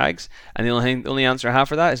take out tags? And the only answer I have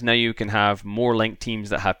for that is now you can have more link teams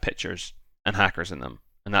that have pictures and hackers in them,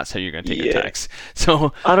 and that's how you're going to take out tags.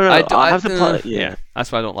 So I don't know.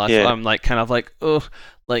 That's why I don't like. I'm like kind of like,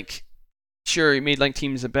 sure, you made link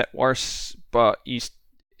teams a bit worse, but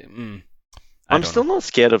I'm still not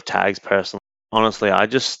scared of tags personally. Honestly,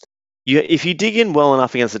 if you dig in well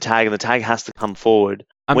enough against the tag and the tag has to come forward.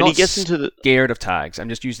 I'm not scared of tags. I'm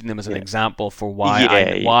just using them as an example for why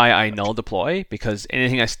I null deploy, because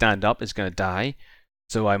anything I stand up is going to die.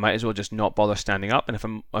 So I might as well just not bother standing up.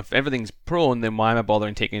 And if everything's prone, then why am I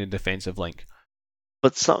bothering taking a defensive link?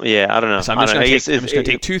 But I don't know. So I'm just going to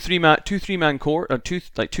take two three-man core, or two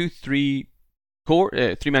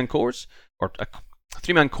 3-man cores, or a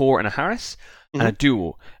 3-man core and a Harris and a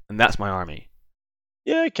duo, and that's my army.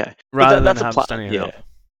 Yeah, okay. Rather than standing up.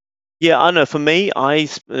 Yeah, I know. For me,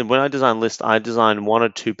 when I design lists, I design 1 or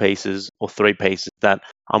 2 pieces or 3 pieces that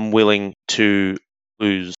I'm willing to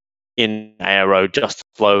lose in ARO just to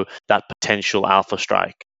flow that potential alpha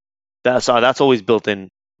strike. That's always built in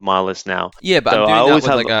my list now. Yeah, but So I'm I doing that always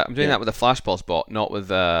with have, I'm doing that with a flash pulse bot, not with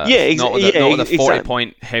yeah, not with a 40 exactly.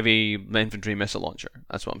 point heavy infantry missile launcher.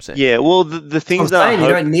 That's what I'm saying. Yeah, well, the I'm things that I saying you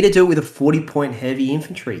hope, don't need to do it with a 40-point heavy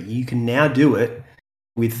infantry. You can now do it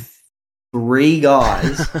with 3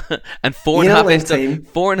 guys. And 4.5 In a link team.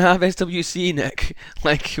 4.5 SWC, Nick.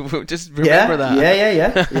 Like, just remember that.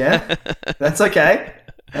 Yeah. That's okay.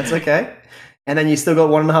 That's okay. And then you still got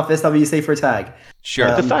 1.5 SWC for a tag.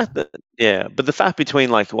 Sure. the fact that but the fact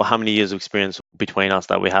between like how many years of experience between us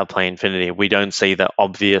that we have playing Infinity, we don't see the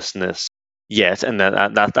obviousness yet, and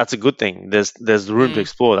that's a good thing. There's room to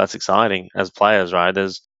explore. That's exciting as players, right?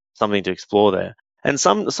 There's something to explore there. And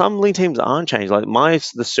some league teams aren't changed. Like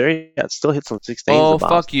the Suriyat still hits on 16. Oh,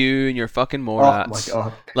 fuck you and your fucking Morats. Oh my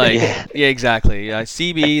god. Like, yeah, exactly.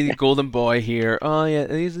 CB, Golden Boy here. Oh yeah,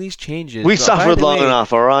 these changes. We But by suffered the long way,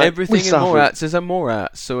 enough, all right? Everything in Morats is a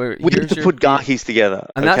Morat. So we had to put Garkis together.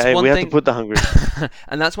 And that's okay, one we thing. had to put the hungry.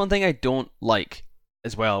 And that's one thing I don't like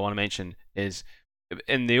as well. I want to mention is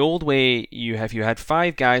in the old way, you had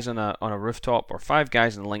 5 guys on a rooftop or 5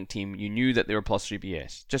 guys in the link team, you knew that they were +3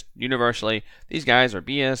 BS. Just universally, these guys are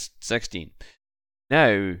BS 16. Now,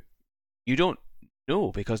 you don't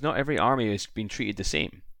know because not every army is being treated the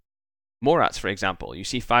same. Morats, for example, you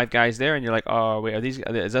see 5 guys there, and you're like, "Oh wait,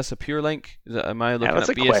 is this a pure link? Am I looking at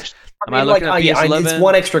BS? Question. Am I looking at BS 11?" It's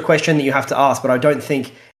one extra question that you have to ask, but I don't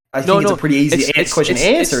think. I think it's a pretty easy question to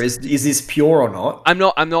answer. Is this pure or not? I'm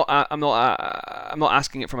not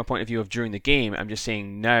asking it from a point of view of during the game. I'm just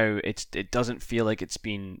saying now it doesn't feel like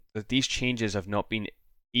that these changes have not been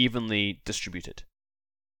evenly distributed.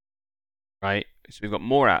 Right? So we've got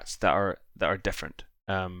Morats that are different.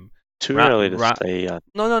 Too early to say.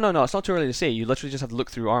 No. It's not too early to say. You literally just have to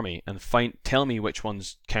look through army and tell me which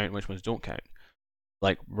ones count and which ones don't count.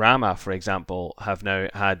 Like Rama, for example, have now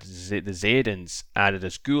had the Zaydans added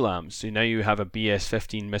as Ghulams, so now you have a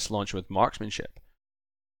BS-15 missile launcher with marksmanship.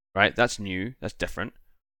 Right? That's new. That's different.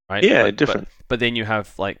 Right? Yeah, different. But then you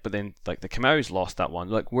have the Kamau's lost that one.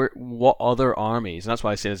 Like, what other armies? And that's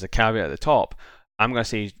why I say there's a caveat at the top. I'm going to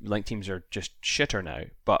say link teams are just shitter now,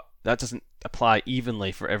 but that doesn't apply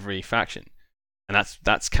evenly for every faction. And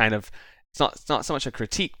that's kind of it's not so much a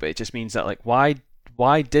critique, but it just means that like why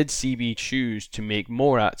did CB choose to make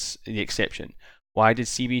Morats the exception? Why did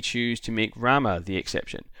CB choose to make Rama the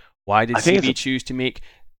exception? Why did CB choose to make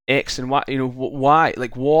X and Y? Why?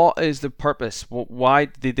 Like, what is the purpose? Why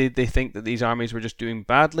did they think that these armies were just doing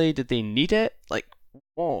badly? Did they need it? Like,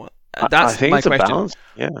 that's I think my it's question. A balance.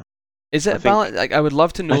 Yeah. Is it balance? Like, I would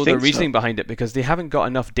love to know the reasoning so. behind it because they haven't got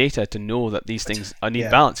enough data to know that these things need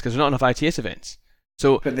balance because there's not enough ITS events.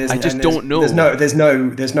 So I just don't know.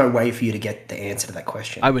 There's no way for you to get the answer to that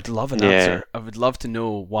question. I would love an answer. I would love to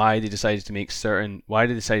know why they decided to make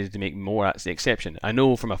Morats the exception. I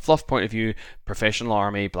know from a fluff point of view, professional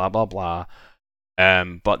army, blah blah blah.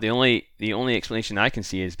 But the only explanation I can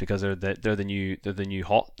see is because they're the new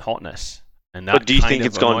hotness. And that but do you think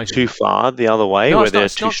it's gone too far the other way, where they're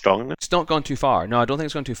too strong? It's not gone too far. No, I don't think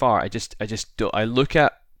it's gone too far. I just don't. I look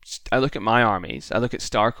at my armies. I look at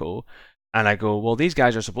Starco. And I go, well, these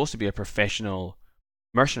guys are supposed to be a professional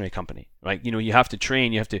mercenary company. Like, you have to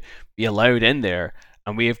train, you have to be allowed in there.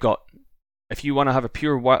 And we have got, if you want to have a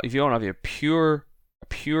pure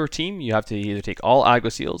team, you have to either take all Agua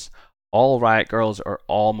Seals, all Riot Girls, or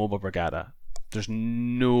all Mobile Brigada. There's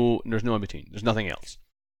no in between. There's nothing else.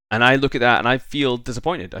 And I look at that and I feel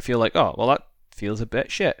disappointed. I feel like, oh, well, that feels a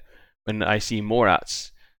bit shit when I see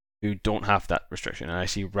Morats who don't have that restriction, and I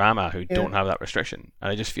see Rama who don't have that restriction,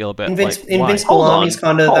 and I just feel a bit like, Invincible Army's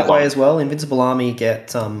kind of that way as well. Invincible Army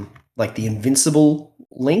get like the Invincible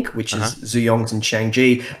link, which is Zuyongs and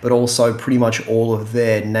Shang-Chi, but also pretty much all of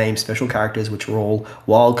their named special characters, which are all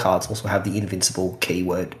wild cards, also have the Invincible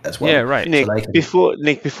keyword as well. Yeah, right. Nick, before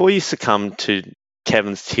you succumb to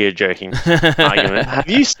Kevin's tear-jerking argument, have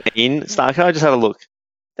you seen Starco? I just had a look.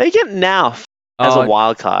 They get Nauf as a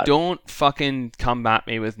wild card. Don't fucking come at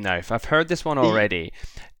me with Nauf. I've heard this one already.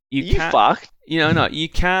 You fucked. No, you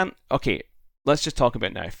can't. Okay, let's just talk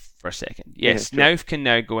about Nauf for a second. Yes, Yeah, sure. Nauf can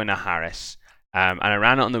now go in a Harris. And I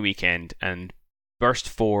ran it on the weekend, and Burst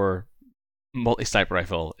 4 multi-sniper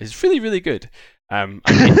rifle is really, really good. I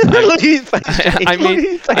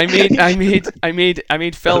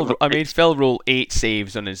made Phil roll 8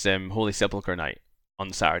 saves on his Holy Sepulchre night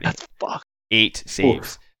on Saturday. That's fucked. 8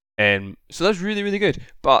 saves. So that's really, really good.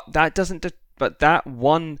 But that doesn't. But that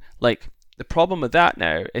one, like the problem with that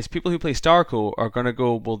now is people who play Starco are going to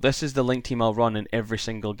go, well, this is the link team I'll run in every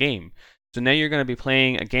single game. So now you're going to be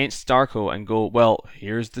playing against Starco and go, well,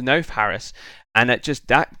 here's the Nauf Harris, and that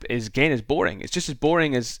is again is boring. It's just as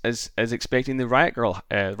boring as expecting the Riot Girl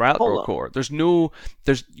core.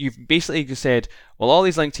 You've basically just said, well, all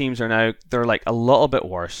these link teams they're like a little bit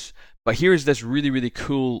worse, but here's this really, really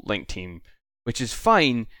cool link team, which is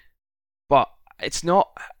fine, but it's not.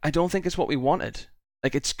 I don't think it's what we wanted.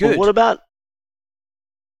 Like, it's good. But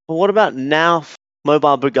what about Nauf,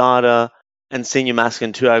 Mobile Brigada, and Senior Mask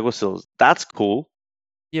and 2 Aguacils? That's cool.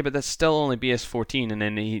 Yeah, but that's still only BS14, and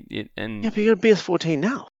then yeah, but you got BS14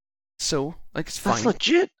 now. So, like, it's fine. That's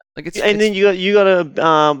legit. Like, then you got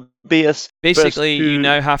a BS. Basically, you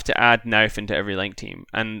now have to add Nauf into every link team,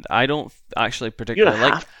 and I don't actually particularly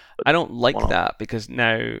like. I don't like that, because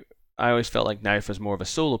now I always felt like Nauf was more of a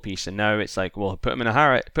solo piece, and now it's like, well, put him in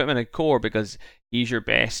a core because he's your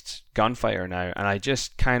best gunfighter now, and I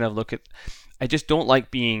just kind of I just don't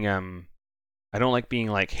like being I don't like being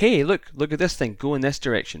like, hey, look at this thing, go in this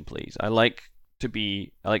direction, please. I like to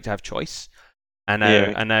have choice. And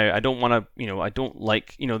now I don't want to, I don't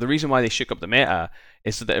like, the reason why they shook up the meta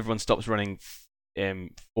is so that everyone stops running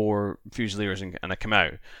 4 Fusiliers and a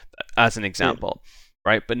Kamau, as an example,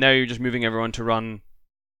 right? But now you're just moving everyone to run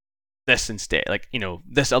this instead, like,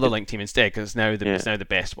 this other link team instead, because it's now the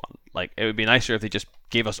best one. Like, it would be nicer if they just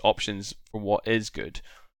gave us options for what is good.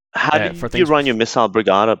 How did you run your Missile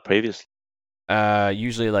Brigada previously?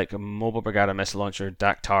 Usually like a Mobile Brigada missile launcher,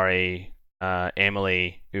 Daktari,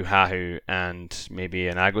 Emily, Uhahu, and maybe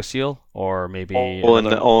an Aguacil, or maybe all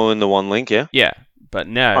in the one link, yeah. Yeah, but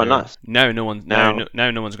now, nice. now no one's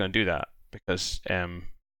going to do that, because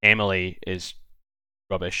Emily is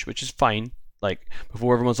rubbish, which is fine. Like,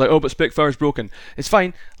 before, everyone's like, oh, but Spitfire's broken. It's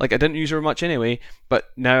fine. Like, I didn't use her much anyway, but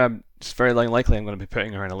now it's very likely I'm going to be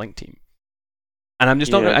putting her in a link team. And I'm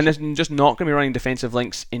just not going to be running defensive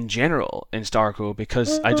links in general in Starco,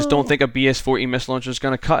 because I just don't think a BS-14 missile launcher is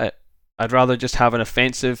going to cut it. I'd rather just have an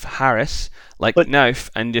offensive Harris like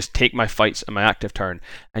Nauf and just take my fights in my active turn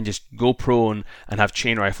and just go prone and have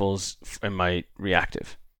chain rifles in my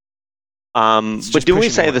reactive. But didn't we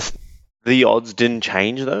say the odds didn't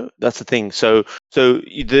change though? That's the thing. So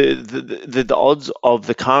the odds of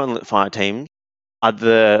the current fire teams are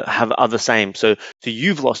the same. So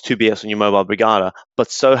you've lost 2 BS on your Mobile Brigada,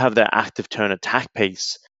 but so have their active turn attack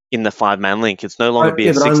piece in the 5-man link. It's no longer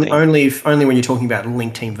BS 16. But only when you're talking about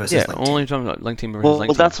link team versus link team. Yeah, only talking about link team versus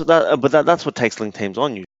link team. That's what takes link teams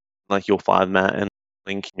on you. Like, your 5-man and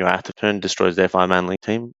link in your active turn destroys their 5-man link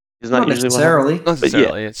team. Isn't that usually necessarily? Not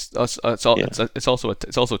necessarily. It's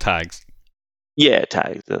also tags. Yeah,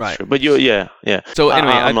 tags. That's right. True. But yeah. So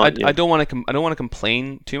anyway, I don't want to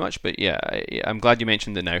complain too much, but yeah, I'm glad you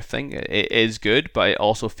mentioned the Nauf thing. It is good, but it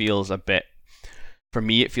also feels a bit. For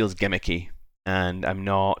me, it feels gimmicky, and I'm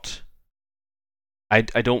not. I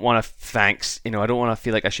don't want to I don't want to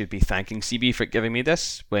feel like I should be thanking CB for giving me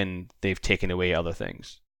this when they've taken away other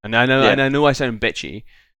things. And I know I sound bitchy,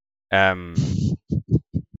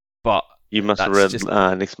 but you must have read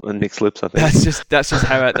Nick's lips. I think that's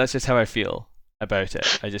just how I feel about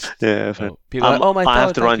it. I just people are like, oh my God, I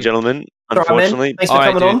have to run, gentlemen. Unfortunately, thanks for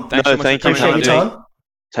coming on. Thanks so much for coming on.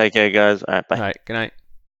 Take care, guys. All right, bye. All right, good night.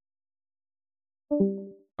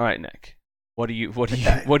 All right, Nick. What do you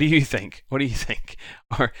think? What do you think?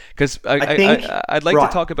 Or because I'd like to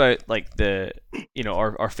talk about like the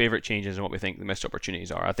our favorite changes and what we think the missed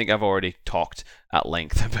opportunities are. I think I've already talked at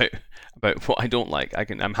length about what I don't like.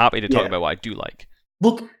 I'm happy to talk about what I do like.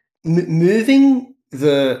 Look, moving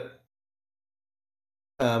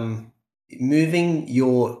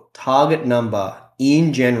your target number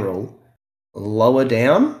in general lower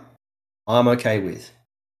down, I'm okay with.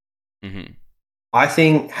 Mm-hmm. I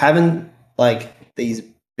think having like these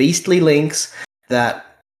beastly links that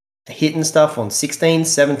are hitting stuff on 16s,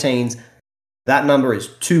 17s, that number is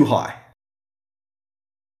too high.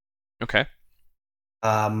 Okay.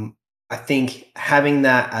 I think having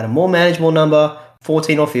that at a more manageable number,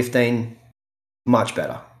 14 or 15, much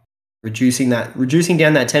better. Reducing down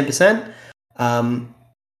that 10%,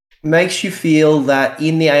 makes you feel that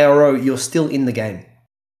in the ARO, you're still in the game.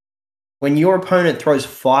 When your opponent throws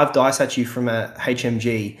 5 dice at you from a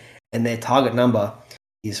HMG and their target number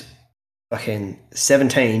is fucking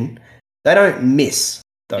 17, they don't miss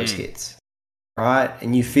those hits, right?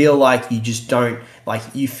 And you feel like you just don't, like,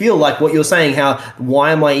 you feel like what you're saying,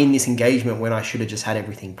 why am I in this engagement when I should have just had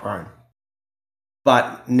everything prone?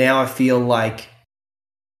 But now I feel like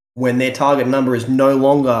when their target number is no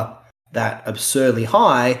longer that absurdly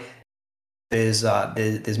high, there's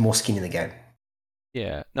more skin in the game.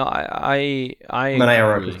 Yeah, no, I from an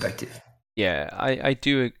ARO perspective. Yeah, I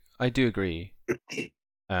do agree.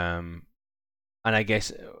 And I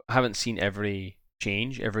guess I haven't seen every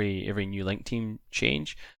change, every new link team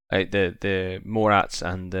change. The Morats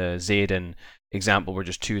and the Zayden example were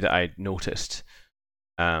just two that I noticed,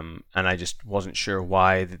 and I just wasn't sure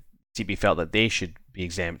why the CB felt that they should be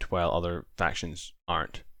exempt while other factions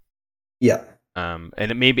aren't. Yeah. And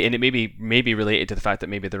it may be related to the fact that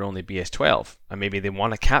maybe they're only BS12, and maybe they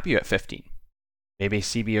want to cap you at 15. Maybe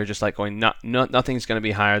CB are just like going, nothing's going to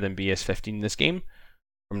be higher than BS 15 in this game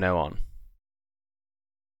from now on.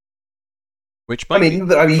 Which might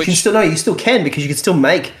you still can because you can still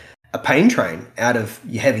make a pain train out of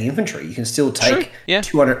your heavy infantry. You can still take a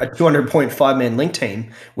 200.5 man link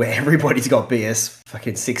team where everybody's got BS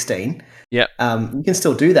fucking 16. Yeah. You can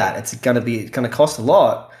still do that. It's gonna cost a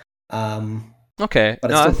lot. Okay.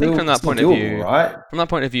 But I think from that point of view, right? From that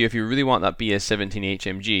point of view, if you really want that BS 17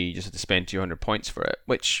 HMG, you just have to spend 200 points for it.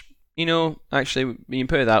 Which, actually, when you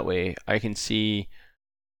put it that way, I can see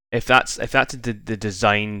if that's the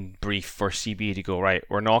design brief for CB to go, right,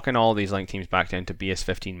 we're knocking all these link teams back down to BS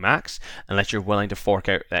 15 max, unless you're willing to fork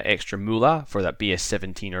out that extra moolah for that BS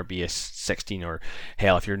 17 or BS 16, or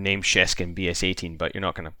hell, if you're named Sheskin, BS 18, but you're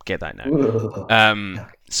not going to get that now.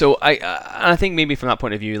 So I think maybe from that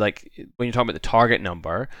point of view, like when you're talking about the target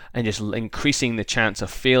number and just increasing the chance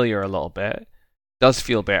of failure a little bit, does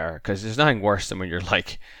feel better, because there's nothing worse than when you're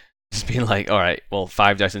like just being like, all right, well,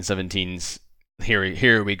 5,017s.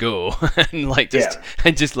 Here we go,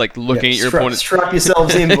 and just like looking at your opponent. Strap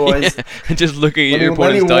yourselves in, boys. And just looking at your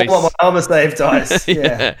opponent's dice. Let me my armor save dice.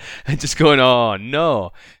 Yeah. And just going, oh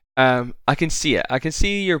no. I can see it. I can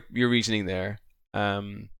see your reasoning there.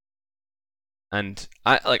 And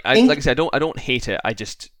like I said, I don't hate it. I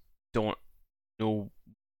just don't know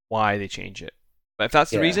why they change it. But if that's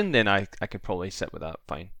the reason, then I could probably sit with that.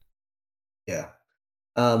 Fine. Yeah.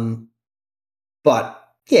 But.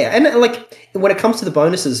 Yeah, and like when it comes to the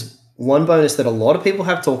bonuses, one bonus that a lot of people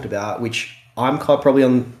have talked about, which I'm probably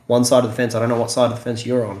on one side of the fence, I don't know what side of the fence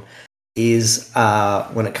you're on, is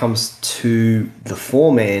when it comes to the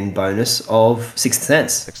 4-man bonus of Sixth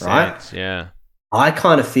Sense, right? Yeah. I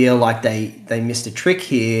kind of feel like they missed a trick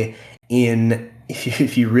here in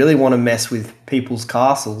if you really want to mess with people's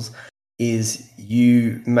castles, is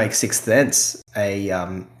you make Sixth Sense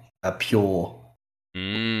a pure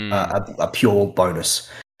a pure bonus,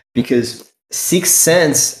 because Sixth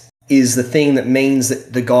Sense is the thing that means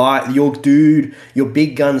that the guy, your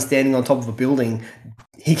big gun standing on top of a building,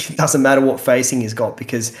 he doesn't matter what facing he's got,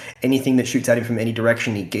 because anything that shoots at him from any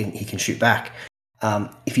direction, he can shoot back.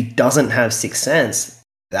 If he doesn't have Sixth Sense,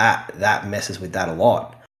 that messes with that a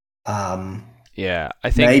lot. Yeah,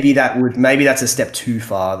 I think maybe that's a step too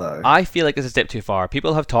far, though. I feel like it's a step too far.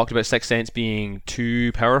 People have talked about Sixth Sense being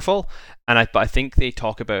too powerful, but I think they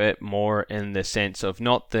talk about it more in the sense of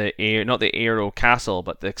not the aero castle,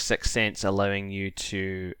 but the Sixth Sense allowing you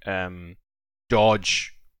to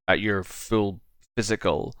dodge at your full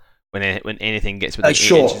physical when anything gets within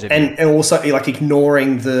 8 inches of you. And also like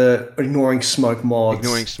ignoring smoke mods,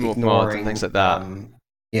 and things like that.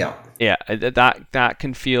 Yeah, that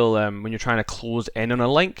can feel when you're trying to close in on a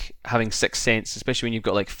link, having Sixth Sense, especially when you've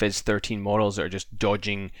got like Fizz 13 models that are just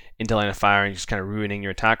dodging into line of fire and just kind of ruining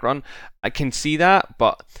your attack run. I can see that,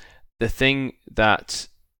 but the thing that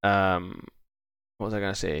what was I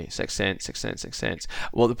going to say? Sixth Sense.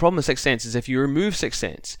 Well, the problem with Sixth Sense is if you remove Sixth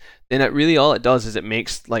Sense, then it really all it does is it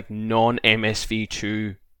makes like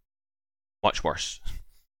non-MSV2 much worse.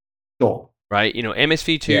 Sure. Right,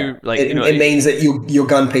 MSV2, it means that your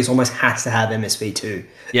gun piece almost has to have MSV2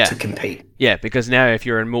 to compete. Yeah, because now if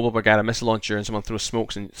you're in Mobile Brigada missile launcher and someone throws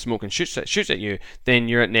smoke and shoots at you, then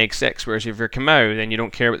you're at -6. Whereas if you're Kamau, then you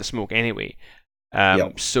don't care about the smoke anyway.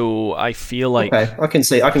 So I feel like I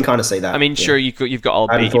can kind of see that. I mean, sure, you've got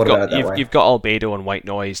Albedo, you've got Albedo and White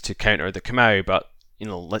Noise to counter the Kamau, but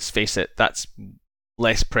let's face it, that's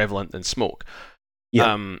less prevalent than smoke.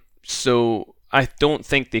 Yeah. So I don't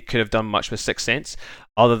think they could have done much with Sixth Sense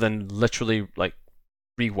other than literally like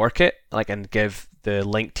rework it, and give the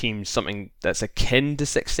link team something that's akin to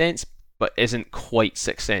Sixth Sense but isn't quite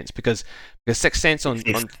Sixth Sense, because Sixth Sense on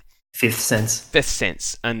Fifth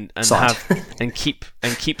Sense and keep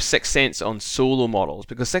Sixth Sense on solo models,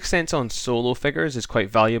 because Sixth Sense on solo figures is quite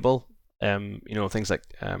valuable. Things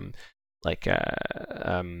like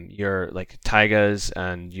your like Taigas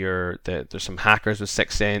and there's some hackers with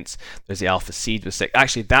Sixth Sense. There's the Alpha Seed with Sixth.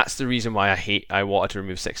 Actually, that's the reason why I wanted to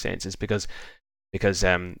remove Sixth Sense, is because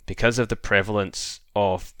of the prevalence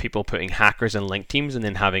of people putting hackers in link teams and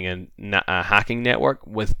then having a hacking network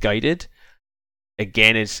with guided.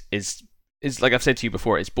 Again, is like I've said to you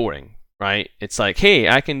before, it's boring, right? It's like, hey,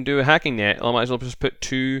 I can do a hacking net. I might as well just put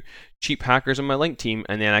 2 cheap hackers on my link team,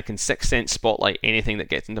 and then I can 6th Sense spotlight anything that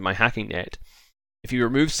gets into my hacking net. If you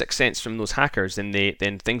remove 6th Sense from those hackers, then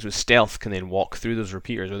things with stealth can then walk through those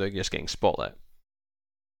repeaters without just getting spotlit.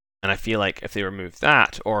 And I feel like if they removed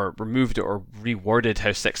that, or removed it, or reworded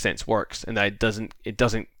how 6th Sense works, and that it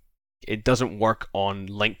doesn't work on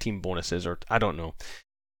link team bonuses, or I don't know.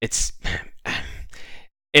 It's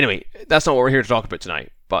anyway, that's not what we're here to talk about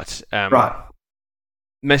tonight. But Right.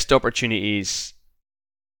 missed opportunities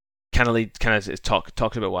kind of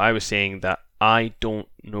talks about what I was saying, that I don't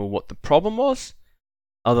know what the problem was,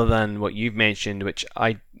 other than what you've mentioned, which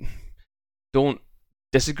I don't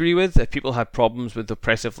disagree with. If people have problems with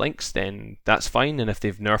oppressive links, then that's fine, and if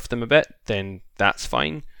they've nerfed them a bit, then that's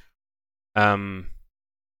fine. But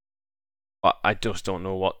I just don't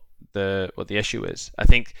know what the issue is. I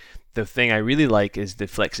think the thing I really like is the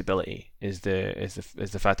flexibility, is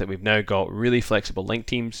the fact that we've now got really flexible link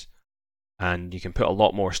teams, and you can put a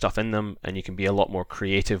lot more stuff in them, and you can be a lot more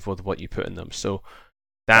creative with what you put in them. So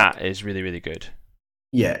that is really, really good.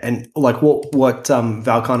 Yeah, and like what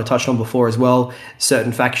Val kind of touched on before as well,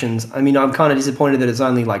 certain factions. I mean, I'm kind of disappointed that it's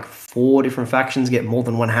only like 4 different factions get more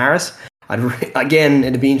than 1 Harris. Again,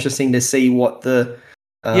 it'd be interesting to see what the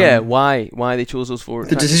why they chose those 4.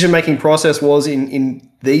 The decision-making process was in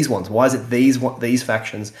these ones. Why is it these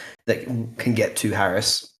factions that can get 2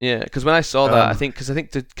 Harris? Yeah, because when I saw that, I think can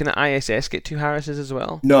the ISS get 2 Harrises as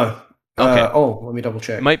well? No. Okay. Let me double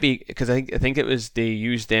check. It might be because I think it was they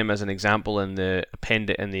used them as an example in the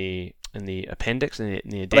appendix in the appendix in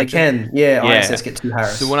the addendum. They can, yeah. ISS get 2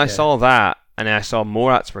 Harris. So when I saw that, and I saw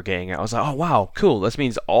Morats were getting it, I was like, oh wow, cool. This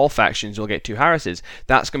means all factions will get 2 Harrises.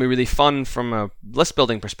 That's going to be really fun from a list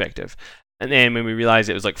building perspective. And then when we realized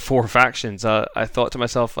it was like 4 factions, I thought to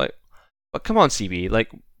myself, like, but come on, CB,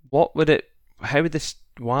 like, what would it? How would this?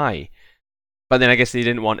 Why? But then I guess they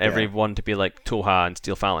didn't want everyone to be like Toha and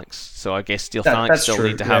Steel Phalanx. So I guess Steel Phalanx still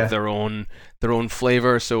need to have their own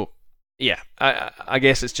flavor. So yeah, I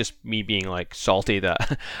guess it's just me being like salty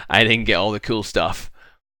that I didn't get all the cool stuff.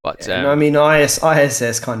 But I mean,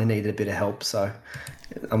 ISS kind of needed a bit of help, so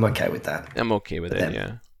I'm okay with that. I'm okay with it.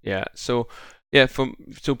 Yeah. So yeah,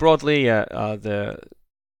 so broadly, the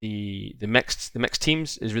mixed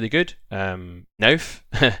teams is really good. Nauf,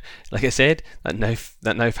 like I said, that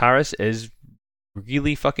Nauf Harris is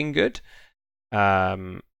really fucking good.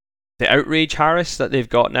 The Outrage Harris that they've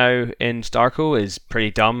got now in Starco is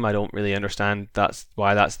pretty dumb. I don't really understand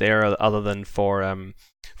why that's there, other than for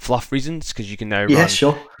fluff reasons, because you can now you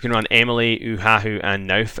can run Emily, Uhahu, and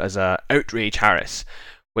Nauf as a Outrage Harris,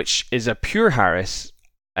 which is a pure Harris.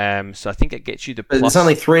 So I think it gets you the plus. There's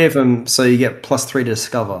only 3 of them, so you get +3 to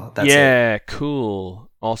discover. That's it.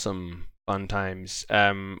 Cool, awesome. Fun times.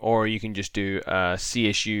 Or you can just do a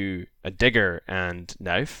CSU, a Digger, and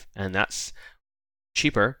Nauf, and that's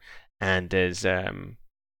cheaper, and is it's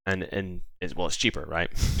cheaper, right?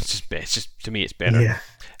 It's just to me it's better.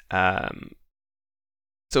 Yeah.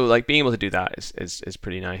 So like being able to do that is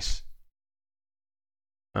pretty nice.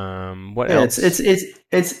 What else?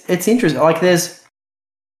 It's interesting. Like there's,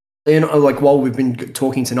 like while we've been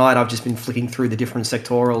talking tonight, I've just been flicking through the different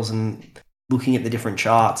sectorals and looking at the different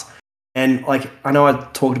charts. And like, I know I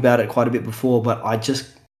talked about it quite a bit before, but I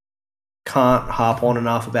just can't harp on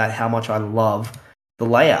enough about how much I love the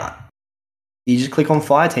layout. You just click on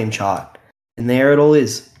Fireteam chart, and there it all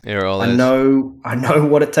is. I know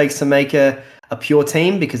what it takes to make a pure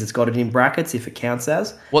team, because it's got it in brackets if it counts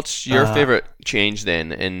as. What's your favorite change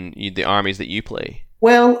then in the armies that you play?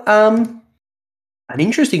 Well, an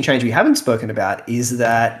interesting change we haven't spoken about is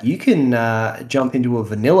that you can jump into a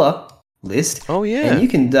vanilla list. Oh yeah, and you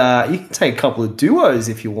can take a couple of duos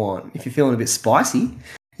if you want. If you're feeling a bit spicy,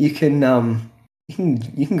 you can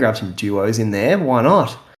grab some duos in there. Why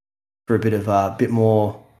not? For a bit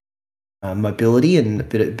more mobility and a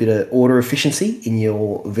bit of order efficiency in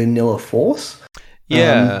your vanilla force.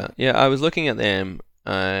 Yeah, I was looking at them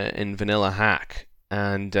in vanilla hack,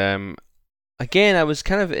 and again, I was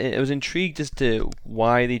intrigued as to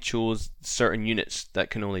why they chose certain units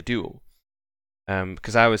that can only duo.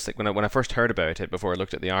 Because I was like, when I first heard about it before I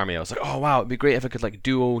looked at the army, I was like, oh wow, it'd be great if I could like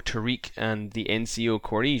duo Tariq and the NCO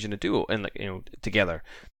Corige in a duo, and like together,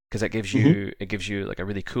 because that gives you like a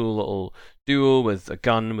really cool little duo with a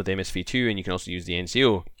gun with MSV2, and you can also use the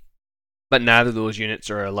NCO. But neither of those units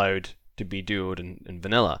are allowed to be duoed in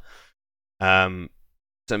vanilla. So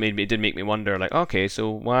it did make me wonder, like, okay, so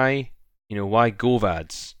why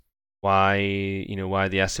Govads? Why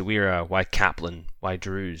the Asawira? Why Kaplan? Why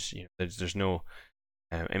Druze? There's no.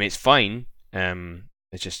 I mean, it's fine.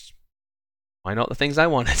 It's just, why not the things I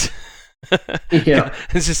wanted? Yeah.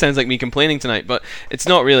 This just sounds like me complaining tonight, but it's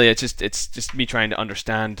not really. It's just me trying to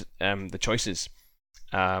understand the choices.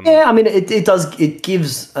 Yeah, I mean, it does. It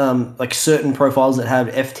gives like certain profiles that have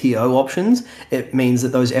FTO options. It means that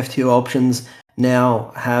those FTO options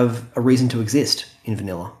now have a reason to exist in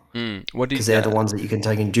vanilla What did because they're the ones that you can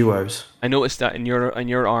take in duos. I noticed that in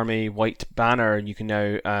your army white banner, you can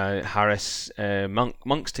now harass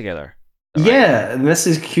monks together. Is that right? Yeah, and this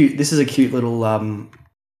is cute. This is a cute little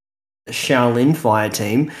Shaolin fire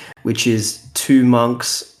team, which is 2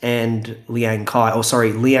 monks and Liang Kai. Oh,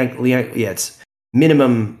 sorry, Liang. Yeah, it's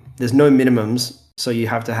minimum. There's no minimums, so you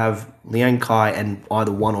have to have Liang Kai and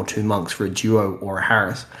either 1 or 2 monks for a duo or a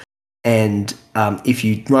harass. And if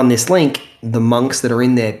you run this link, the monks that are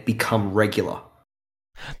in there become regular.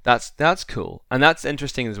 That's cool, and that's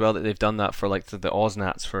interesting as well that they've done that for like the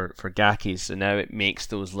Osnats for Gakis. So now it makes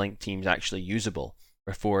those link teams actually usable.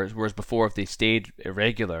 Whereas before, if they stayed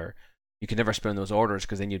irregular, you could never spin those orders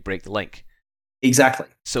because then you'd break the link. Exactly.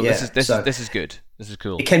 So yeah. this is good. This is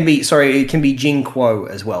cool. It can be Jing Kuo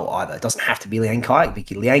as well. Either it doesn't have to be Liang Kai. It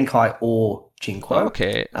can be Liang Kai or Jing Kuo.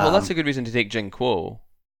 Okay, well that's a good reason to take Jing Kuo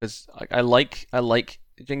because I like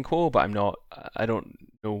Jing Kuo, but I don't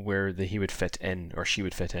know where he would fit in or she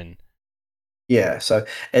would fit in. Yeah, so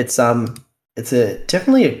it's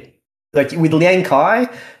definitely like with Liang Kai,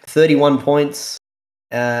 31 points,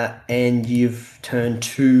 and you've turned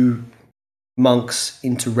 2 monks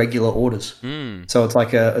into regular orders. So it's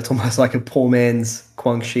almost like a poor man's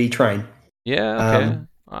Quang Shi train. Yeah, okay.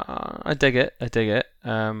 I dig it.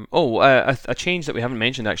 A change that we haven't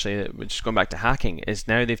mentioned actually, which is going back to hacking, is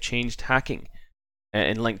now they've changed hacking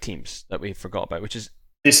in link teams that we forgot about, which is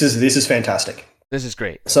this is fantastic. This is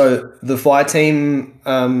great. So the fire team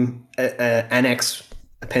annex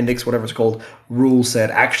appendix, whatever it's called, rule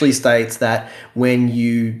set actually states that when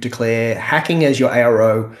you declare hacking as your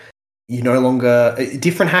ARO, you no longer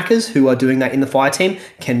different hackers who are doing that in the fire team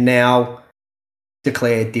can now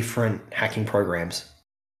declare different hacking programs,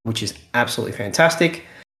 which is absolutely fantastic.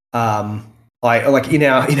 Like in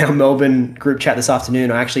our Melbourne group chat this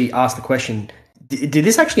afternoon, I actually asked the question: Did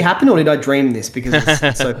this actually happen, or did I dream this? Because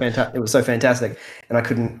it's so fantastic. It was so fantastic, and I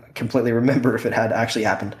couldn't completely remember if it had actually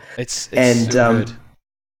happened. It's so good.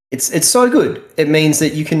 It's so good. It means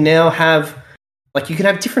that you can now have you can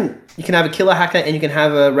have a killer hacker and you can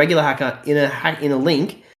have a regular hacker in a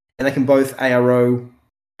link, and they can both ARO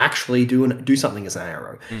actually do something as an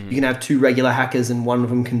ARO. Mm-hmm. You can have 2 regular hackers, and one of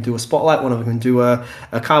them can do a spotlight, one of them can do a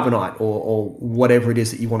carbonite or whatever it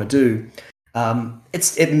is that you want to do.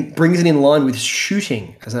 It brings it in line with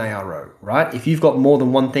shooting as an ARO, right? If you've got more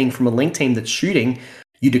than one thing from a link team that's shooting,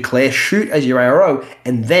 you declare shoot as your ARO,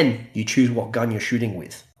 and then you choose what gun you're shooting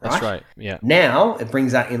with. Right? That's right. Yeah. Now it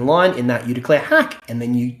brings that in line in that you declare hack, and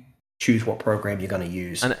then you choose what program you're going to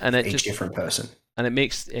use and for each different person. And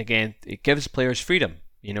it gives players freedom.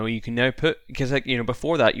 You can now put, because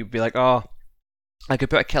before that you'd be like, oh, I could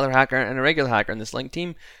put a killer hacker and a regular hacker in this link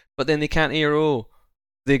team, but then they can't ARO.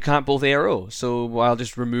 They can't both ARO, so I'll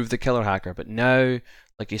just remove the killer hacker. But now,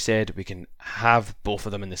 like you said, we can have both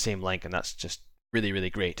of them in the same link, and that's just really, really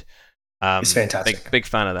great. It's fantastic. Big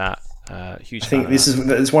fan of that. Huge. I think this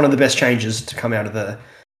is one of the best changes to come out of the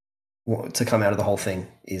whole thing.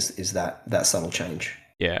 Is that subtle change?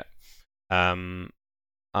 Yeah. Talking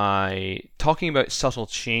about subtle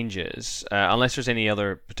changes. Unless there's any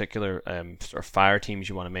other particular sort of fire teams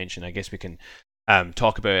you want to mention, I guess we can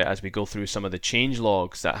talk about it as we go through some of the change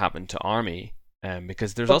logs that happened to Army,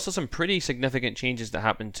 because there's also some pretty significant changes that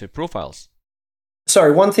happened to profiles.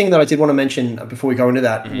 Sorry, one thing that I did want to mention before we go into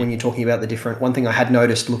that, when you're talking about one thing I had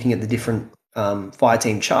noticed looking at the different fire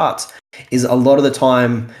team charts is a lot of the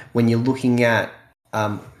time when you're looking at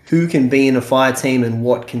who can be in a fire team and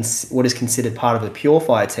what is considered part of a pure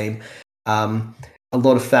fire team, a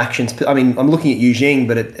lot of factions. I mean, I'm looking at Yujing,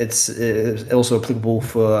 but it's also applicable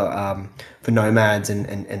for nomads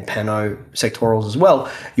and Pano sectorals as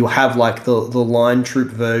well. You'll have like the line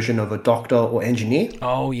troop version of a doctor or engineer.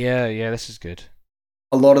 Oh yeah, this is good.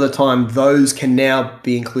 A lot of the time, those can now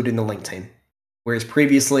be included in the link team, whereas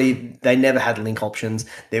previously they never had link options.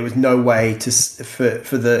 There was no way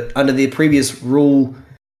under the previous rule,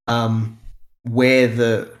 where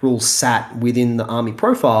the rules sat within the army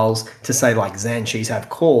profiles to say like Zanshis have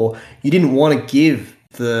core. You didn't want to give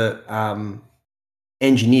the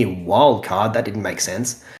engineer wildcard. That didn't make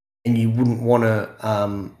sense, and you wouldn't want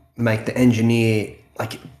to make the engineer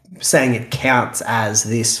like. Saying it counts as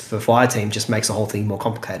this for fire team just makes the whole thing more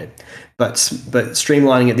complicated. But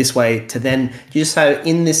streamlining it this way to then you just have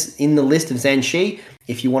in the list of Zanshi,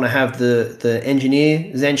 if you want to have the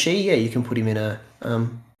engineer Zanshi, yeah, you can put him in the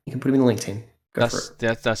link team. Go for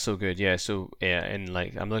it. That's so good. Yeah. So yeah, and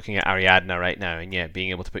like I'm looking at Ariadna right now, and yeah,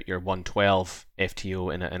 being able to put your 112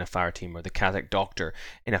 FTO in a fire team, or the Kazakh Doctor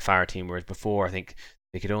in a fire team, whereas before I think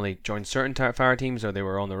they could only join certain fire teams or they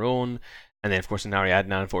were on their own. And then of course in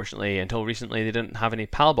Ariadna, unfortunately, until recently they didn't have any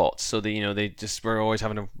PAL bots, so they just were always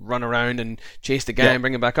having to run around and chase the guy and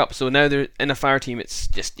bring him back up. So now they're in a fire team. It's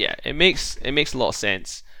just it makes a lot of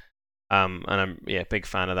sense. And I'm big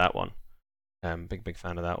fan of that one. Big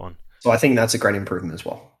fan of that one. So I think that's a great improvement as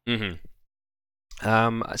well.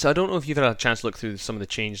 Mm-hmm. So I don't know if you've had a chance to look through some of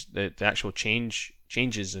the actual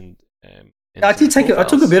changes and. I did I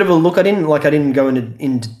took a bit of a look. I didn't go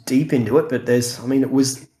into deep into it, but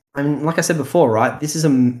like I said before, right? This is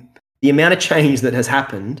the amount of change that has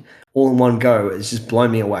happened all in one go has just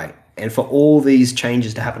blown me away. And for all these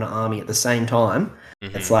changes to happen to Army at the same time,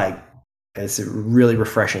 it's really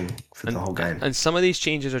refreshing for the whole game. And some of these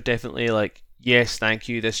changes are definitely like, yes, thank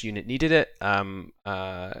you, this unit needed it.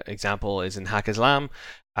 Example is in Hack Islam.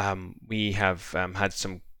 We have had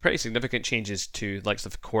some pretty significant changes to the likes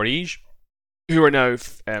of Corige, who are now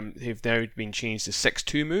who've now been changed to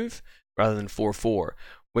 6-2 move rather than 4-4,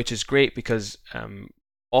 which is great because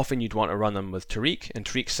often you'd want to run them with Tariq, and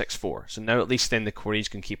Tariq's 6-4. So now at least then the Corige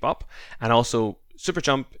can keep up. And also Super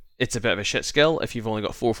Jump, it's a bit of a shit skill if you've only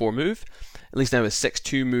got 4-4 move. At least now with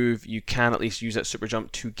 6-2 move, you can at least use that Super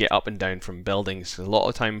Jump to get up and down from buildings. So a lot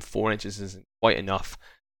of time 4 inches isn't quite enough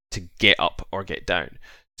to get up or get down.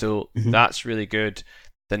 So that's really good.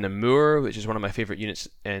 The Namur, which is one of my favourite units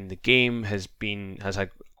in the game, has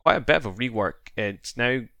had quite a bit of a rework. It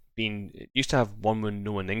used to have 1 wound,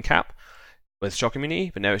 no one in cap with shock immunity,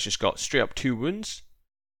 but now it's just got straight up 2 wounds,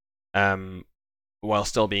 while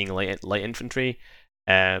still being light infantry.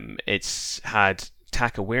 It's had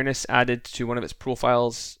attack awareness added to one of its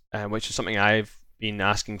profiles, which is something I've been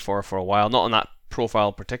asking for a while. Not on that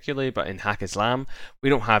profile particularly, but in Hack Islam, we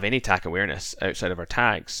don't have any attack awareness outside of our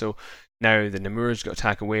tags. So now the Namur's got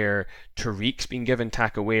attack aware. Tariq's been given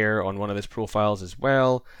attack aware on one of his profiles as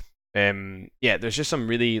well. There's just some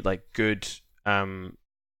really good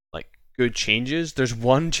changes. There's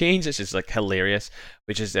one change that's just hilarious,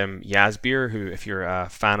 which is Yazbir, who, if you're a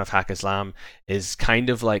fan of Hack Islam, is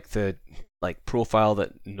kind of like the profile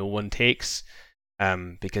that no one takes,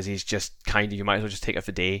 because he's just you might as well just take it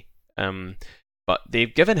for day. But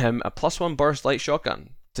they've given him a +1 burst light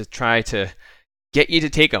shotgun to try to get you to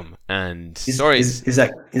take him. And is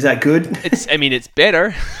that good? It's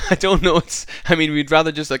better. I don't know. We'd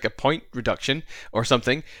rather just a point reduction or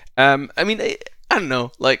something. I don't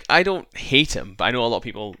know. I don't hate him, but I know a lot of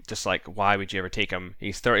people just why would you ever take him?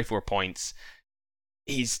 He's 34 points.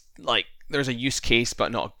 He's there's a use case,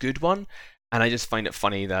 but not a good one. And I just find it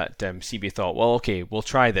funny that CB thought, well, okay, we'll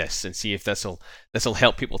try this and see if this'll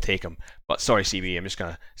help people take him. But sorry, CB, I'm just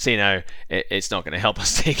gonna say now, it's not gonna help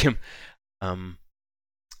us take him.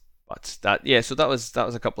 But so that was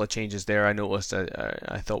a couple of changes there I noticed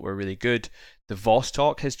I thought were really good. The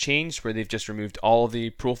Vostok has changed, where they've just removed all of the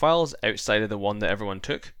profiles outside of the one that everyone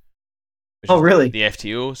took. Oh, really? The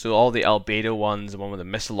FTO. So all the Albedo ones, the one with the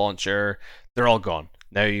missile launcher, they're all gone.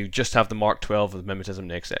 Now you just have the Mark 12 with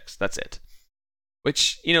Mimetism XX. That's it.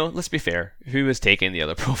 Which, let's be fair, who is taking the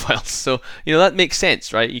other profiles? So, that makes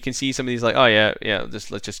sense, right? You can see some of these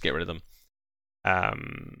let's just get rid of them.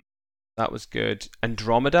 That was good.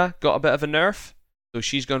 Andromeda got a bit of a nerf. So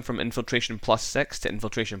she's gone from infiltration +6 to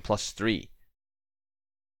infiltration +3.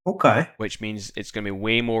 Okay. Which means it's going to be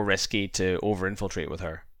way more risky to over-infiltrate with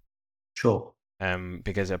her. Sure.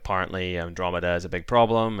 Because apparently Andromeda is a big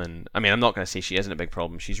problem, and I'm not going to say she isn't a big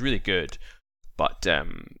problem. She's really good, but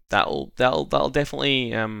that'll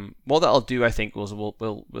definitely what that'll do, I think, people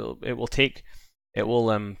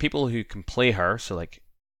who can play her, so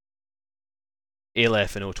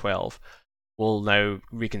Aleph and O12, will now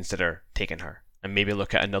reconsider taking her and maybe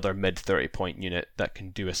look at another mid 30 point unit that can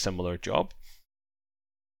do a similar job,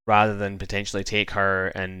 rather than potentially take her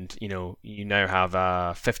and you now have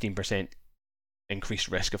a 15% increased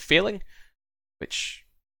risk of failing, which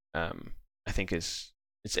I think is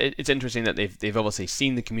it's interesting that they've obviously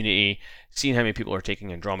seen the community, seen how many people are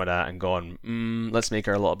taking Andromeda, and gone, let's make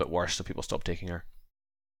her a little bit worse so people stop taking her.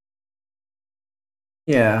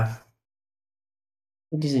 Yeah,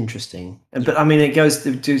 it is interesting, but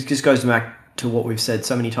it just goes back to what we've said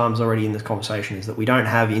so many times already in this conversation, is that we don't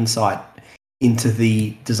have insight into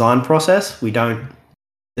the design process.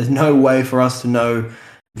 There's no way for us to know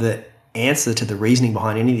the answer to the reasoning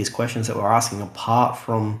behind any of these questions that we're asking, apart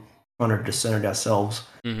from trying to discern it ourselves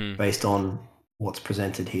based on what's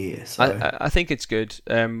presented here. So I think it's good.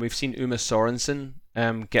 We've seen Uma Sorensen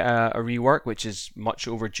get a rework, which is much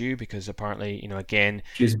overdue because apparently, again,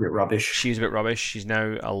 She was a bit rubbish. She's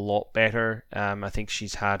now a lot better. I think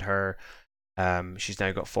she's had her. She's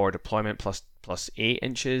now got forward deployment plus 8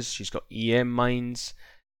 inches. She's got EM mines.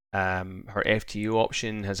 Her FTO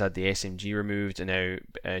option has had the SMG removed, and now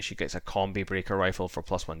she gets a combi breaker rifle for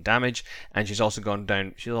 +1 damage. And she's also gone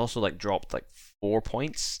down. She's also dropped 4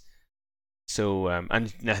 points. So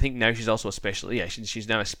and I think now she's also a specialist. Yeah, she's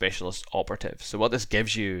now a specialist operative. So what this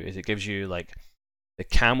gives you is it gives you the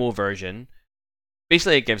camo version.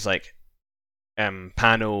 Basically, it gives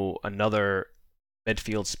Pano another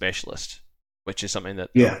midfield specialist, which is something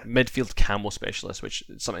that midfield camo specialist, which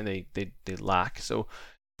is something they lack. So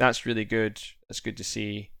that's really good. That's good to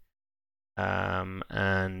see.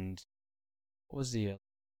 And what was the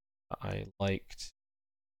I liked?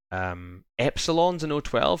 Epsilons in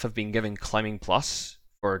O12 have been given climbing plus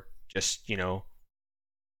for just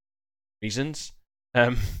reasons.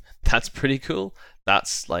 That's pretty cool.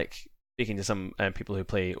 That's speaking to some people who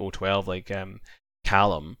play O12 like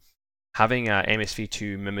Callum, having a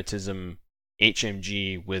MSV2 mimetism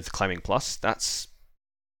HMG with climbing plus, that's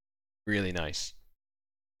really nice.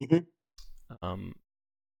 Mm-hmm.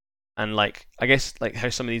 And I guess how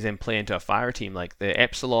some of these then play into a fire team, the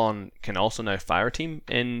Epsilon can also now fire team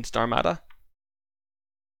in Starmada.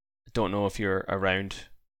 I don't know if you're around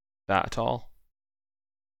that at all.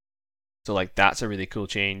 So that's a really cool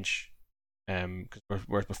change.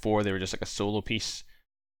 Whereas before they were just a solo piece.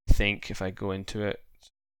 I think if I go into it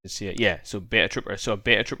to see it, yeah. So Beta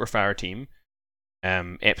Trooper fire team.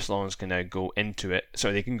 Epsilons can now go into it.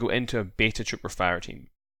 Sorry, they can go into a Beta Trooper fire team.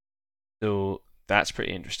 So that's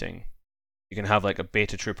pretty interesting. You can have a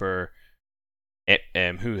Beta Trooper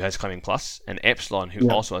who has climbing plus, and Epsilon who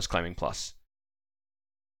also has climbing plus.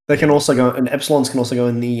 They can also go, and Epsilons can also go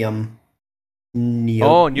in the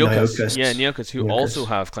Neokas. Yeah, Neokas who also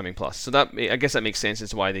have climbing plus. So that, I guess that makes sense as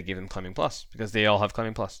to why they give them climbing plus, because they all have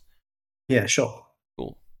climbing plus. Yeah, sure.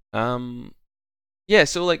 Cool. Yeah,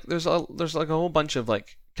 so there's a whole bunch of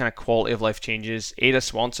kind of quality of life changes. Ada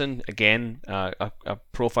Swanson, again, a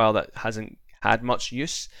profile that hasn't had much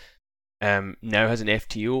use, now has an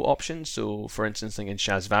FTO option. So for instance, in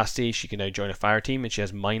Shazvasti, she can now join a fire team, and she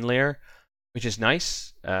has Mine Layer, which is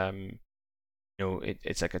nice.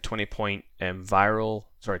 It's a 20-point viral.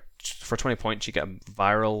 Sorry, for 20 points you get a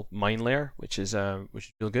viral Mine Layer, which is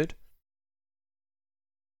real good.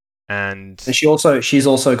 And she's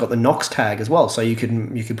also got the Nox tag as well, so you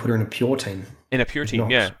could put her in a pure team. In a pure team,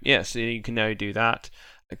 yeah. So you can now do that.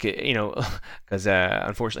 Because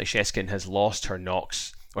unfortunately Sheskin has lost her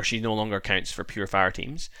Nox, or she no longer counts for pure fire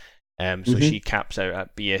teams. So she caps out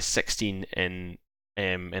at BS 16 in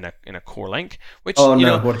a core link, which what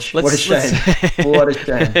a shame. What a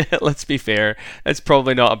shame. Let's be fair, it's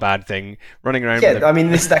probably not a bad thing running around. Yeah,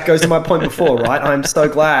 that goes to my point before, right? I'm so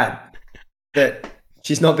glad that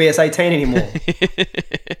she's not BS 18 anymore.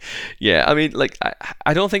 Yeah,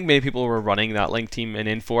 I don't think many people were running that link team in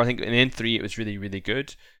N4. I think in N3 it was really, really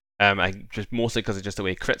good. Just mostly because of just the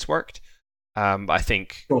way crits worked. But I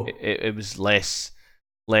think it was less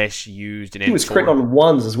used in N4. She was crit on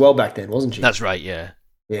ones as well back then, wasn't she? That's right, yeah.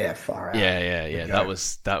 Yeah, far out. Yeah. That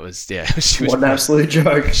was yeah. What an absolute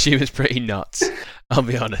joke. She was pretty nuts. I'll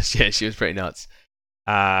be honest. Yeah, she was pretty nuts.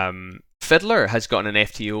 Fiddler has gotten an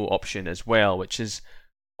FTO option as well, which is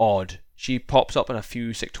odd. She pops up in a few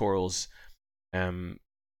sectorals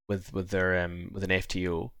with an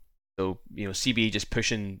FTO. So CB just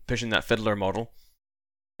pushing that Fiddler model.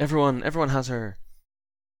 Everyone has her.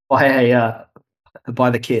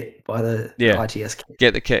 Buy the kit. Buy the ITS kit.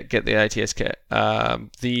 Get the ITS kit.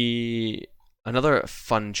 Another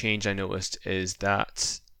fun change I noticed is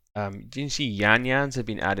that did you see Yan Yans have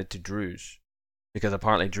been added to Druze? Because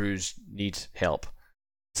apparently Druze need help.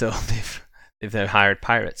 So they've hired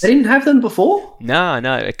pirates. They didn't have them before? No,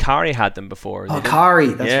 Akari had them before. Oh, Akari,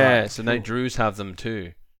 that's right. Yeah, so now Druze have them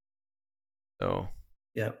too. So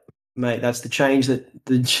yeah, mate, that's the change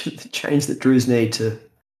that Druze need to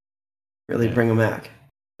really bring them back.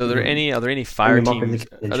 So are there any fire teams?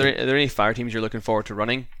 Are there any fire teams you're looking forward to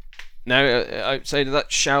running now outside of that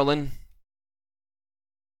Shaolin?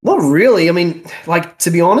 Not really.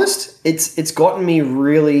 To be honest, it's gotten me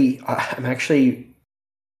really. I'm actually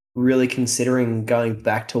really considering going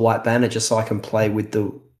back to White Banner just so I can play with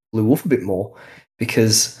the Blue Wolf a bit more,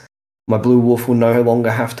 because my Blue Wolf will no longer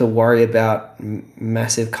have to worry about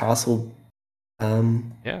massive castle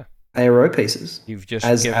ARO pieces. You've just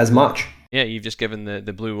as much. Yeah, you've just given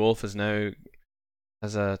the Blue Wolf as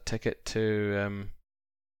a ticket to.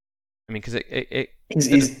 Because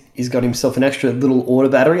he's got himself an extra little order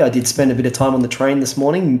battery. I did spend a bit of time on the train this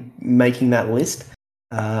morning making that list.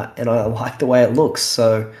 and I like the way it looks.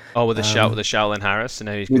 So with the Shaolin Harris, and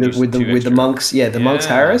now he's with the monks, the monks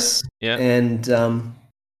Harris yeah, and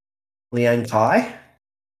Liang Kai,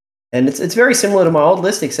 and it's very similar to my old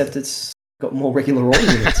list, except it's got more regular order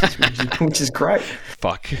units, which is great.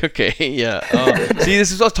 Fuck. Okay. Yeah. See,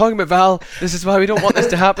 this is what I was talking about, Val. This is why we don't want this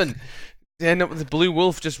to happen. They end up with the Blue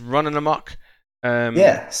Wolf just running amok.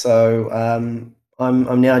 So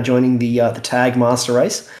I'm now joining the tag master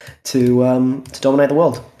race to dominate the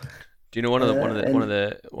world. Do you know one of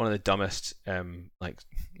the dumbest like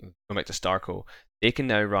going back to Starco? They can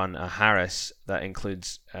now run a Harris that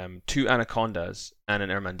includes 2 Anacondas and an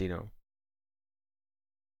Ermandino.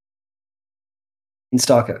 In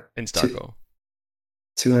Starco.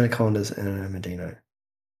 Two Anacondas and an Ermandino.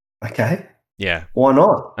 Okay. Yeah. Why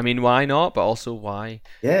not? I mean, why not? But also why?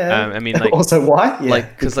 Yeah. I mean, like also why? Yeah.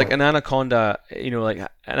 Because like an Anaconda, like an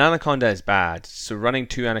Anaconda is bad. So running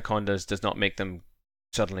 2 Anacondas does not make them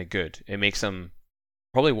suddenly good. It makes them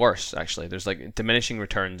probably worse. Actually, there's like diminishing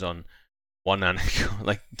returns on one on 2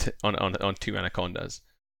 Anacondas.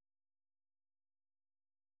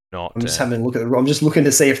 Not. I'm just having a look at. I'm just looking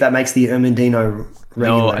to see if that makes the Ermandino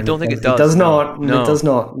regular. No, I don't think it does. It does not. No. It does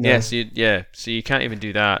not. No. Yes, so you can't even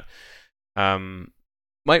do that.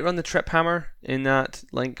 Might run the Trip Hammer in that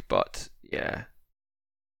link, but yeah,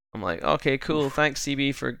 I'm like, okay, cool, thanks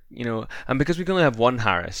CB for and because we can only have one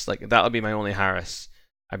Harris, like that would be my only Harris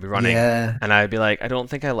I'd be running, and I'd be like, I don't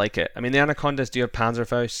think I like it. I mean, the Anacondas do have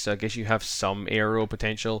Panzerfaust, so I guess you have some aero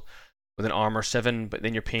potential with an armor 7, but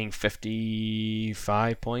then you're paying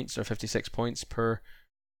 55 points or 56 points per.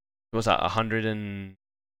 What was that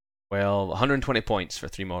 120 points for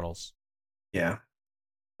 3 models? Yeah,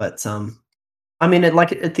 but I mean,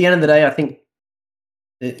 at the end of the day, I think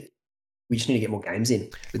we just need to get more games in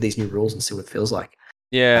with these new rules and see what it feels like.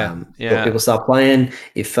 Yeah. People start playing.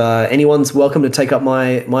 If anyone's welcome to take up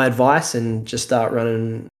my advice and just start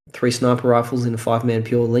running 3 sniper rifles in a 5-man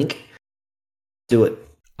pure link, do it.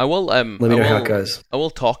 I will. Let me know how it goes. I will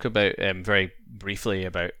talk about very briefly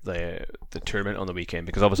about the tournament on the weekend,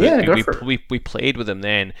 because obviously we played with them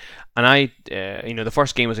then, and I the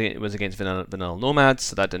first game was against Vanilla Nomads,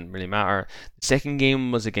 so that didn't really matter. The second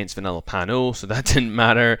game was against Vanilla Pano, so that didn't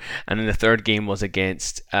matter, and then the third game was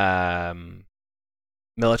against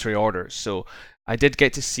Military Orders. So I did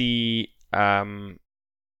get to see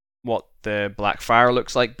what the Blackfire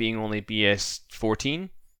looks like, being only BS 14.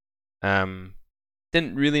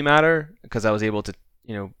 Didn't really matter because I was able to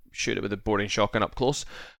shoot it with a boarding shotgun up close,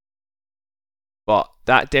 but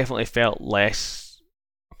that definitely felt less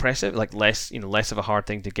oppressive, like less of a hard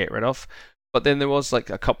thing to get rid of. But then there was like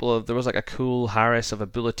a cool Harris of a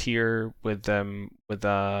Bulletier with what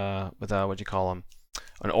do you call him,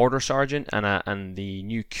 an Order Sergeant and the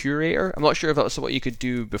new Curator. I'm not sure if that's what you could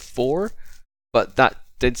do before, but that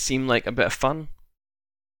did seem like a bit of fun.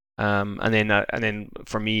 And then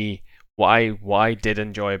for me, what I did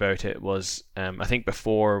enjoy about it was, I think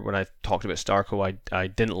before when I talked about Starco, I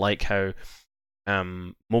didn't like how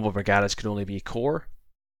Mobile Brigadas could only be core,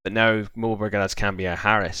 but now Mobile Brigadas can be a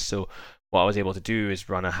Harris. So what I was able to do is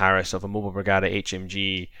run a Harris of a Mobile Brigada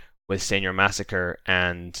HMG with Senior Massacre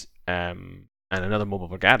and another Mobile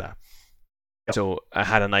Brigada. Yep. So I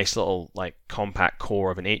had a nice little like compact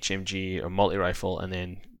core of an HMG or multi-rifle and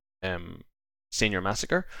then Senior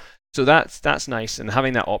Massacre. So that's nice, and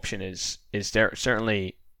having that option is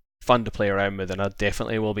certainly fun to play around with, and I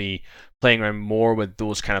definitely will be playing around more with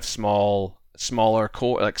those kind of smaller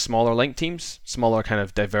core, like smaller link teams, smaller kind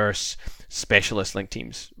of diverse specialist link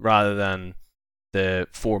teams, rather than the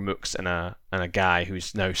 4 mooks and a guy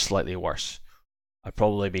who's now slightly worse. I'd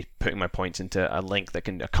probably be putting my points into a link that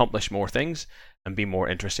can accomplish more things and be more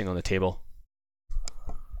interesting on the table.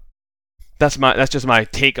 That's just my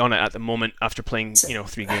take on it at the moment after playing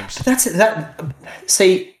 3 games.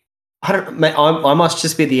 See, I must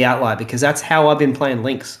just be the outlier, because that's how I've been playing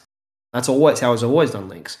links. That's always how I've always done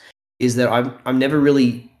links. Is that I've never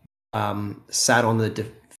really sat on the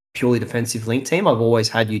purely defensive link team. I've always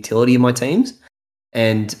had utility in my teams,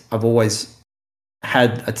 and I've always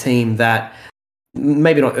had a team that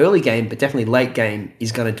maybe not early game, but definitely late game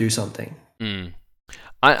is going to do something.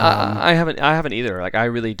 I haven't either. Like, I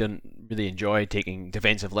really didn't really enjoy taking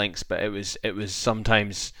defensive links, but it was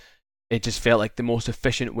sometimes it just felt like the most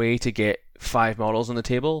efficient way to get 5 models on the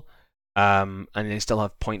table, and they still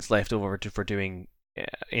have points left over for doing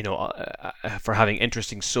for having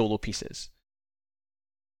interesting solo pieces.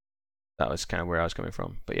 That was kind of where I was coming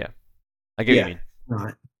from, but yeah, I get what you mean.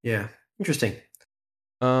 Right. Yeah. Interesting.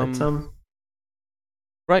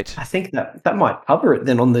 Right. I think that might cover it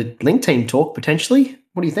then on the Link Team talk potentially.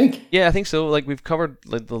 What do you think? Yeah, I think so. Like we've covered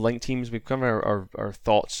like the link teams, we've covered our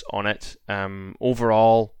thoughts on it.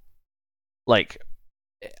 Overall, like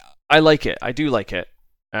I like it. I do like it.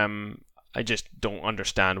 I just don't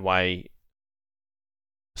understand why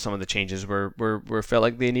some of the changes were felt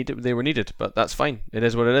like they were needed, but that's fine. It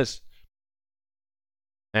is what it is.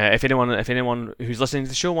 If anyone who's listening to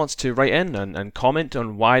the show wants to write in and comment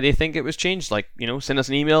on why they think it was changed, like send us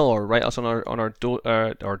an email or write us on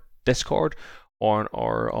our Discord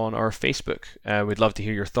or on our Facebook. We'd love to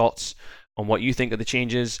hear your thoughts on what you think of the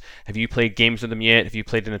changes. Have you played games with them yet? Have you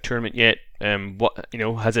played in a tournament yet? What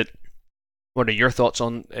are your thoughts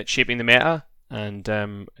on it shaping the meta? And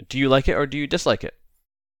do you like it or do you dislike it?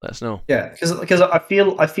 Let us know. Yeah, because I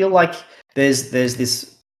feel like there's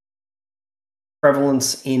this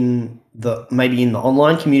prevalence in the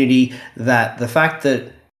online community that the fact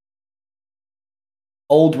that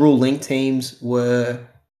old rule Link teams were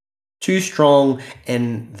too strong,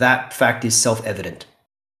 and that fact is self-evident.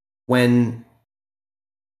 When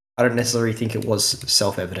I don't necessarily think it was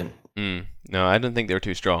self-evident. No, I don't think they were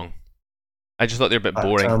too strong. I just thought they were a bit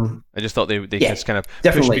boring. I just thought they just kind of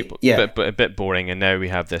definitely push people, but a bit boring. And now we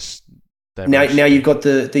have this. Now you've got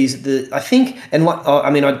the I think, and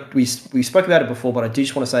we spoke about it before, but I do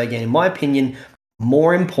just want to say again, in my opinion,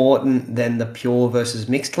 more important than the pure versus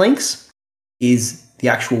mixed links is the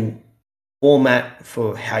actual format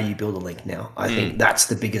for how you build a link. Now, I think that's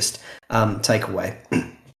the biggest takeaway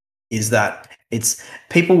is that it's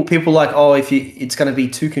people like, it's going to be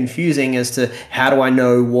too confusing as to how do I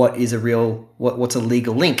know what is what's a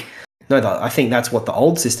legal link. No, I think that's what the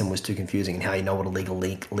old system was too confusing, and how you know what a legal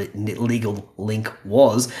link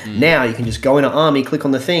was. Now you can just go into Army, click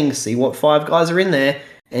on the thing, see what 5 guys are in there,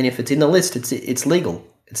 and if it's in the list, it's legal.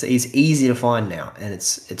 It's easy to find now, and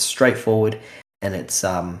it's straightforward, and it's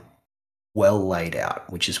well laid out,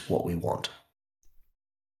 which is what we want.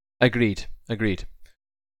 Agreed.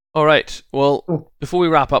 All right. Well, before we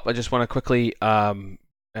wrap up, I just want to quickly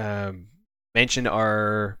mention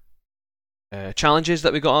our challenges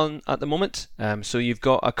that we got on at the moment. So you've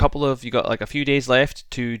got like a few days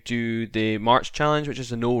left to do the March challenge, which is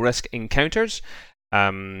the no risk encounters.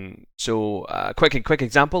 So quick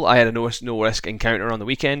example, I had a no risk encounter on the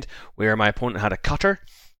weekend where my opponent had a cutter,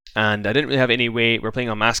 and I didn't really have any way. We're playing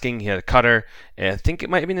on masking. He had a cutter. I think it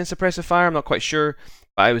might have been in suppressive fire. I'm not quite sure.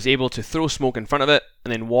 But I was able to throw smoke in front of it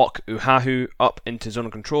and then walk Uhahu up into zone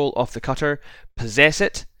of control off the cutter, possess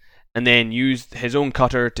it, and then use his own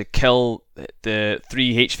cutter to kill the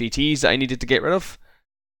 3 HVTs that I needed to get rid of.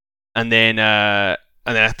 And then I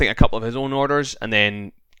think a couple of his own orders, and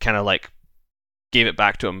then kind of like gave it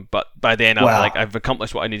back to him. But by then I've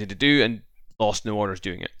accomplished what I needed to do and lost no orders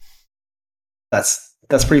doing it. That's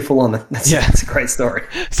pretty full on. That's a great story.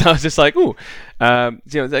 So I was just like, I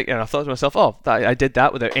thought to myself, I did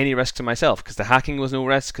that without any risk to myself, because the hacking was no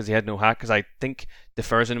risk, because he had no hack, because I think the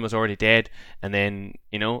Furzin was already dead, and then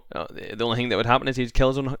the only thing that would happen is he'd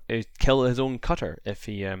kill his own cutter if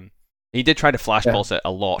he did try to flash pulse it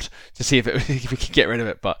a lot to see if we could get rid of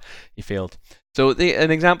it, but he failed. So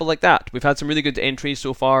an example like that, we've had some really good entries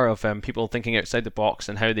so far of people thinking outside the box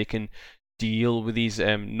and how they can deal with these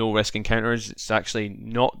no risk encounters. It's actually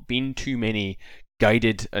not been too many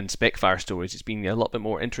guided and specfire stories. It's been a lot bit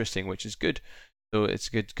more interesting, which is good. So it's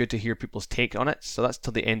good to hear people's take on it. So that's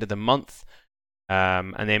till the end of the month,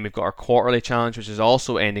 and then we've got our quarterly challenge, which is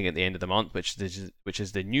also ending at the end of the month, which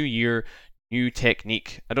is the new year, new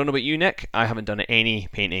technique. I don't know about you, Nick. I haven't done any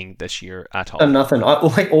painting this year at all. Nothing.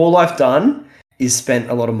 All I've done is spent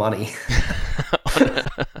a lot of money.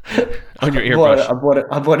 On your airbrush.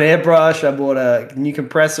 I bought an airbrush. I bought a new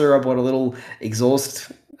compressor. I bought a little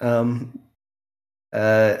exhaust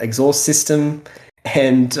system,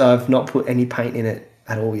 and I've not put any paint in it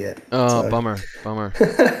at all yet. Oh, so. Bummer.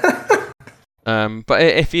 But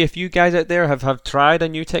if you guys out there have tried a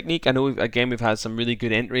new technique, I know we've had some really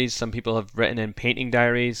good entries. Some people have written in painting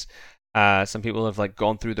diaries. Some people have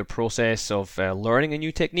gone through the process of learning a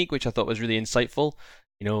new technique, which I thought was really insightful.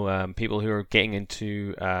 People who are getting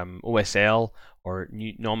into OSL or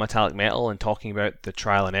non-metallic metal and talking about the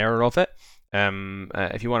trial and error of it.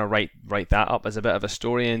 If you want to write that up as a bit of a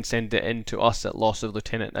story and send it in to us at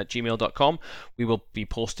lossoflieutenant@gmail.com, we will be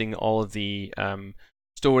posting all of the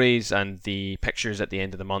stories and the pictures at the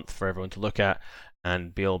end of the month for everyone to look at,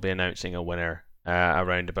 and we'll be announcing a winner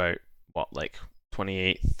around about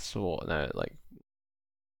 28th. So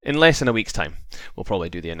in less than a week's time, we'll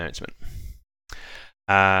probably do the announcement.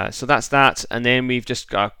 So that's that, and then we've just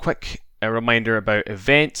got a quick reminder about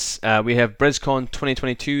events. We have BrizCon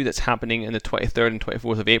 2022 that's happening in the 23rd and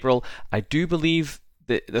 24th of April. I do believe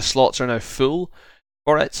the slots are now full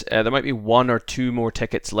for it. There might be 1 or 2 more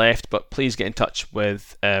tickets left, but please get in touch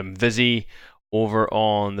with Vizzy over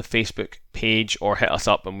on the Facebook page, or hit us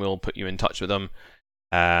up and we'll put you in touch with them.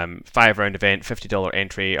 5-round event, $50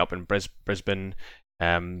 entry up in Brisbane.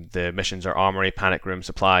 The missions are Armory, Panic Room,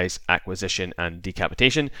 Supplies, Acquisition, and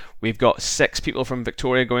Decapitation. We've got 6 people from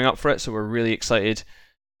Victoria going up for it, so we're really excited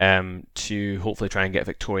to hopefully try and get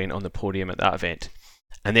Victorian on the podium at that event.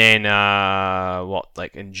 And then,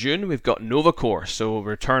 in June, we've got Nova Corps. So,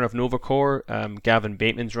 return of Nova Corps. Gavin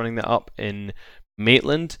Bateman's running that up in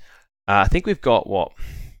Maitland. I think we've got,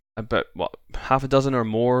 about half a dozen or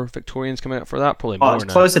more Victorians coming up for that? Probably more. It's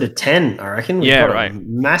closer to 10, I reckon. We've got a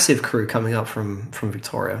massive crew coming up from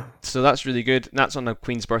Victoria. So that's really good. And that's on the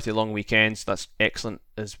Queen's birthday long weekend, so that's excellent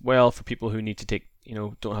as well for people who need to take,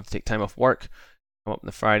 don't have to take time off work. Come up on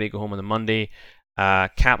the Friday, go home on the Monday.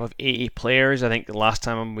 Cap of 80 players. I think the last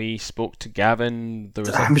time we spoke to Gavin, there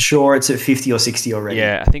was I'm sure it's at 50 or 60 already.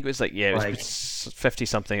 Yeah, I think it was it was 50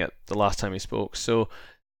 something at the last time we spoke. So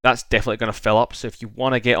that's definitely going to fill up. So if you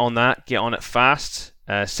want to get on that, get on it fast.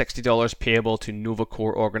 $60 payable to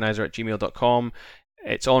novacorpsorganizer@gmail.com.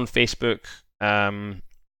 It's on Facebook.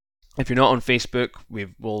 If you're not on Facebook,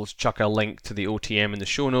 we'll chuck a link to the OTM in the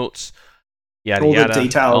show notes. All the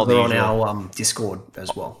details are on our Discord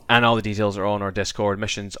as well. And all the details are on our Discord.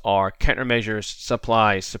 Missions are Countermeasures,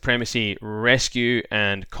 Supplies, Supremacy, Rescue,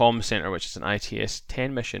 and Comm Center, which is an ITS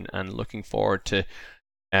 10 mission, and looking forward to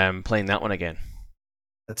playing that one again.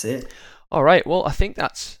 That's it. All right. Well, I think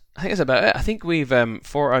that's about it. I think we've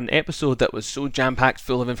for an episode that was so jam-packed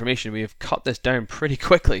full of information, we've cut this down pretty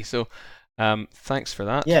quickly. So thanks for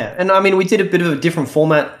that. Yeah, and I mean, we did a bit of a different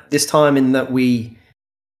format this time in that we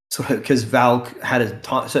sort of, because Val had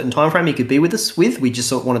a certain time frame he could be with us with, we just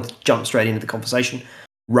sort of wanted to jump straight into the conversation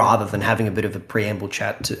rather than having a bit of a preamble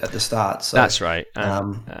chat at the start. So that's right.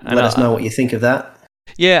 Let us know what you think of that.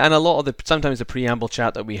 Yeah, and a lot of sometimes the preamble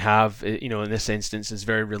chat that we have, in this instance, is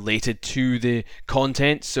very related to the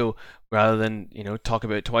content. So rather than talk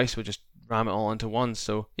about it twice, we'll just ram it all into one.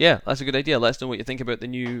 So yeah, that's a good idea. Let us know what you think about the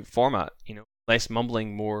new format. Less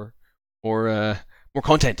mumbling, more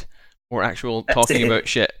content, more actual talking about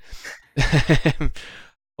shit.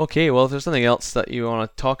 Okay, well, if there's something else that you want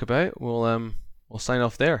to talk about, we'll sign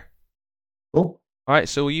off there. Cool. All right,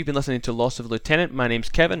 so you've been listening to Loss of a Lieutenant. My name's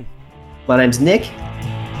Kevin. My name's Nick.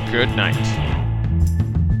 Good night.